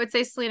me, I would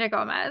say Selena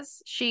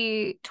Gomez.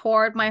 She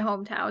toured my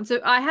hometown. So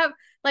I have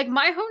like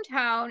my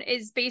hometown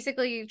is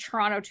basically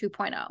Toronto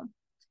 2.0.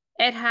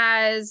 It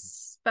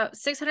has about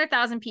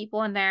 600,000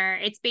 people in there.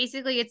 It's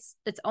basically its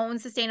own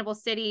sustainable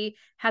city.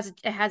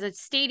 It has a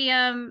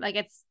stadium. Like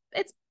it's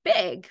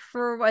big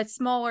for a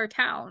smaller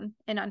town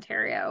in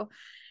Ontario.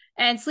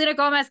 And Selena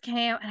Gomez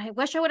came, and I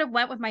wish I would have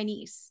went with my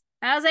niece.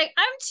 And I was like,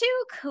 I'm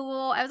too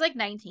cool. I was like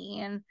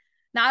 19.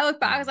 Now I look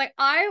back, I was Mm-hmm. like,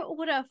 I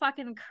would have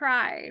fucking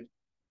cried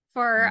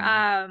for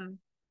Mm-hmm.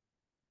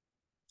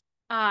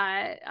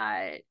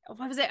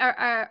 what was it,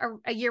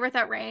 a year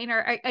without rain, or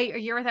a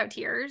year without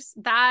tears,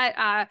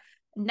 that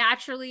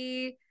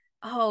naturally,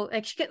 oh,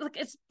 like she could, like,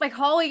 it's like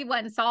Holly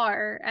went and saw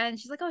her and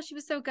she's like, oh, she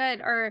was so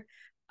good. Or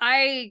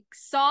I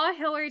saw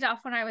Hillary Duff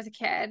when I was a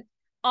kid.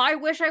 I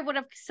wish I would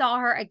have saw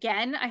her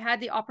again. I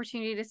had the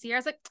opportunity to see her. I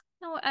was like,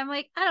 no, I'm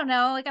like, I don't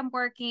know, like I'm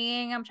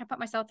working, I'm trying to put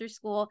myself through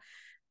school.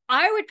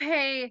 I would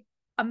pay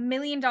 $1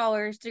 million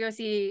to go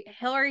see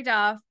Hillary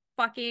Duff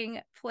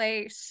fucking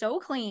play so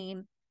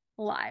clean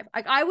live.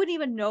 Like I wouldn't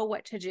even know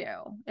what to do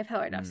if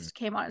Hillary Duff Mm.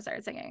 came on and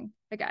started singing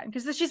again,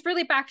 because she's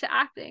really back to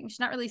acting. She's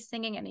not really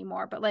singing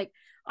anymore. But like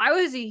I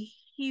was a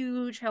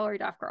huge Hillary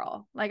Duff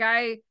girl. Like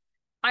I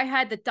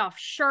had the Duff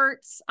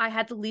shirts. I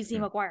had the Lizzie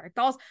Mm. McGuire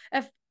dolls.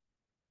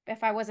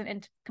 If I wasn't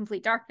in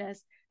complete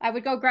darkness, I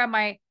would go grab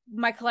my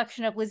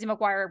collection of Lizzie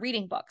McGuire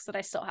reading books that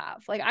I still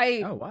have. Like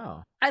Oh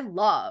wow. I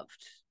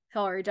loved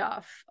Hillary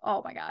Duff.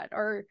 Oh my god.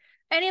 Or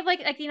any of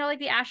like like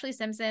the Ashley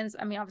Simpsons.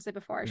 I mean, obviously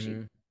before she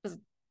Mm-hmm. was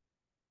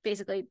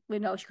basically, we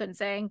know she couldn't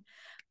sing.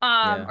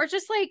 Yeah. Or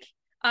just like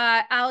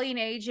Ali and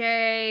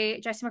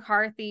AJ, Jesse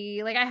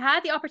McCarthy. Like I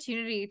had the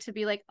opportunity to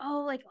be like,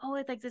 oh,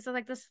 it's like this is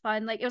like this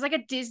fun. Like it was like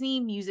a Disney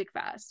music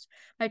fest.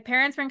 My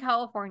parents were in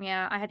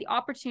California. I had the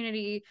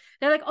opportunity.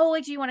 They're like, oh,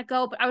 like, do you want to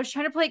go? But I was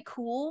trying to play it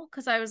cool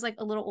because I was like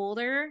a little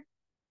older,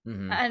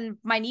 Mm-hmm. and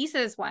my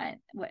nieces went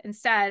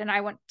instead, and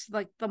I went to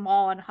like the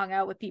mall and hung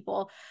out with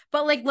people.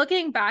 But like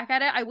looking back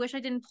at it, I wish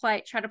I didn't try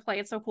to play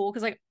it so cool,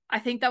 because like I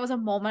think that was a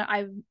moment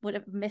I would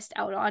have missed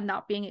out on,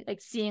 not being like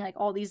seeing like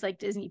all these like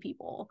Disney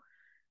people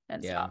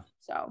and Yeah. stuff.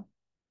 So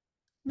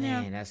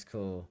yeah, Man, that's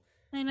cool.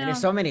 I And there's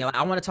know. so many. Like,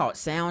 I want to talk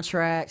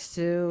soundtracks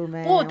too, Well,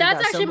 man. We that's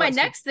got so actually my much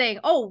to. next thing.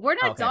 Oh, we're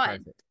not Okay, done.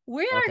 perfect.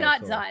 We are Okay, not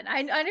cool. done.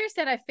 I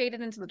understand I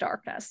faded into the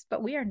darkness,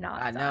 but we are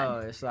not I done. know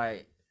it's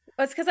like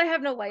It's because I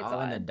have no lights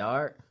all in the on.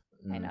 dark.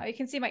 I know, Mm. you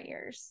can see my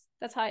ears.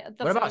 What That's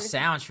the about only reason.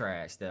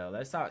 soundtracks though?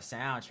 Let's talk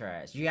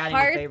soundtracks. You got any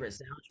Part favorite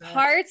soundtracks?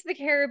 Parts of the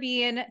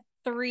Caribbean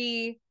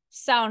 3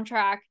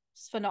 soundtrack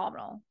is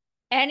phenomenal.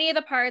 Any of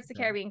the Pirates of the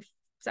Okay. Caribbean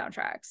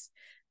soundtracks,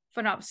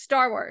 phenomenal.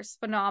 Star Wars,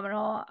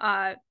 phenomenal.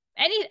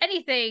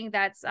 Anything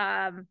that's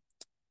Hans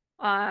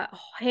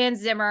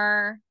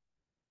Zimmer,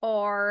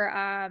 or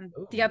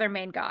the Ooh. other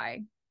main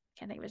guy.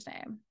 Can't think of his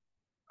name.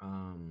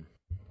 Um,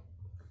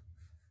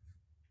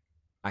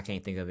 I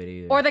can't think of it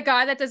Or either. the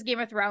guy that does Game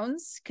of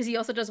Thrones, because he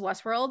also does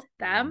Westworld.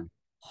 Them. Mm.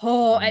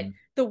 Oh, Mm.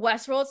 the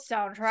Westworld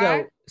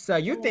soundtrack. So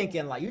you're Oh.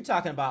 thinking like you're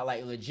talking about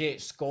like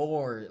legit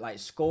score, like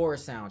score Oh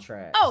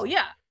soundtracks.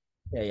 yeah.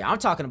 Yeah, yeah. I'm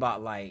talking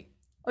about like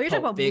Oh, you're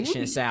talking Pulp about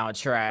Fiction movies. Oh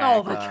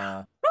soundtrack. my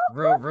god.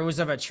 Rules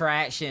of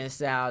Attraction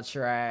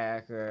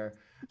soundtrack, or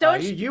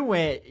Don't you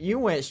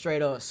went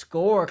straight up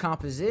score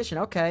composition.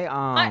 Okay,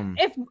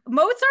 if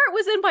Mozart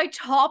was in my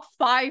top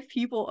 5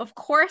 people, of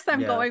course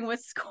I'm yeah, going with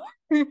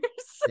scores.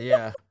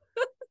 yeah.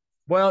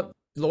 Well,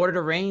 Lord of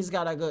the Rings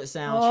got a good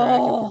soundtrack.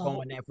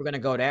 Oh, If we're gonna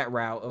go that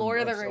route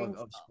Lord of the Rings.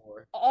 of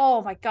score.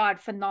 Oh my god,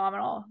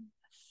 phenomenal.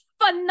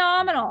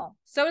 Phenomenal.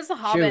 So is The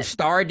Shoot, Hobbit.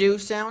 Stardew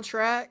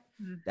soundtrack.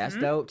 That's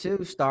Mm-hmm. dope too.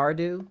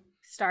 Stardew,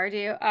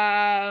 Stardew.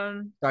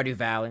 Stardew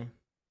Valley,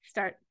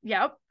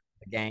 Yep.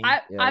 the game.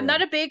 I'm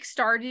not a big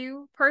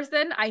Stardew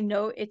person. I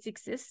know it's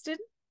existed.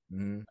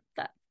 Mhm.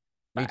 That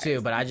Me but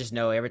too. But I just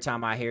know every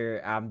time I hear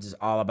it, I'm just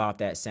all about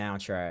that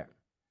soundtrack.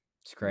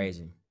 It's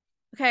crazy.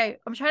 okay,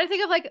 I'm trying to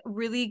think of like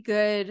really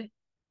good.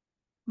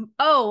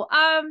 Oh,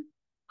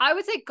 I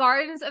would say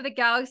Guardians of the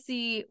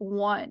Galaxy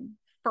 1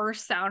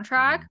 first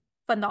soundtrack, Mm.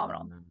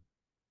 phenomenal.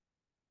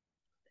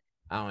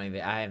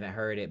 I haven't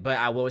heard it, but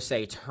I will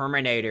say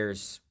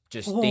Terminator's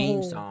just theme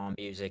Oh. song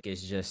music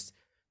is just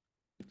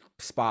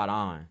spot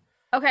on.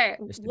 Okay,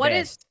 It's the what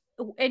is,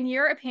 best. in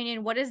your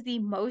opinion, what is the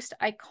most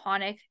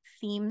iconic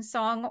theme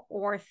song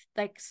or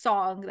like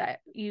song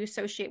that you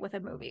associate with a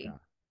Oh my movie god.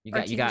 or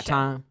You TV got show?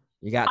 time?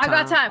 You got I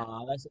got time?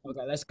 time.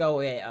 Let's go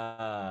with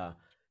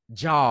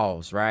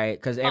Jaws, right?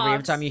 Because every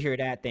time Pause. you hear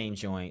that theme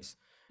joints.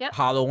 Yep.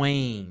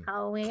 Halloween,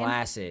 Halloween.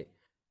 classic.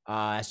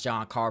 That's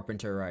John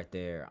Carpenter right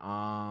there.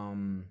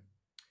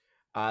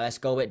 Let's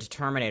go with the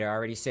Terminator. I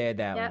already said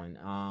that Yep.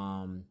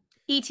 one.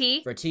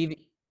 E.T. For TV,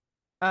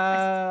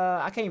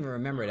 I can't even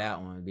remember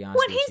that one, to be honest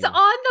When with he's you.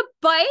 on the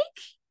bike,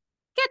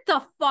 get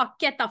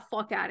the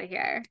fuck out of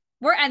here.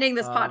 We're ending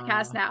this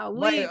podcast Uh, now.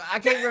 wait, We I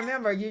can't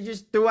remember. You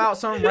just threw out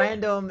some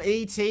random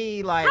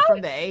ET like how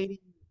from the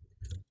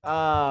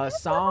 80s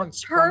song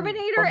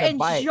Terminator from the and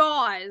bike.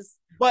 Jaws.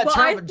 But But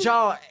I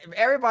Jaw,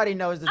 everybody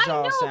knows the I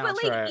Jaws know, but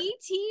like soundtrack.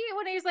 E.T.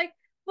 when he's like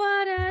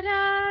ba da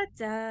da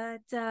da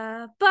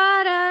da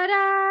ba da da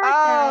da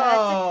da,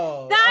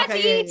 Oh, that's okay,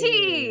 yeah, yeah,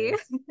 yeah, E.T.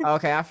 yeah.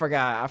 Okay, I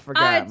forgot. I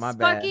forgot. My It's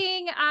bad.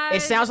 fucking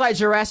It sounds like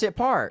Jurassic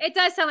Park. it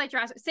does sound like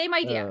Jurassic. Same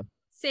idea. Uh,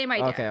 Same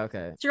idea. okay,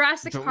 okay.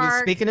 Jurassic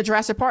Park. Speaking of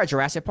Jurassic Park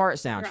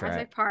soundtrack.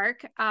 Jurassic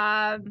Park.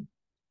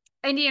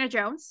 Indiana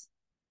Jones.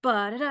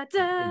 Ba da Yep.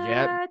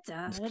 da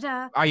da da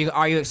da.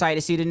 Are you excited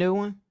to see the new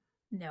one?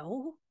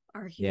 No,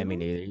 are Yeah, me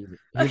you?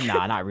 neither.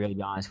 Nah, not really.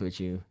 Be honest with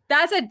you,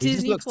 That's a he just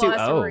Disney looks too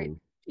Plus. old.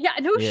 Yeah,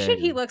 no Yeah. shit.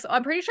 He looks.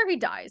 I'm pretty sure he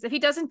dies. If he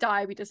doesn't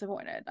die, I'd be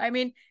disappointed. I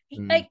mean,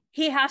 Mm,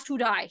 he has to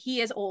die. He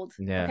is old.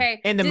 yeah.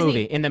 Okay, In the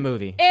movie. Disney In the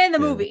movie. in the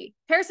Yeah. movie.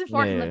 Harrison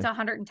Ford can live Yeah. to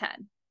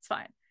 110. It's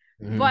fine.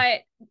 Hmm.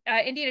 But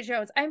Indiana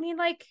Jones. I mean,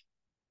 like,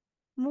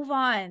 move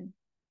on.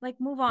 Like,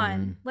 move Hmm.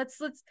 on.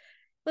 Let's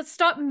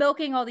stop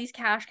milking all these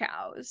cash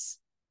cows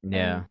and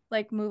Yeah.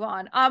 like move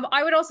on.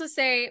 I would also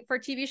say for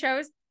TV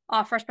shows,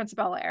 Fresh Prince of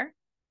Bel-Air.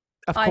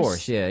 Of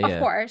course. Yeah. Of Yeah.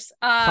 course.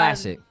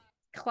 Classic.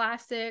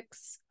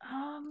 Classics.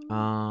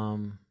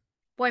 Um.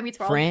 Boy Meets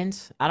World.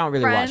 Friends. I don't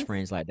really watch Friends.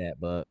 Friends like that,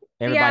 but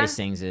everybody Yeah.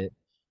 sings it.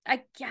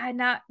 Yeah,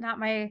 not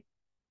my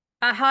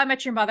How I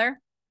Met Your Mother.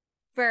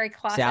 Very See, I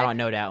classic. don't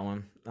know that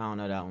one. I don't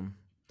know that one.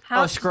 Oh,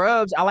 How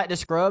Scrubs. I like the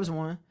Scrubs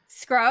one.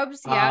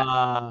 Scrubs,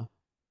 yeah.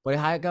 Wait,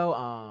 how it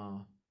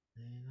go?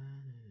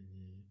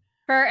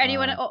 For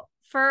anyone Uh,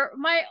 for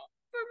my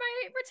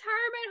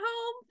retirement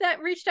home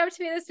that reached out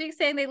to me this week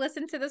saying they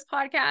listened to this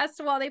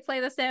podcast while they play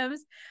The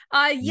Sims.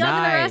 Young and the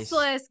nice.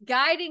 Restless,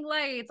 Guiding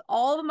Lights,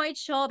 All of My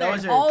Children,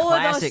 Those are all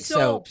of the classic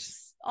soaps.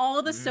 soaps, all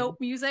of the Mhm. soap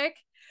music.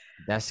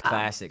 That's Uh,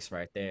 classics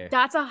right there.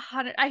 that's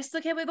 100. I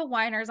still can't believe the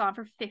Winer's on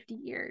for 50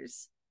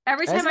 years.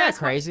 Every time Isn't that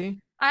crazy?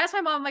 I asked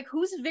my mom, like,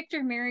 who's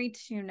Victor married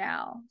to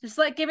now? Just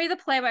like give me the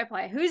play by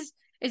play.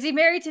 Is he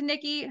married to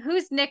Nikki?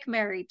 Who's Nick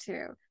married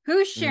to?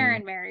 Who's Mm,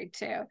 Sharon married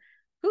to?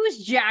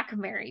 Who's Jack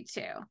married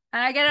to? And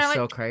I get it, it's I'm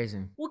so like,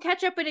 crazy. we'll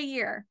catch up in a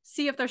year,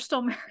 see if they're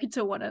still married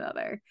to one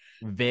another.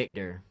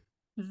 Victor.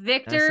 That's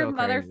Victor so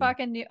crazy.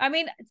 motherfucking new. I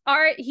mean,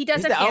 he does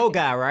He's have the cancer. old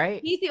guy, right?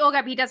 He's the old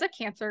guy, but he does have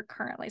cancer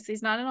currently, so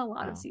he's not in a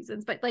lot of Oh.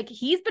 seasons. But like,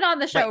 he's been on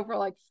the Wait. show for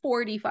like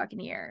 40 fucking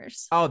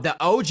years. Oh, the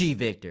OG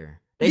Victor.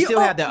 They The, still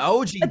have the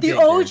OG the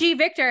Victor. OG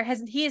Victor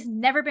has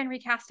never been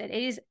recasted. It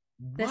is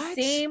the What?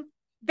 same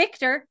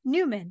Victor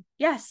Newman.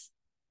 Yes.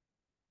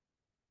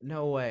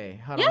 No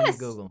way. Hold on, let me Yes.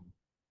 Google him.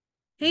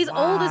 He's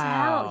old as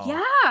hell.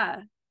 Wow.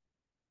 Yeah.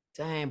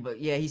 Dang, but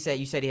yeah, you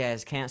said he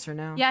has cancer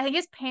now? Yeah, I think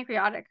it's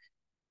pancreatic.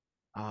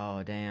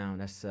 Oh, damn,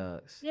 that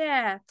sucks.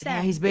 Yeah. Damn,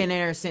 Sad. he's been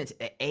there since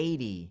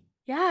 80.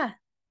 Yeah.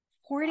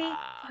 40 Wow.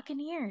 fucking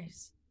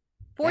years.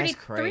 That's 43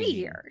 crazy.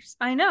 years.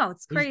 I know.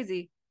 It's He's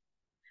crazy.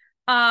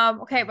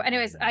 Okay, but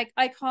anyways,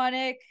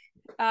 iconic.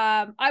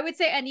 I would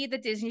say any of the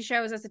Disney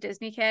shows as a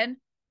Disney kid.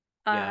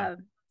 yeah.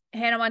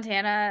 Hannah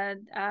Montana,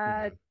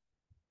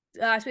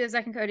 Sweet and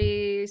Zack and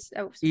Cody's.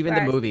 Even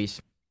the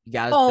movies. You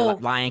got Oh,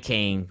 Lion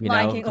King,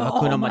 Lion King.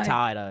 Hakuna Oh my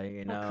Matata,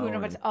 you know. Hakuna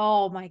and Matata.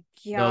 Oh my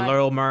the god.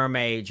 Little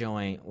Mermaid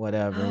joint,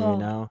 whatever, you Oh,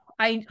 know.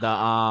 I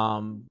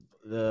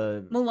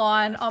The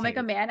Mulan. I I'll make a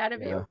can't- man out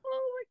of yeah. you.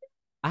 Oh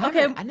I my god.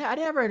 Okay, haven't. I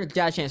never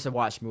got a chance to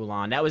watch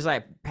Mulan. That was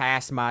like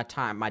past my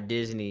time, my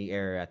Disney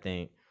era, I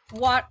think.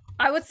 what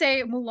I would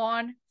say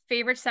Mulan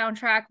favorite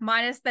soundtrack,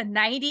 minus the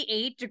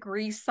 98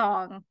 Degrees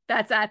song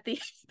that's at the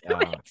Uh,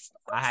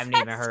 I haven't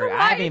even that's heard. I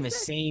why haven't even it's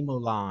seen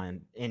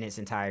Mulan in its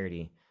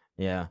entirety.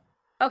 Yeah.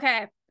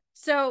 okay.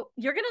 So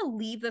you're gonna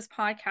leave this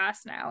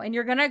podcast now and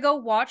you're gonna go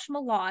watch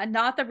Milan,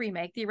 not the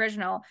remake, the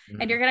original, and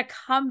Mhm. you're gonna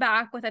come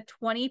back with a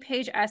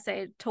 20-page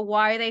essay to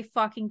why they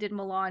fucking did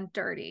Milan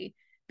dirty.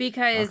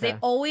 Because they Okay.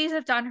 always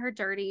have done her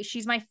dirty.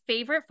 She's my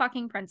favorite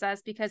fucking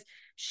princess because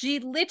she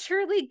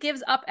literally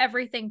gives up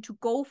everything to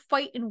go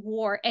fight in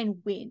war and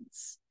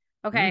wins.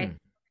 Okay. Mm.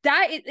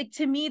 That is like,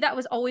 to me, that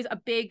was always a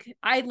big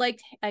I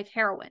liked like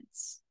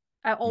heroines.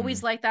 I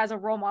always Mm. liked that as a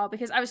role model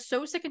because I was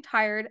so sick and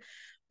tired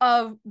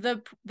of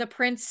the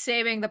prince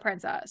saving the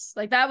princess.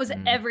 Like that was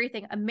Mm.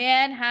 everything. A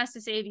man has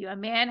to save you. A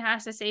man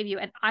has to save you.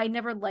 And I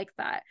never liked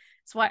that.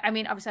 That's why I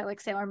mean, obviously I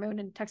like Sailor Moon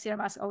and Tuxedo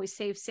Mask always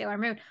saves Sailor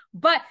Moon.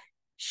 But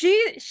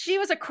she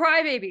was a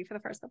crybaby for the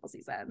first couple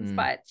seasons, Mm.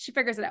 but she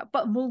figures it out.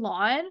 But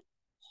Mulan,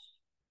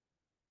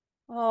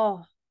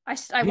 oh, I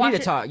You need watch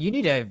to it. talk. You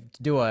need to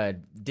do a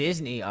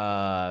Disney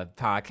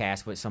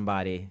podcast with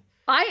somebody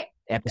I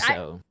I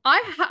episode.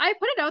 I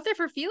put it out there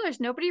for feelers.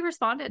 Nobody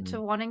responded to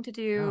Mm. wanting to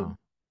do Oh.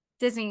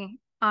 Disney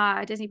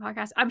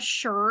podcast. I'm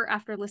sure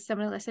after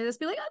somebody listening to this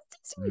be like,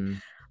 oh, Disney.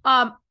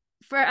 Mm.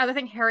 For other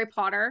thing, Harry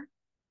Potter,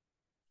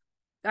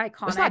 That's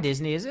not iconic.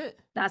 Disney, is it?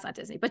 That's not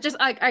Disney, but just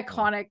like Oh.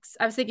 iconics.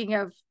 I was thinking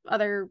of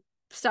other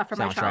stuff from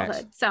my Soundtracks.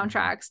 childhood Mhm.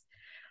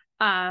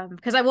 soundtracks.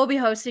 Because I will be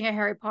hosting a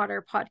Harry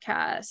Potter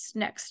podcast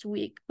next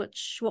week,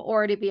 which will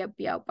already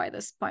be out by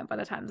this point by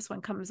the time this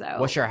one comes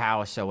What's out. your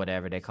house or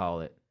whatever they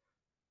call it?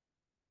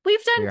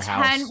 We've done Your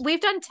 10 house.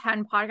 we've done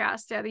 10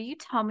 podcasts together. You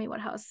tell me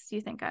what house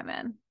you think I'm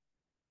in.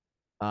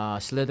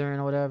 Slytherin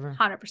or whatever.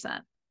 100%. Yeah,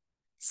 I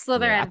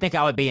Slytherin. think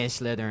I would be in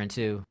Slytherin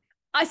too.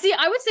 I see.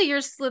 I would say you're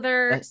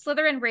That,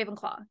 Slytherin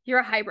Ravenclaw. You're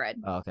a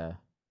hybrid. oh, okay.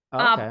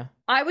 Oh, okay.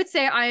 I would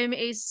say I'm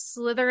a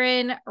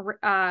Slytherin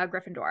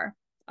Gryffindor.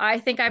 I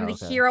think I'm Oh, the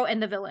okay. hero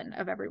and the villain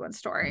of everyone's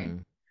story.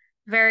 Mm.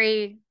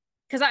 Very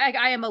because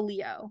I am a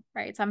Leo,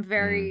 right? So I'm Mm.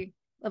 very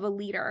of a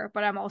leader,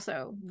 but I'm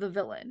also the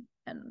villain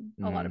in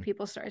a lot of Mm.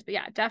 people's stories. But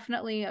yeah,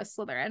 definitely a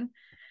Slytherin.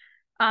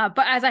 But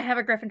as I have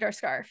a Gryffindor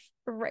scarf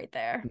right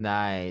there.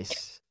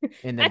 Nice.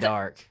 In the That's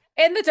dark.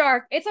 in the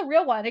dark. It's a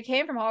real one. It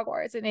came from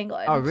Hogwarts in Oh,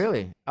 England.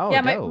 really? Oh,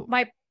 Yeah, dope.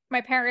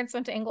 my parents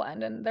went to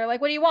England and they're like,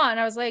 "What do you want?" And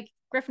I was like,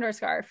 "Gryffindor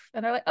scarf."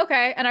 And they're like,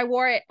 "Okay." And I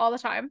wore it all the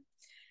time.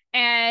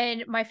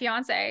 And my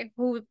fiance,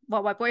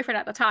 my boyfriend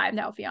at the time,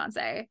 now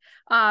fiance,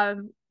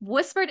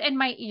 whispered in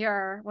my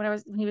ear when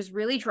he was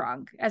really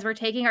drunk as we're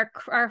taking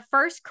our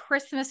first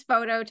Christmas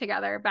photo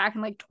together back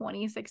in like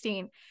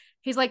 2016.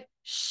 He's like,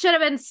 "Should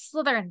have been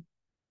Slytherin."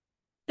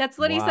 That's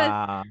what he said.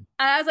 Wow.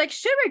 And I was like,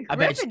 should have I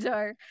been bet.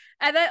 Gryffindor.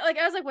 And then like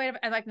I was like, wait a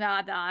minute. I'm like,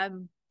 nah,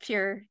 I'm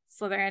pure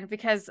Slytherin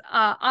because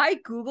I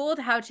Googled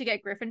how to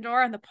get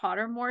Gryffindor on the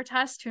Pottermore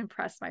test to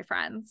impress my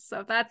friends.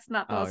 So if that's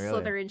not the Oh, most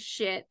really? Slytherin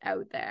shit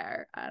out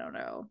there, I don't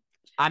know.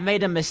 I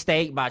made a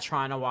mistake by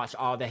trying to watch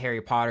all the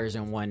Harry Potters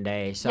in one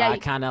day. So Yeah, I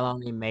kind of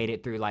only made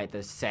it through like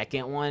the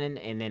second one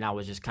and then I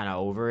was just kind of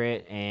over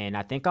it. And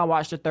I think I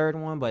watched the third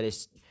one, but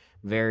it's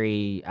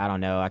very, I don't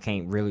know, I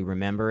can't really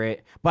remember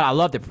it. But I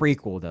love the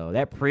prequel though.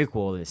 That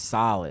prequel is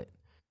solid.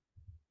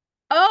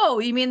 oh,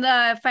 you mean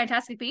the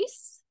Fantastic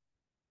Beasts?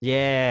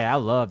 Yeah, I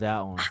love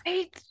that one.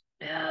 I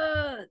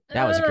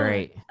That was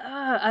great.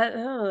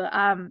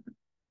 Yeah.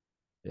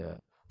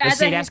 But as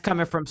see, a that's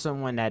coming from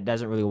someone that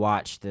doesn't really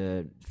watch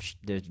the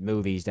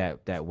movies that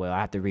well. I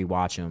have to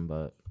rewatch them,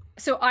 but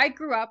so I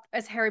grew up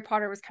as Harry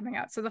Potter was coming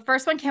out. So the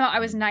first one came out, I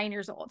was mm, 9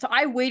 years old. So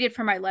I waited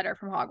for my letter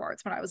from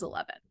Hogwarts when I was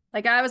 11.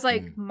 Like I was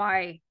like, mm,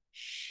 my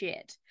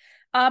shit.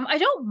 I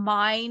don't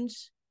mind.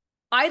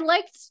 I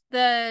liked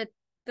the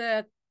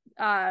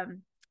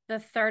um the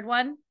third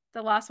one,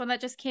 the last one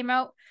that just came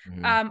out.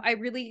 mm.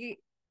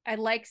 I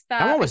liked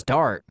That one that. was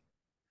dark.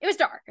 It was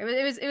dark. It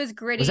was Was that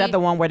gritty. the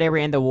one where they were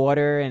in the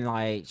water and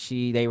like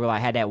they were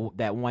like had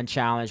that one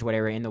challenge where they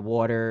were in the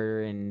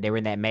water and they were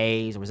in that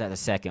maze? Or was that the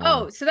second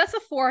Oh, one? so that's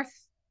the fourth.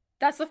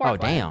 That's the Oh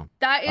fourth one. damn.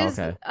 That is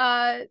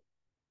Okay.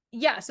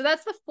 yeah, so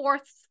that's the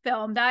fourth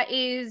film. That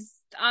is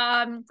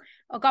a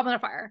Goblet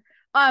of Fire.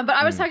 But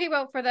I was Mm. talking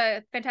about for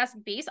the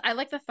Fantastic Beasts. I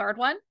like the third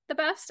one the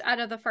best out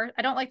of the first.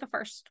 I don't like the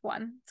first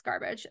one. It's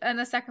garbage. And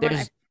the second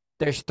one,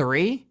 There's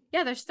three.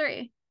 yeah, there's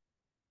three.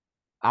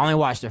 I only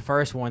watched the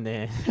first one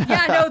then.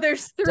 Yeah, no,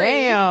 there's three.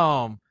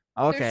 Damn.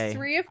 There's Okay.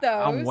 three of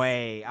I'm those.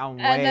 way I'm And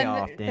way then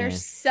off there's then.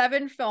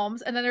 7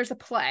 films, and then there's a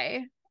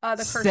play, The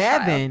Cursed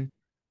Child. 7.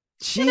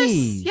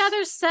 Jeez.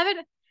 There's 7.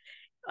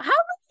 How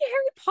many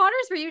Harry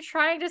Potters were you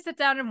trying to sit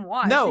down and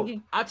watch? No,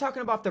 Thinking, I'm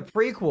talking about the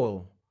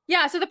prequel.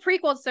 yeah, so the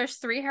prequels, there's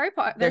 3 Harry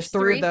Potter. There's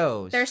three of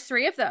those. There's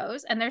 3 of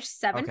those, and there's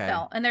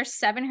Okay. there's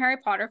 7 Harry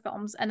Potter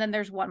films, and then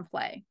there's one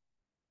play.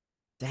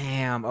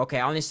 Damn. Okay,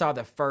 I only saw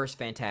the first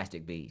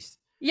Fantastic Beast.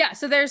 Yeah,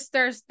 so there's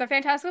the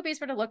Fantastical Beasts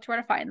where to look to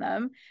where to find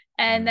them,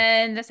 and Mm.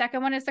 then the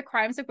second one is the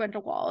Crimes of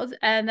Grindelwald,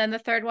 and then the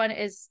third one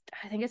is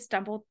I think it's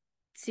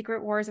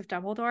Secret Wars of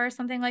Dumbledore or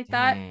something like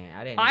that. Dang,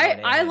 I didn't know they I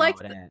had all liked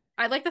that.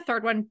 I like the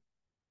third one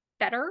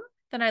better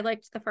than I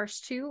liked the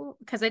first two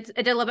because it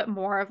did a little bit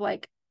more of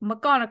like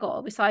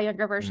McGonagall. We saw a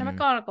younger version of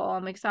Mm-hmm. McGonagall,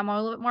 and we saw more,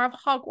 a little bit more of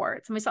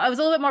Hogwarts, and we saw it was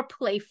a little bit more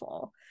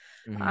playful.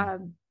 Mm-hmm.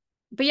 Um,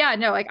 but yeah,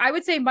 no, like I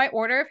would say my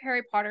order of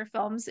Harry Potter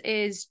films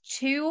is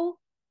 2,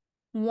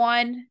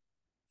 1,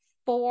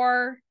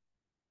 4,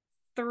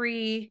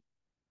 3,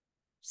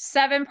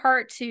 7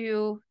 part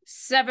 2,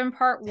 7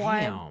 part 1,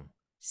 Damn.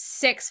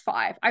 6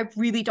 5. I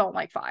really don't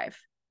like 5.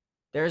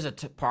 There's a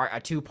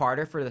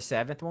two-parter for the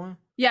seventh one.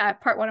 Yeah,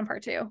 part 1 and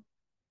part 2.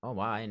 Oh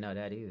wow, I didn't know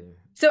that either.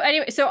 So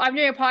anyway, so I'm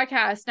doing a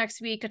podcast next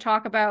week to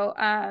talk about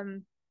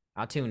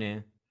I'll tune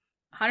in.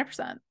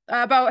 100%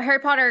 about Harry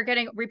Potter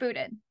getting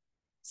rebooted.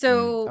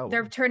 So Oh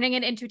they're wow. turning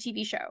it into a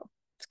TV show.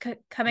 It's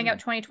coming out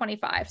Mm.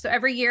 2025. So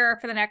every year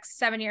for the next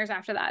 7 years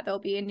after that, there'll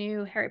be a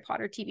new Harry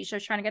Potter TV show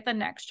trying to get the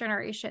next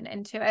generation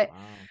into it. Wow.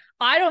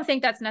 I don't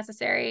think that's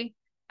necessary.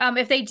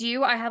 If they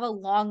do, I have a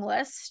long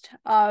list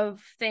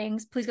of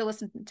things. Please go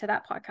listen to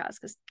that podcast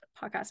because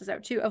the podcast is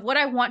out too, of what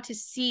I want to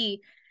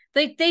see.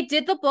 They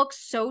did the book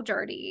so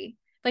dirty.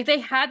 Like they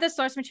had the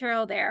source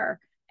material there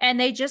and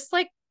they just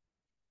like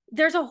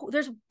there's a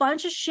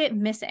bunch of shit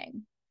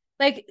missing.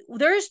 Like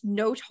there's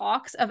no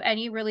talks of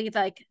any really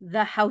like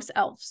the house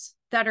elves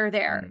that are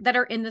there Mm. that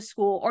are in the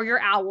school or your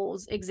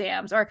owls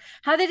exams or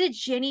how they did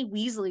Ginny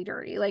Weasley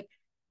dirty. Like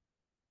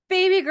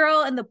baby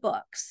girl in the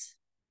books,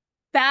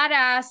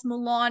 badass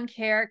Mulan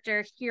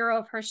character, hero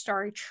of her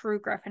story, true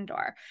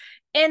Gryffindor.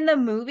 In the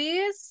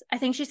movies, I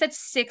think she said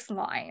 6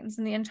 lines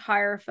in the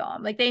entire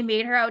film. Like they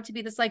made her out to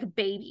be this like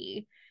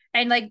baby.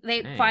 And like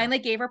they Dang. finally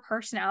gave her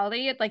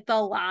personality at like the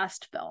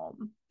last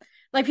film.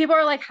 Like people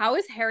are like, how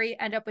is Harry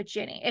end up with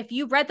Ginny? If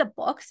you read the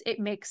books, it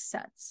makes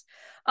sense.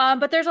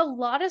 But there's a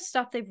lot of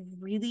stuff they've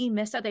really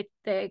missed out.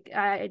 They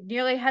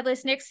nearly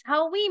headless Nick's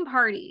Halloween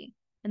party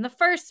in the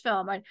first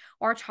film,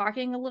 or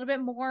talking a little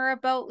bit more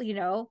about,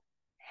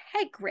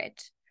 Hagrid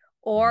Mm.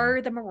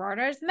 or the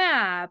Marauders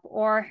map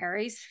or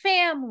Harry's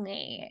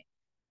family,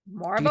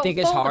 more Do you think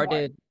about it's hard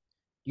Voldemort. to?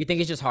 You think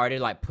it's just hard to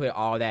like put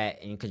all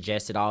that and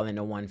congest it all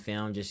into one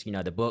film? Just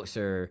the books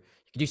are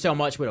you can do so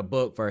much with a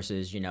book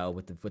versus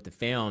with the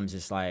films.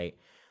 It's like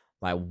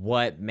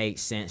what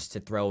makes sense to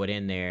throw it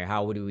in there?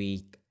 How would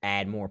we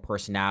add more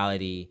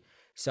personality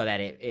so that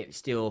it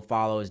still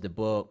follows the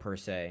book per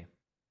se?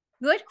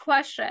 Good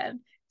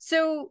question.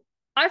 So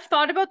I've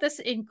thought about this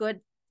in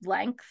good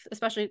length,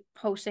 especially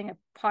posting a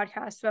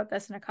podcast about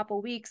this in a couple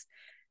of weeks.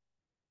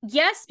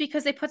 Yes,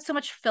 because they put so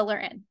much filler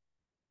in.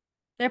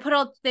 They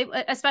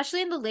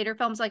especially in the later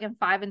films, like in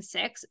 5 and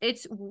 6,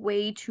 it's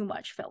way too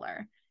much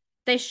filler.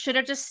 They should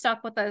have just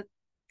stuck with the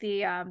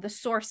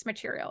source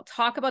material.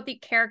 Talk about the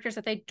characters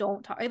that they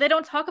don't talk. They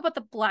don't talk about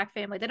the Black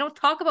family. They don't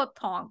talk about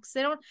Tonks.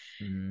 They don't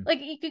Mm.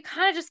 like you could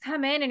kind of just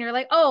come in and you're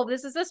like, oh,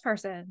 this is this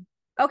person.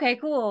 Okay,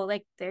 cool.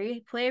 Like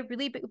they play a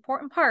really big,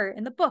 important part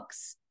in the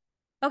books.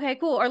 Okay,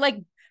 cool. Or like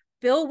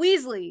Bill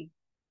Weasley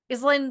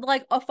is in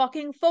like a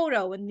fucking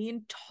photo in the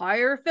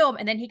entire film,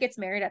 and then he gets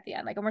married at the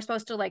end. Like, and we're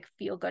supposed to like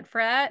feel good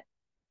for that.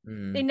 They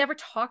Mm. never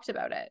talked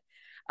about it.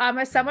 As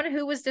Mm. someone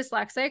who was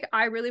dyslexic,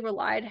 I really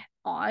relied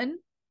on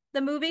the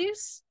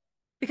movies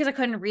because I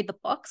couldn't read the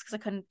books because I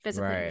couldn't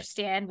physically Right.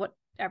 understand what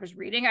I was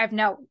reading. I've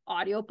now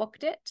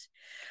audiobooked it.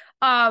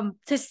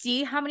 To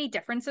see how many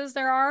differences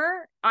there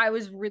are, I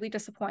was really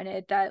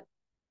disappointed that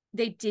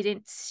they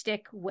didn't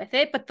stick with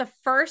it. But the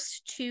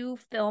first 2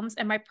 films,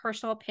 in my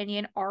personal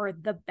opinion, are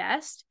the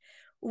best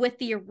with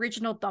the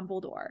original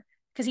Dumbledore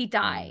because he Mm.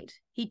 died.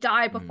 He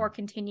died before Mm.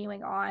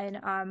 continuing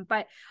on.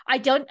 But I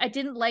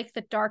didn't like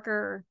the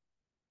darker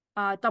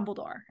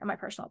Dumbledore, in my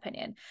personal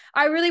opinion.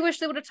 I really wish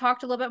they would have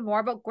talked a little bit more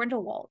about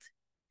Grindelwald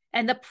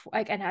and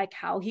like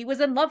how he was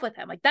in love with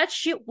him. Like that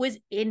shit was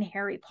in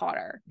Harry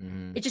Potter.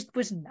 Mm. It just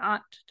was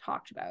not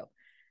talked about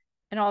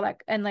and all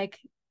that. And like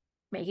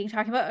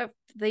talking about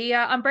the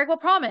Unbreakable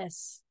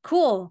Promise.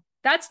 Cool.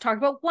 That's talked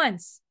about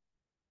once.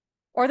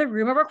 Or the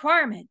Room of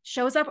Requirement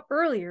shows up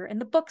earlier in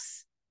the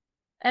books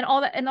and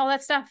all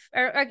that stuff.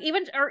 Or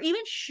even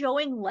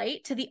showing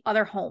light to the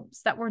other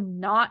homes that were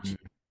not Mm.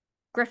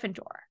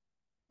 Gryffindor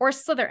or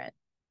Slytherin.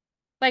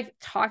 Like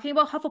talking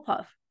about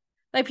Hufflepuff.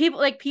 Like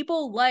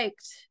people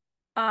liked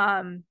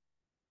um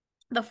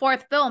the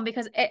 4th film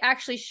because it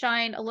actually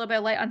shined a little bit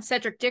of light on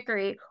Cedric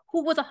Diggory,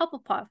 who was a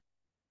Hufflepuff.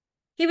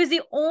 He was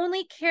the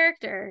only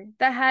character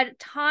that had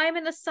time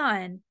in the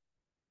sun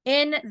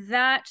in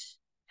that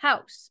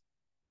house.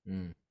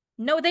 Mm.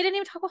 No, they didn't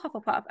even talk about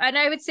Hufflepuff. And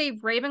I would say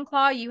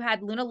Ravenclaw, you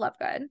had Luna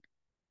Lovegood,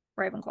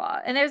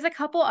 Ravenclaw, and there's a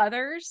couple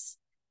others,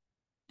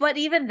 but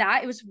even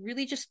that, it was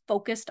really just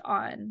focused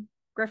on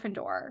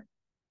Gryffindor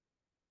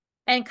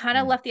and kind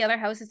of Mm. left the other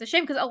houses a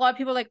shame because a lot of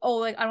people are like, oh,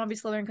 like I don't want to be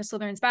Slytherin because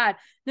Slytherin's bad.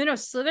 No,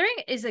 Slytherin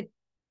is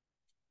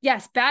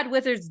yes, bad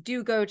wizards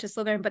do go to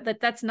Slytherin, but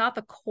that's not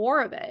the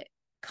core of it.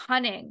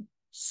 Cunning,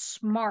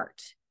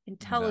 smart, Okay.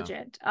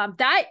 intelligent.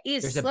 That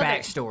is There's a Slytherin.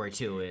 backstory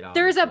to it,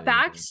 There's a obviously.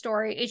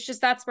 backstory. It's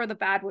just that's where the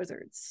bad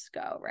wizards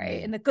go,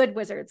 right? Mm. And the good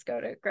wizards go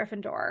to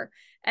Gryffindor,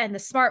 and the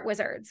smart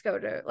wizards go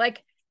to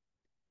like.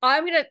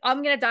 I'm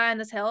gonna die on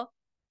this hill.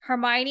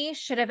 Hermione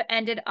should have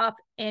ended up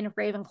in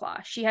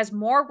Ravenclaw. She has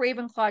more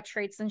Ravenclaw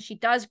traits than she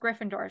does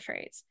Gryffindor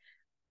traits.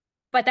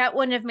 but that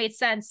wouldn't have made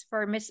sense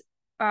for Miss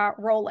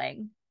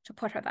Rowling to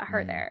put her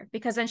Mm. there,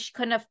 because then she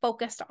couldn't have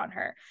focused on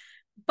her.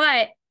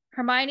 But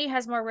Hermione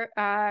has more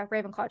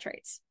Ravenclaw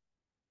traits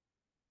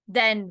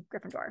than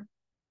Gryffindor.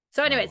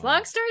 So, Oh anyways, long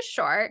wow. story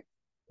short,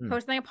 Mm.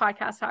 posting a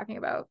podcast talking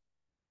about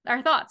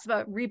our thoughts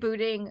about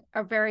rebooting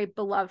a very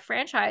beloved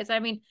franchise. I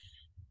mean,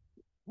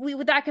 we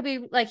that could be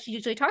like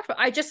hugely talked about.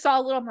 I just saw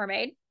Little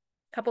Mermaid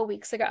a couple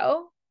weeks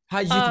ago.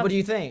 What do Um,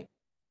 you think?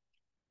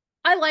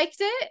 I liked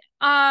it.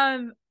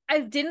 I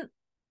didn't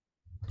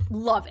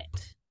love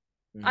it.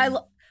 I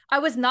Mm. I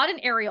was not an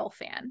Ariel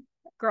fan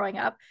growing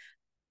up.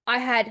 I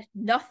had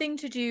nothing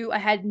to do. I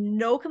had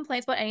no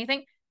complaints about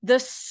anything. The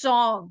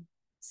songs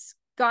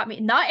got me.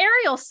 Not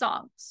Ariel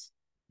songs.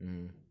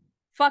 Mm.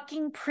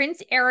 Fucking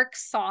Prince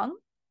Eric's song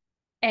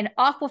and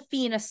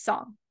Aquafina's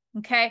song.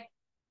 Okay,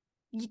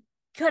 you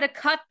could have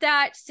cut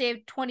that,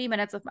 saved 20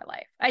 minutes of my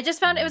life. I just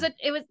found Mm.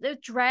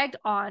 it dragged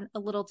on a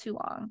little too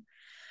long.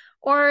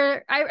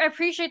 Or I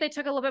appreciate they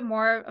took a little bit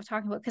more of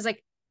talking about, because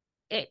like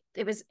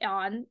it was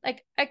on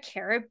like a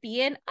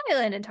Caribbean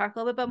island and talked a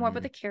little bit more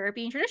about Mm. the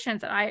Caribbean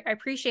traditions, and I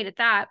appreciated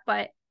that,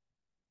 but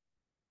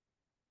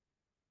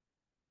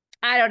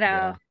I don't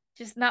Yeah. know,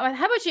 just not.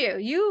 How about you?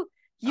 You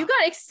Uh,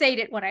 got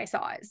excited when I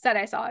saw it, said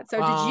I saw it. So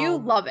did you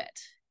um, love it?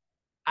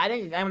 I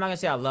didn't. I'm not gonna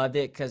say I loved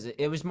it because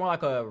it was more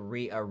like a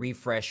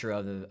refresher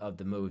of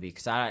the movie.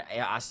 Because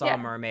I saw Yeah,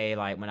 Mermaid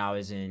like when I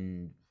was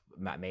in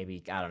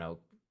maybe I don't know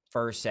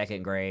first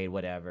second grade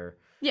whatever.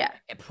 yeah,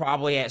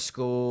 Probably at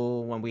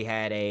school when we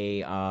had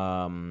a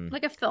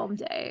like a film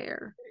day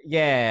or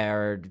yeah,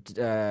 or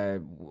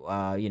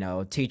you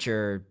know,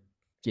 teacher,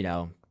 you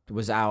know,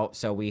 was out,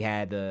 so we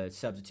had the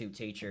substitute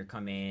teacher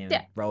come yeah,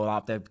 in, roll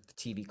off the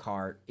TV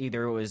cart.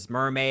 Either it was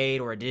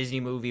Mermaid or a Disney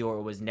movie, or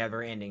it was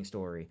Never Ending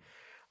Story.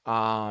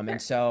 And sure,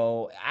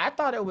 so I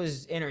thought it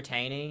was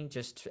entertaining,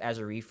 just as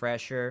a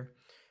refresher.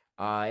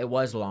 It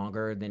was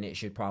longer than it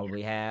should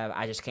probably have.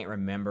 I just can't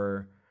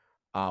remember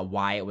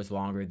why it was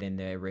longer than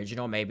the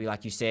original. Maybe,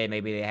 like you said,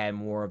 maybe they had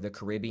more of the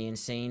Caribbean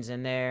scenes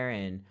in there,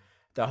 and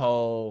the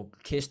whole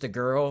kiss the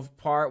girl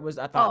part was.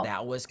 I thought oh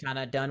that was kind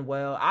of done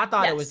well. I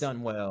thought it was yes,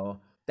 done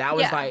well. That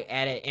was yeah. like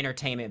added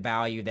entertainment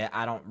value that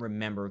I don't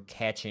remember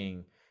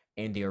catching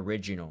in the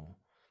original.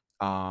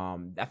 I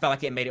felt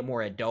like it made it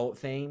more adult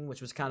theme, which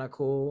was kind of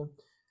cool.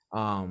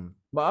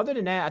 But other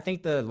than that, I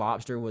think the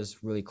lobster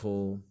was really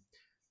cool.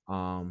 You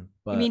mean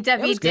But it was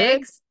Devi good.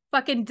 Diggs?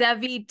 Fucking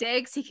Devi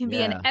Diggs. He can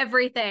be in Yeah.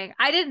 everything.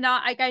 I did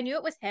not like, I knew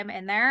it was him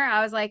in there.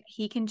 I was like,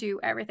 he can do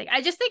everything.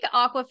 I just think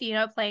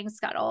Aquafina playing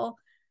Scuttle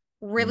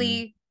Mm,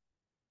 really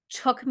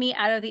took me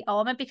out of the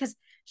element, because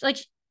like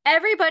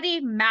everybody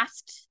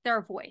masked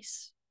their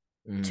voice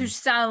to mm,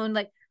 sound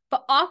like,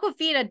 but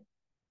Aquafina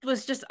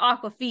was just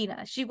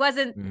Aquafina. She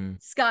wasn't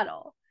mm.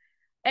 Scuttle.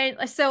 And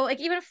so like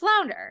even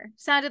Flounder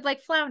sounded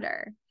like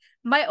Flounder.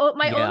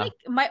 Yeah.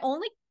 My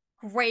only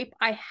gripe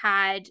I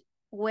had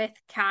with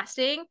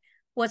casting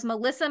was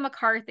Melissa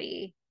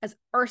McCarthy as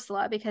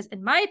Ursula, because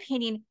in my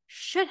opinion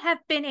should have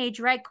been a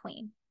drag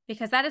queen,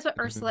 because that is what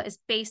Mhm. Ursula is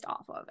based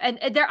off of, and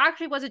there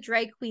actually was a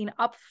drag queen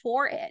up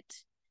for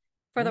it,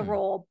 for the Mm,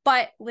 role,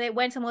 but they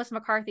went to Melissa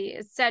McCarthy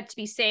instead to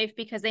be safe,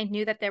 because they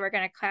knew that they were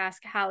going to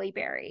cast Halle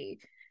Berry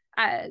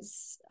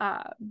as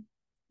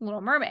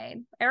Little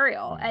Mermaid,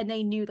 Ariel, mm, and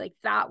they knew like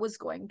that was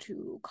going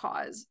to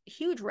cause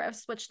huge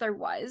rifts, which there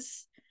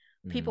was.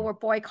 People mm. were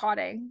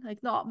boycotting,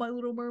 like, not my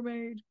Little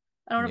Mermaid.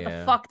 I don't know what the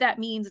Yeah. fuck that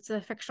means. It's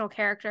a fictional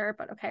character,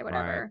 but okay, Right.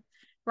 whatever.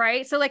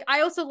 Right. So like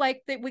I also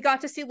like that we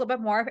got to see a little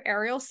bit more of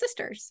Ariel's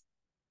sisters,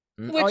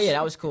 Mm. Oh yeah, which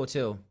that was cool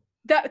too.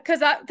 that because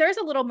that there's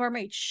a Little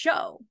Mermaid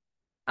show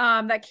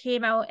that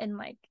came out in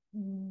like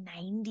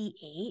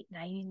 98,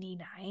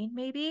 99,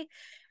 maybe,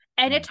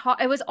 and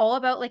Mm, it was all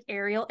about like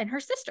Ariel and her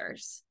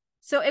sisters.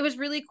 So it was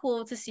really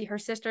cool to see her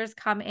sisters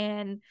come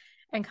in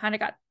and kind of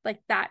got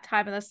like that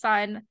time in the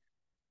sun.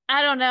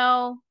 I don't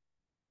know,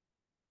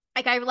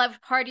 like I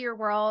loved Part of Your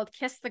World,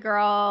 Kiss the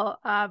Girl.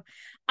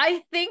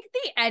 I think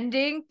the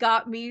ending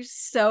got me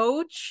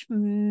so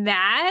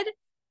mad,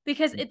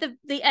 because mm.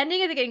 the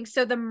ending of the game.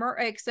 So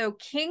like, so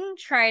King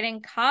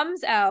Triton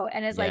comes out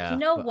and is like, you Yeah,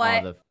 know but all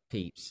what? the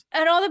peeps.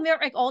 And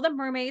all the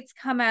mermaids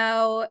come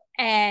out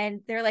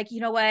and they're like, you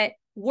know what?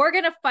 We're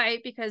gonna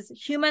fight, because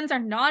humans are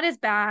not as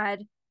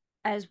bad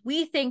as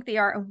we think they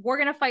are, and we're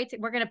gonna fight.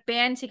 We're gonna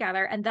band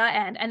together, and the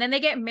end. And then they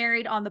get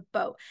married on the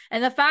boat.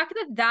 And the fact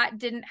that that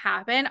didn't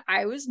happen,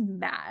 I was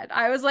mad.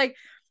 I was like,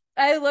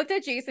 I looked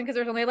at Jason, because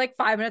there's only like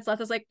 5 minutes left.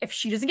 I was like, if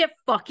she doesn't get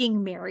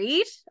fucking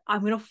married,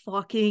 I'm gonna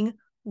fucking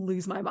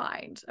lose my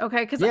mind. Okay,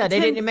 because Yeah, they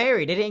Tim, didn't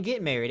marry. They didn't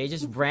get married. They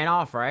just ran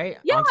off right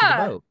onto the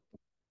yeah, boat.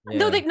 Yeah.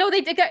 no,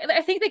 they did get.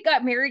 I think they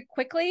got married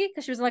quickly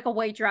because she was in like a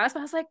white dress. But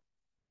I was like,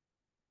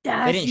 They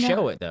that's didn't no.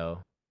 show it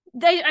though.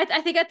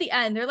 I think at the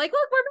end they're like,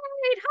 look, we're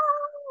married.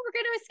 Oh,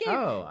 we're gonna escape.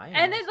 Oh, I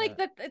didn't And then notice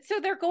like that. so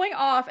they're going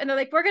off, and they're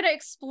like, we're gonna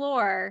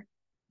explore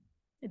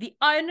the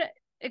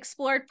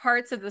unexplored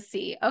parts of the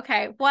sea.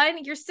 Okay,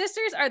 one, your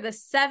sisters are the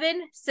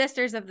seven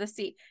sisters of the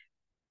sea.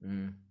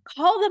 Mm,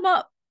 Call them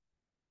up.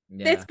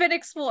 It's yeah. been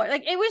explored.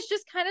 Like it was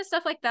just kind of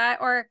stuff like that,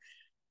 or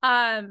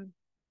um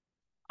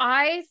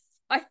I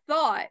I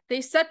thought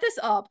they set this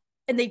up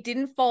and they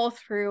didn't follow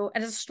through,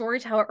 and as a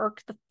storyteller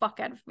irked the fuck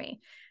out of me.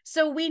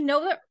 So we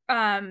know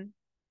that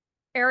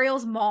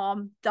Ariel's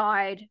mom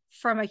died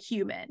from a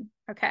human.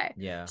 Okay.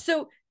 Yeah.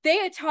 So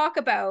they talk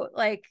about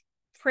like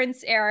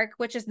Prince Eric,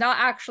 which is not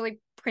actually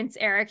Prince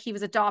Eric. He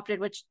was adopted,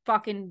 which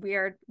fucking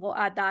weird. We'll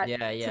add that Yeah,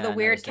 to yeah, the I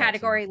weird noticed that too.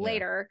 category Yeah.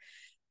 later.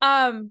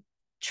 Um,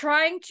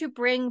 Trying to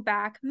bring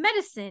back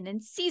medicine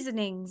and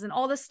seasonings and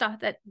all the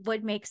stuff that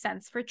would make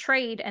sense for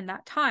trade in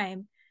that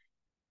time.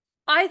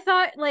 I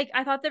thought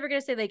they were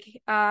gonna say like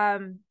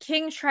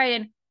King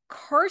Triton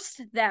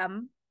cursed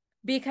them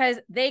because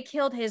they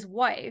killed his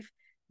wife.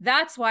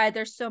 That's why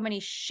there's so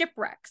many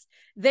shipwrecks.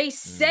 They Mm,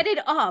 set it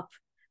up,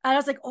 and I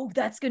was like, oh,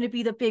 that's gonna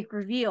be the big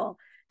reveal.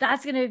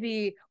 That's gonna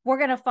be, we're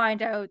gonna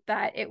find out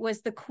that it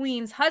was the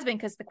queen's husband,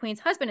 because the queen's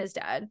husband is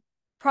dead,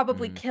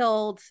 probably mm,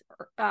 killed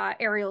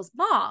Ariel's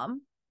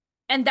mom,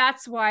 and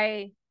that's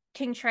why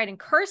King Triton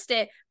cursed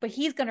it, but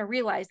he's going to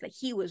realize that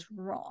he was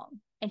wrong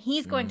and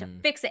he's going to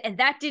mm. fix it. And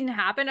that didn't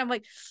happen. I'm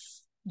like,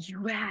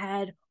 you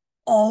had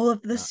all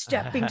of the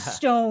stepping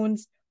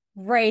stones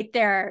right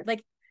there.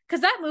 Like,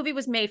 because that movie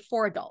was made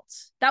for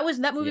adults. That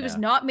movie was Yeah,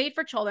 not made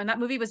for children. That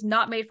movie was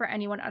not made for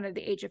anyone under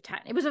the age of 10.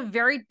 It was a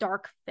very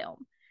dark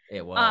film.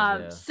 it was.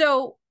 Yeah.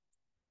 So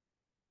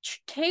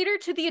cater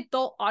to the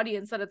adult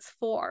audience that it's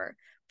for.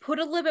 Put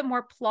a little bit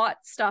more plot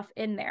stuff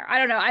in there. I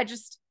don't know.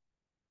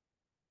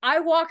 I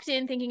walked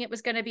in thinking it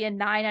was going to be a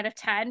 9 out of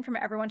 10 from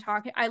everyone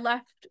talking. I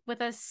left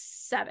with a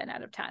 7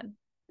 out of 10.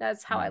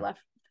 That's how I Mm,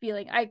 left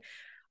feeling.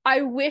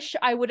 I wish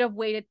I would have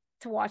waited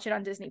to watch it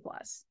on Disney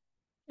Plus,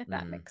 if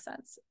that mm. makes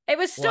sense. It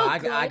was Well, still I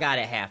good. got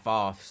it half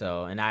off,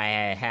 so and I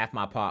had half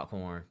my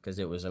popcorn because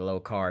it was a low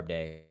carb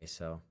day.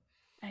 So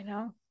I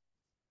know.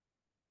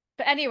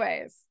 But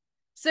anyways,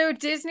 so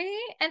Disney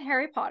and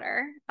Harry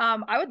Potter.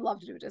 I would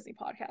love to do a Disney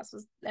podcast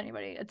with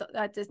anybody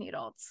at Disney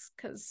adults,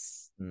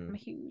 because I'm mm, a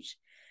huge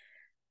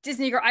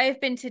Disney girl. I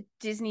have been to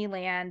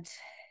Disneyland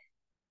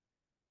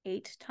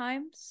 8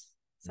 times.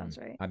 mm. Sounds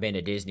right. I've been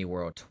to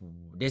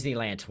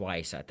Disneyland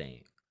twice, I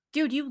think.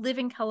 Dude, you live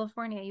in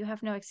California. You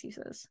have no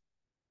excuses.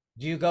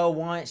 You go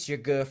once, you're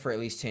good for at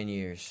least 10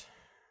 years.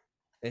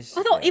 It's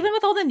yeah. Even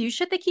with all the new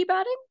shit they keep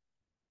adding.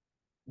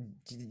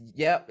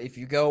 Yep. If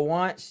you go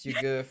once, you're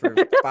good for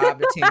 5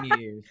 to 10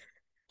 years.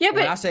 Yeah,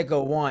 When but I say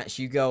go once,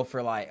 you go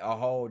for like a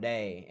whole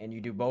day and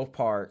you do both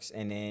parks,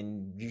 and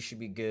then you should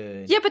be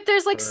good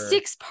there's like for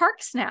 6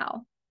 parks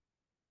now.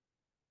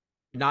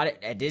 not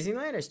at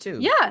Disneyland. There's two.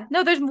 Yeah,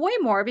 no, there's way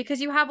more because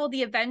you have all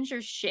the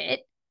Avengers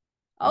shit.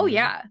 Oh Mm-hmm.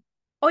 yeah.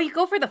 Oh, you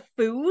go for the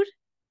food?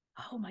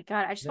 Oh my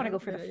god, I just want to Yeah, go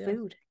for the yeah, yeah.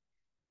 food.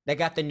 They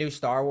got the new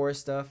Star Wars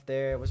stuff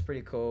there. It was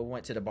pretty cool.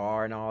 Went to the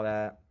bar and all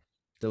that,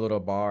 the little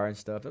bar and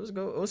stuff. It was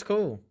good. It was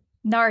cool.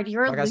 Nard,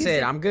 Like I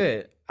said, I'm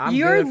good. I'm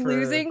you're good for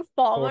losing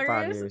 4 or 5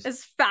 followers years.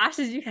 as fast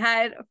as you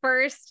can.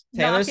 First,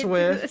 Taylor knocking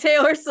Swift.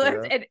 Taylor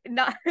Swift Yeah. and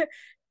not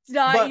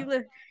you But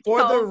live. for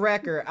the Oh,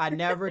 record, I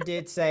never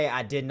did say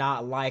I did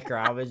not like her.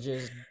 I was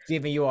just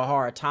giving you a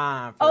hard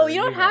time oh, for,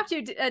 you don't have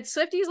to.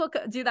 Swifties will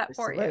do that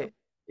for you. Swift.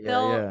 Yeah,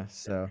 They'll yeah.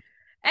 So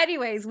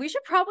Anyways, we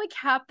should probably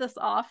cap this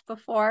off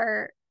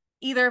before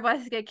either of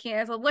us get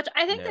canceled, which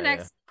I think the yeah, yeah.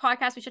 next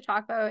podcast we should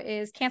talk about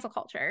is cancel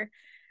culture.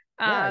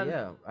 Yeah, Um,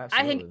 yeah,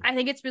 absolutely. I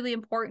think it's really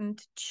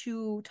important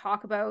to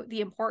talk about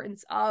the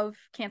importance of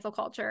cancel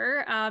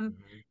culture, Hmm.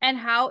 and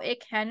how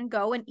it can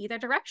go in either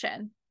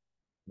direction.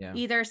 Yeah.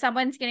 Either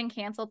someone's getting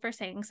canceled for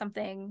saying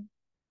something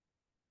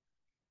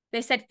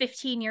they said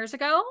 15 years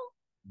ago,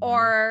 Hmm.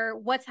 or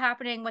what's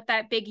happening with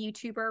that big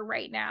YouTuber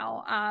right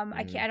now. Hmm.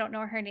 I don't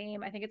know her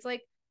name. I think it's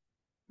like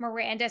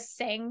Miranda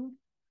Singh,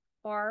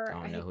 or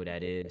I don't know who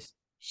that is.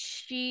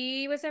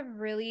 she was a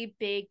really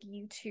big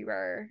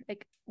YouTuber,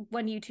 like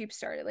when YouTube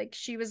started.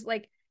 She was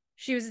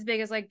as big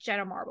as like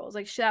Jenna Marbles.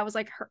 That was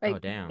like her Oh,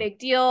 like damn. big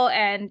deal.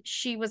 And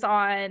she was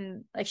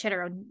on, like, she had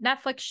her own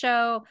Netflix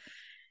show.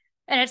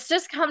 And it's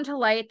just come to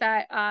light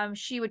that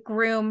she would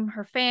groom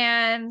her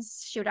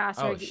fans. She would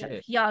ask her Oh,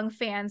 shit. young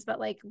fans, but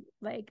like,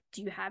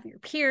 do you have your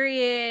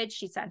period?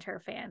 She sent her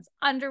fans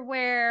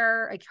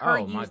underwear, like her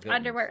Oh, my used goodness.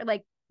 underwear,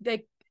 like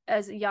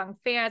as young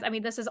fans. I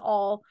mean, this is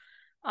all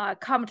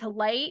come to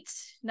light.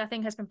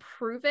 Nothing has been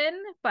proven,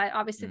 but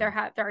obviously Mm.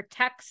 there are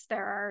texts,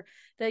 there are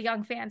the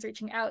young fans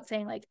reaching out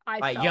saying like, I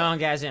Like felt,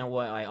 young as in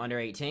what, like under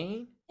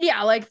 18?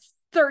 yeah, like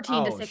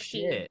 13 to Oh,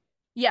 16. shit.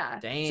 Yeah.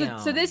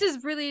 So this Damn.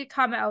 has really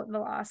come out in the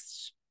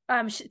last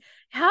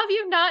have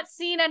you not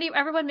seen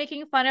everyone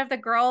making fun of the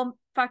girl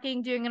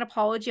fucking doing an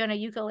apology on a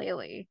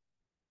ukulele?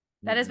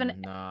 That has been,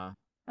 Mm-mm, nah.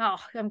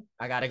 oh,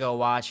 I gotta go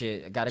watch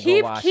it. I gotta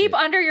go watch keep it.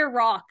 under your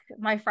rock,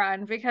 my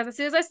friend, because as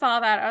soon as I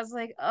saw that, I was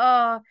like,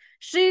 oh,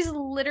 she's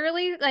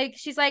literally like,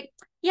 she's like,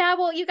 yeah,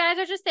 well, you guys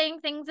are just saying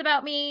things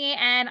about me,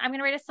 and I'm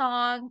gonna write a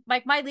song.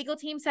 Like, my legal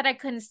team said I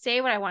couldn't say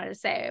what I wanted to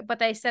say, but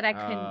they said I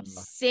Uh, couldn't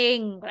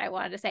sing what I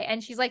wanted to say,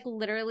 and she's like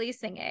literally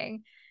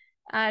singing.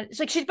 But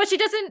she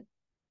doesn't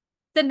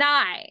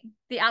deny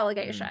the mm,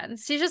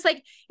 allegations. She's just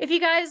like, if you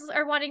guys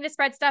are wanting to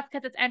spread stuff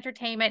because it's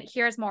entertainment,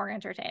 here's more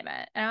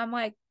entertainment. And I'm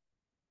like,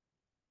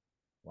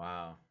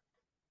 wow.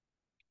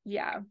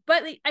 Yeah,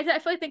 but I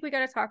definitely think we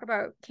got to talk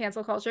about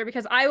cancel culture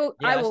because I will,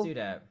 Yeah, let's do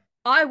that.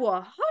 I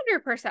will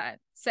 100%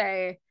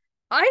 say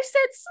I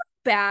said some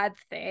bad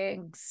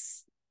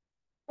things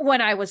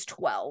when I was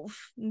 12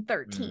 and Mm,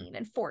 13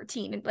 and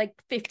 14 and like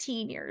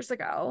 15 years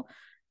ago.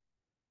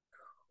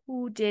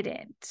 Who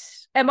didn't?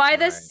 Am I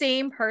the right.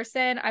 same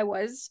person I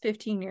was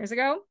 15 years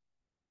ago?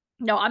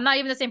 No, I'm not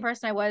even the same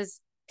person I was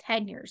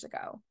 10 years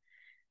ago.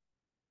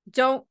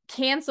 Don't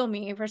cancel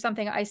me for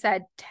something I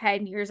said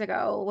 10 years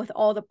ago with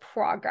all the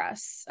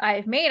progress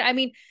I've made. I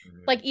mean,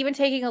 like Mhm. even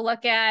taking a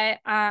look at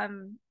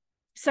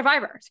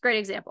Survivor, it's a great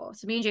example.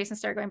 So me and Jason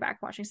started going back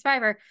watching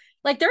Survivor.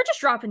 Like they're just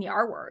dropping the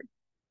R word.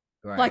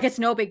 Like Right. it's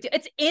no big deal.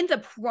 It's in the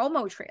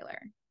promo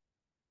trailer.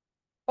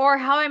 Or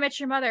How I Met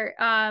Your Mother.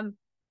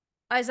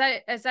 Is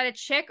that a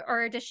chick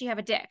or does she have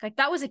a dick? Like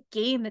that was a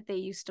game that they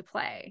used to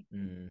play.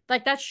 Mm.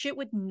 Like that shit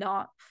would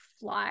not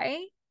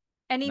fly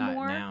Not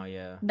anymore. now,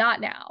 yeah. Not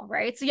now,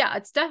 right? So yeah,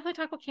 it's definitely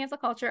talk about cancel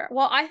culture.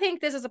 Well, I think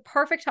this is a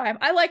perfect time.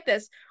 I like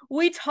this.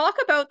 We talk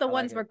about the I like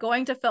ones we're it.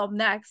 going to film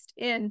next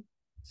in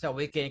So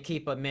we can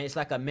keep it's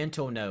like a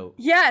mental note.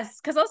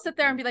 yes, because I'll sit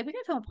there and Mhm. be like, we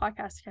can film a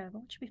podcast together.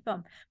 What should we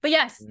film? But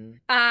yes,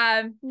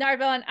 Mhm.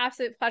 Nardvillain,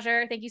 absolute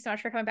pleasure. Thank you so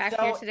much for coming back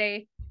here So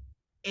today.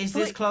 is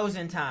this Please.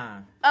 closing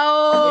time? Is this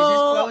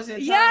Oh closing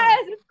time?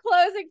 yes, it's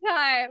closing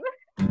time.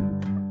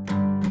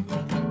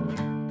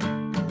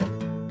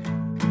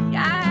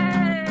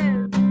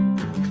 Yes.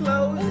 Closing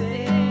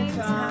Closing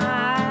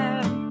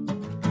time.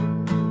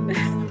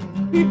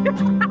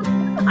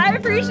 time. I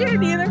appreciate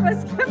neither of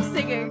us kept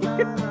singing.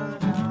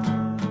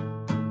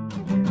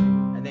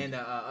 And then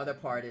the other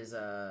part is this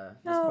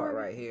part No.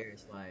 right here.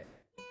 It's like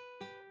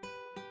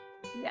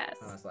Yes.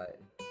 it's like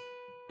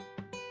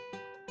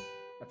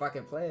if I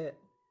can play it.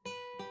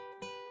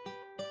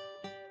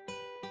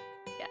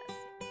 Yes.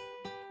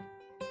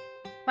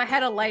 If I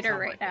had a lighter Something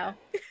right like that. now.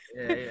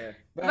 Yeah, yeah.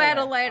 But If I had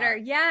a okay, all lighter,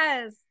 right.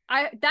 yes.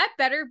 I that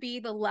better be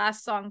the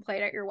last song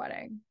played at your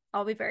wedding.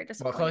 I'll be very Well,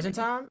 disappointed closing in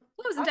you. time.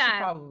 Closing I should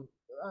time. probably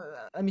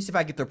let me see if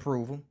I get the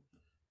approval.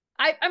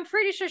 I'm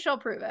pretty sure she'll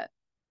prove it.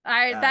 I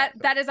All right, that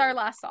cool, that is our cool.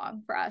 last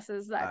song for us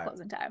is All that right.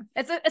 closing time.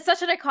 It's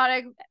such an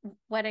iconic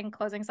wedding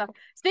closing song.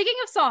 Speaking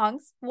of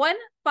songs, one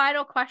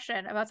final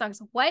question about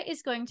songs. What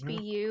is going to be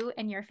Mhm. you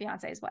and your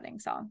fiance's wedding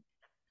song?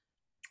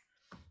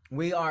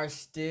 We are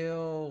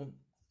still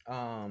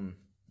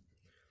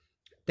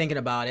thinking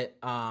about it.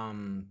 I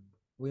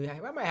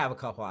might have a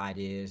couple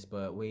ideas,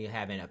 but we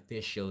haven't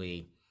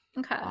officially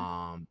Okay.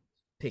 um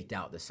picked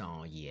out the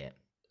song yet.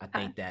 I Okay.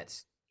 think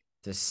that's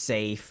the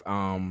safe.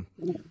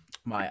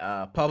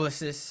 My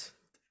publicist.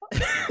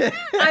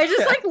 I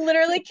just like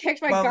literally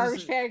kicked my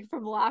garbage Publicist. can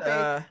from laughing.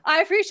 Uh,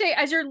 I appreciate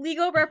as your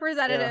legal yeah,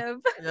 representative.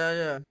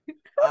 yeah,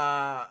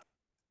 yeah.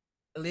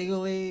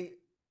 Legally,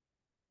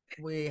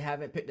 we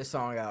haven't picked the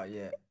song out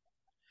yet,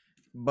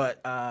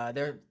 but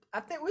there. I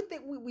think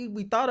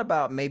we thought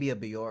about maybe a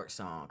Bjork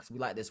song because we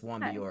like this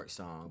one Okay. Bjork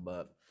song,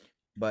 but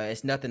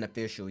it's nothing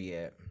official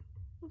yet.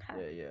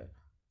 Okay. Yeah,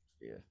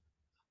 yeah,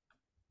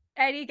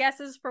 Any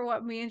guesses for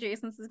what me and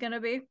Jason's is gonna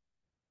be?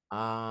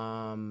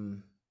 yeah.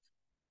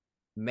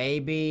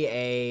 Maybe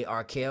a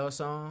Arkell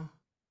song.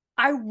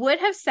 I would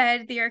have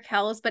said the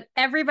Arkells, but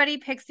everybody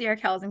picks the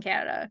Arkells in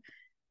Canada.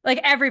 Like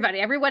everybody,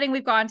 every wedding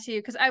we've gone to,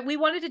 because we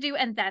wanted to do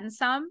and then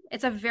some.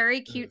 It's a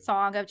very cute Mm.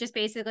 song of just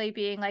basically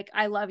being like,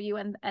 I love you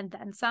and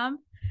then some.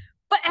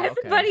 But Oh, okay.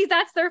 everybody,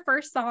 that's their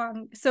first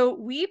song. So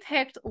we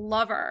picked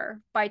Lover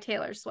by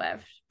Taylor Okay.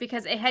 Swift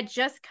because it had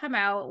just come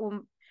out.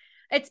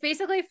 It's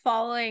basically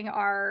following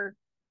our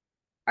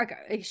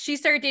she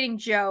started dating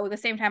Joe the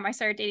same time I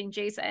started dating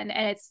Jason.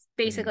 And it's Mhm.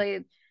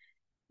 basically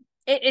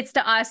it's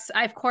to us.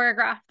 I've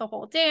choreographed the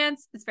whole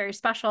dance. It's very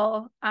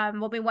special. When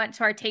we went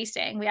to our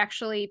tasting, we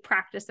actually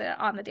practiced it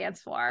on the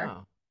dance floor.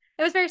 Oh.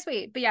 It was very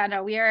sweet. But yeah,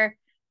 no, we're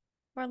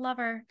a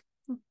lover.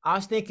 I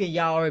was thinking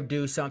y'all would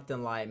do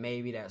something like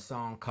maybe that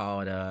song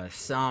called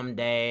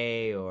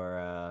Someday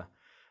or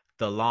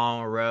The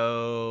Long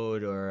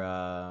Road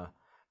or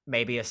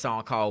maybe a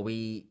song called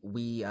We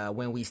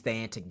When We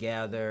Stand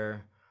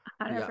Together.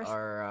 Yeah, 100%.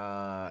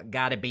 or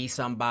Gotta Be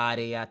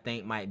Somebody, I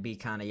think might be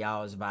kind of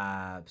y'all's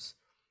vibes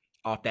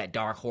off that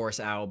Dark Horse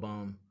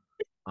album.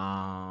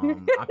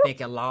 I'm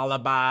thinking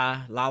Lullaby.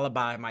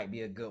 Lullaby might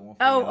be a good one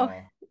for Oh,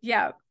 y'all.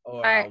 yeah. Or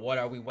All right. What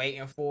Are We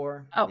Waiting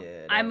For? Oh,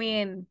 Yeah, I that one.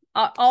 mean,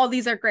 all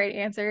these are great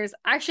answers.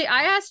 Actually,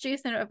 I asked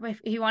Jason if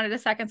he wanted a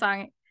second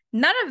song.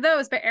 None of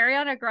those, but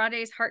Ariana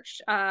Grande's heart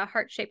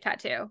shaped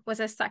tattoo was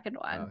his second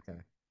Oh, one. okay.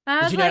 And I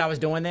Did was you know what like, I was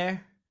doing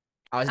there?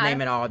 I was I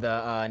naming all the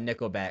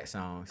Nickelback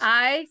songs.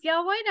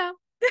 yeah, why no?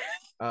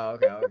 Oh,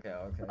 okay, okay,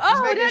 okay. Just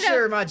Oh making no, no.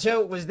 sure my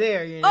joke was there.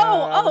 I Oh,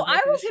 was I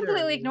making was sure.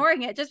 completely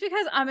ignoring it. Just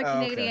because I'm a Oh,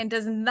 okay, Canadian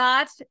does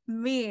not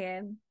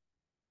mean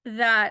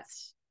that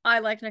I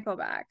like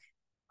Nickelback.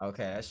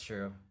 okay, that's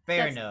true.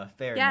 Fair That's enough.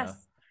 Fair enough.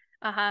 yes.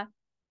 Uh-huh.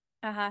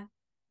 Uh-huh.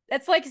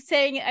 It's like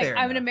saying Fair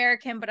I'm an enough.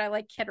 American, but I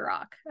like Kid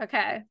Rock.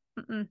 Okay.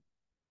 Mm-mm.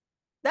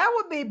 That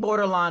would be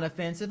borderline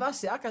offensive. I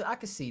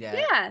could see that.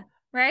 Yeah,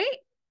 right?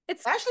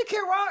 It's Actually,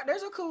 Kid Rock.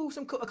 There's a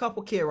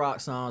couple Kid Rock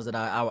songs that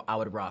I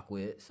would rock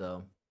with.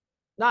 So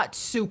Not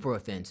super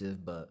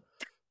offensive, but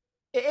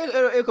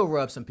it could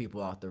rub some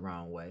people off the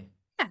wrong way.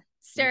 Yeah, Mhm.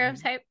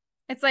 stereotype.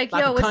 It's like,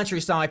 Like a yo, was country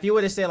song. If you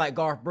would have said like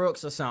Garth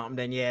Brooks or something,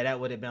 then yeah, that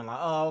would have been like,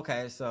 oh,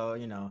 okay, so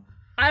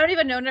I don't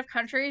even know enough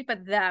countries,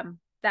 but that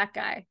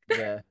guy.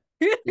 yeah,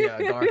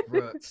 yeah, Garth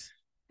Brooks.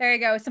 There you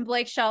go. Some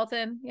Blake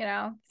Shelton,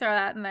 throw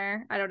that in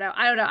there. I don't know.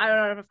 I don't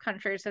know enough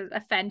countries to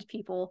offend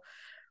people.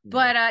 Yeah.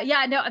 But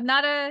yeah, no, I'm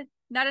not a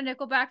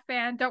Nickelback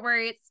fan. Don't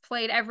worry, it's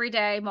played every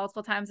day,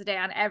 multiple times a day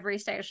on every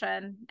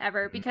station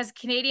ever Mhm. because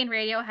Canadian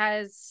radio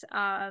has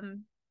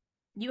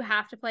you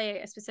have to play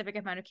a specific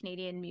amount of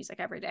Canadian music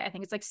every day. I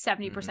think it's like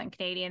Mhm. 70%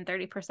 Canadian,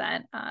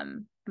 30%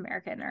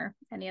 American or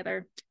any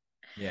other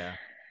Yeah.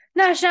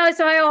 nationality.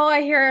 So all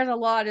I hear a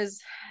lot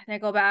is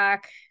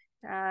Nickelback,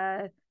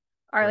 uh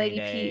Our Green Lady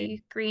Day.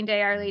 P, Green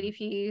Day, Our Lady Mhm.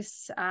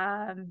 Peace.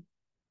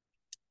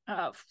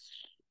 Oh,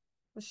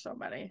 there's so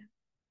many.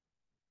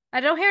 I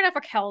don't hear enough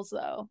of Kells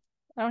though.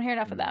 I don't hear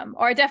enough of Mhm. them.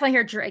 Or I definitely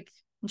hear Drake,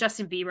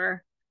 Justin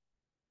Bieber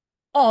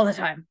all the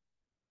time.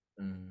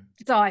 Mhm.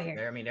 That's all I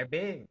hear. I mean, they're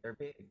big. They're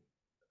big.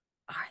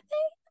 Are they?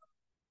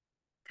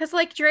 Because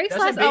like Drake's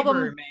Justin last Bieber,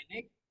 album,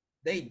 man,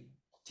 they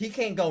he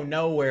can't go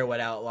nowhere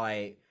without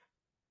like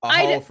a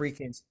I whole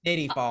freaking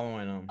city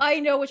following him. I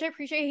know, which I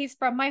appreciate. He's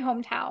from my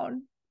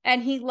hometown,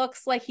 and he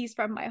looks like he's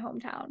from my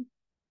hometown.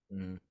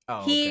 Mhm. Oh,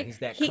 okay. He He's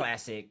that he.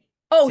 classic,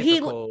 Oh,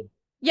 typical.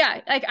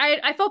 yeah, like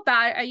I felt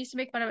bad. I used to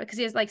make fun of it because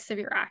he has like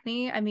severe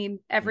acne. I mean,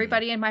 Mhm.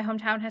 everybody in my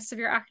hometown has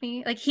severe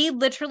acne. Like he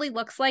literally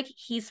looks like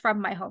he's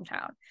from my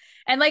hometown.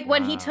 And like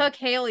when he Wow. took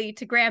Haley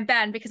to Grand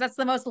Bend, because that's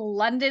the most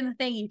London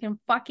thing you can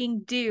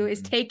fucking do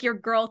is Mhm. take your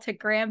girl to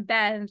Grand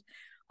Bend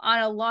on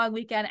a long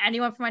weekend.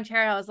 Anyone from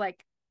Ontario was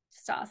like,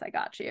 Stas, I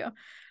got you.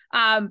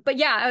 But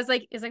yeah, it's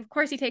like, of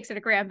course he takes her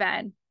to Grand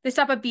Bend. They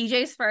stop at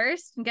BJ's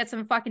first and get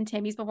some fucking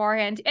Timmy's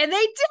beforehand. And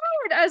they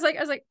did. I was like,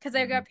 because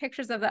I Mhm. got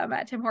pictures of them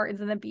at Tim Hortons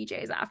and then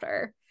BJ's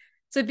after.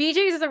 So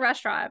BJ's is a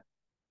restaurant,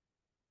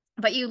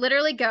 but you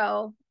literally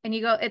go and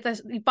you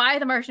buy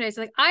the merchandise,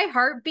 like I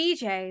heart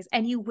BJ's,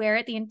 and you wear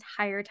it the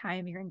entire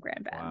time you're in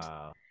Grand Bend.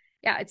 Wow.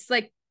 Yeah, it's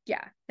like,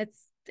 yeah,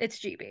 it's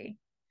GB.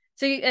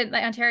 So in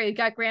like Ontario, you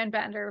got Grand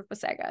Bend or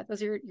Wasaga.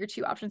 Those are your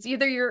two options.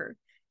 Either you're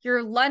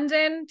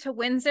London to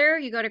Windsor,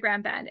 you go to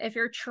Grand Bend. If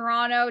you're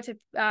Toronto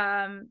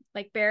to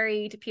like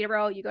Barrie to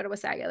Peterborough, you go to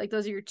Wasaga. Like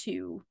those are your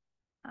two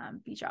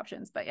beach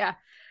options. But yeah.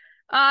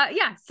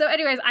 Yeah. So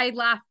anyways, I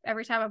laugh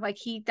every time. I'm like,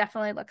 he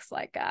definitely looks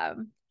like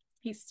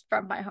he's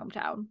from my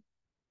hometown.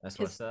 That's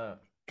Cause what's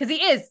up.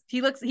 because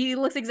he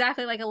looks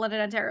exactly like a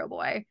London, Ontario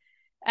boy.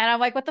 And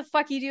I'm like, what the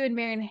fuck you doing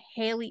marrying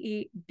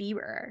Haley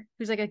Bieber,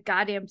 who's like a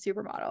goddamn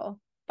supermodel?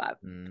 But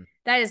Mm.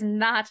 that is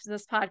not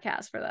this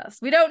podcast for this.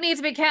 We don't need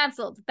to be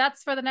canceled.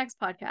 That's for the next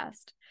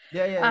podcast.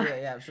 Yeah, yeah, Uh, yeah,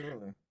 yeah,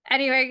 absolutely.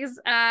 anyways,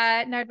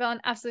 Nardvillain,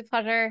 absolute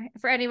pleasure.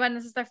 For anyone,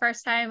 this is their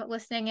first time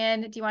listening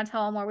in. Do you want to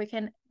tell them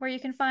where you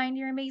can find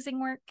your amazing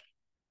work?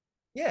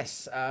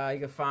 Yes, you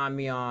can find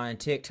me on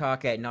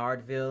TikTok at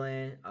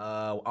Nardvillain,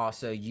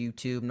 also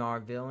YouTube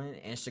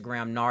Nardvillain,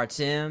 Instagram Nard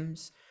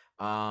Sims,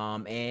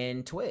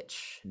 and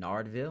Twitch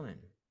Nardvillain.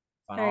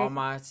 Find all Very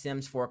my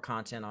Sims 4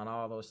 content on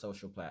all those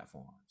social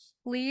platforms.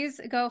 please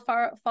go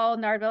follow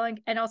Nardville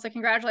and also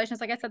congratulations,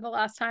 like I said the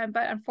last time,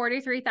 but on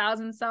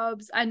 43,000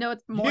 subs. I know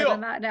it's more Yeah,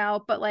 than that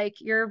now, but like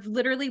you're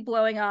literally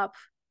blowing up.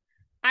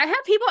 I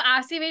have people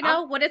asking me I'm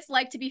now what it's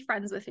like to be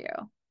friends with you.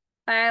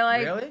 I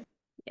like, really.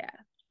 yeah.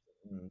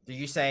 Did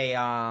you say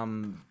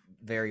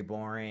very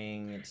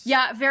boring? It's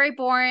Yeah, very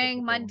boring,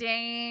 typical.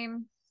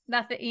 mundane,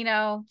 nothing,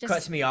 just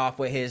Cuts me off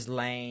with his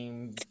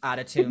lame out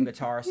of tune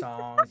guitar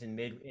songs in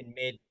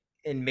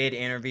mid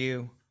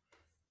interview.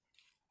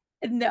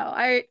 no.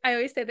 I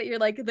always say that you're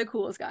like the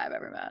coolest guy I've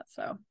ever met.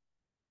 So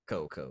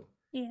Cool, cool.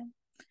 yeah.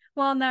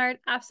 Well, Nard,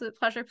 absolute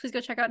pleasure. Please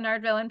go check out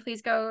Nardvillain.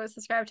 Please go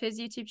subscribe to his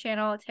YouTube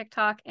channel,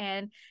 TikTok,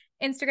 and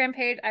Instagram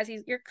page.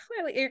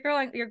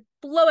 You're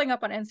blowing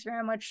up on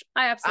Instagram, which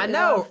I I absolutely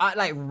love. know. I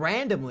like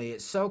randomly.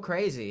 It's so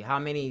crazy how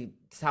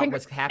Congr-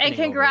 what's and happening over there. It's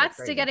congrats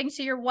to crazy. getting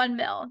to your 1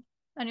 mil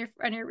on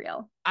your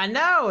reel. I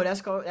know.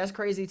 That's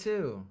crazy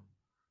too.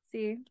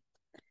 See,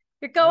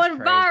 you're That's going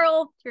crazy.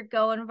 viral. You're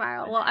going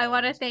viral. I Well, I know.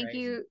 want to That's thank crazy.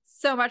 you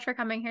so much for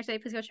coming here today.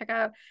 Please go check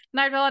out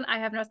Nardvillain. I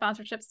have no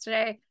sponsorships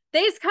today.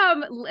 These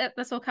come.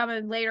 This will come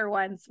in later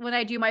ones when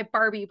I do my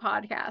Barbie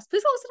podcast.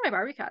 Please go listen to my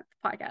Barbie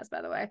podcast,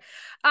 by the way.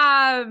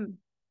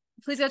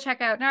 Please go check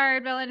out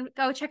Nardvillain.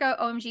 Go check out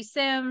OMG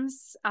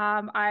Sims.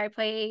 I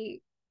play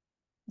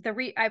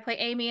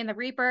Amy in the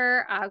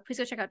Reaper. Please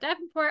go check out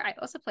Davenport. I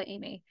also play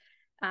Amy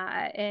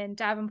in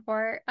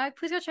Davenport.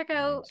 Please go check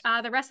out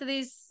Nice. the rest of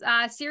these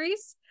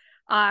series.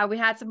 We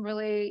had some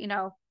really,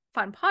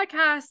 fun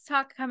podcasts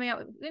talk coming out,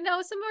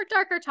 some more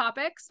darker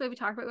topics. So we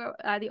talked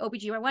about the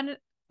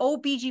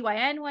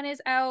OBGYN one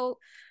is out.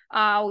 We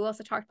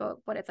also talked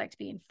about what it's like to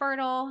be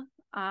infertile.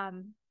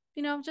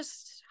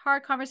 Just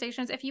hard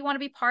conversations. If you want to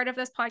be part of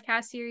this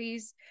podcast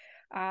series,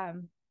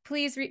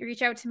 please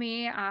reach out to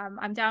me.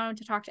 I'm down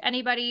to talk to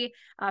anybody.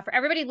 For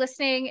everybody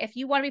listening, if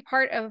you want to be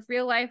part of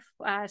real life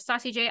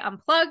Stassi J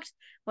Unplugged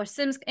or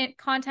Sims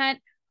content,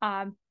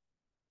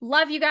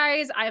 love you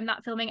guys. I am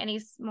not filming any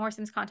more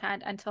Sims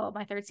content until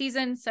my 3rd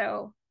season.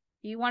 So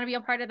if you want to be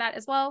a part of that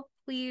as well,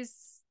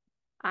 please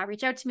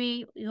reach out to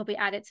me. You'll be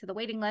added to the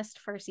waiting list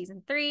for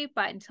season 3.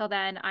 But until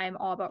then, I'm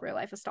all about real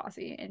life with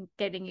Stassi and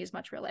getting you as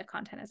much real life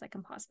content as I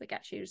can possibly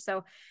get you.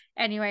 So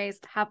anyways,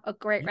 have a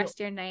great rest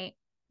of your night.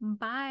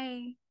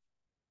 Bye.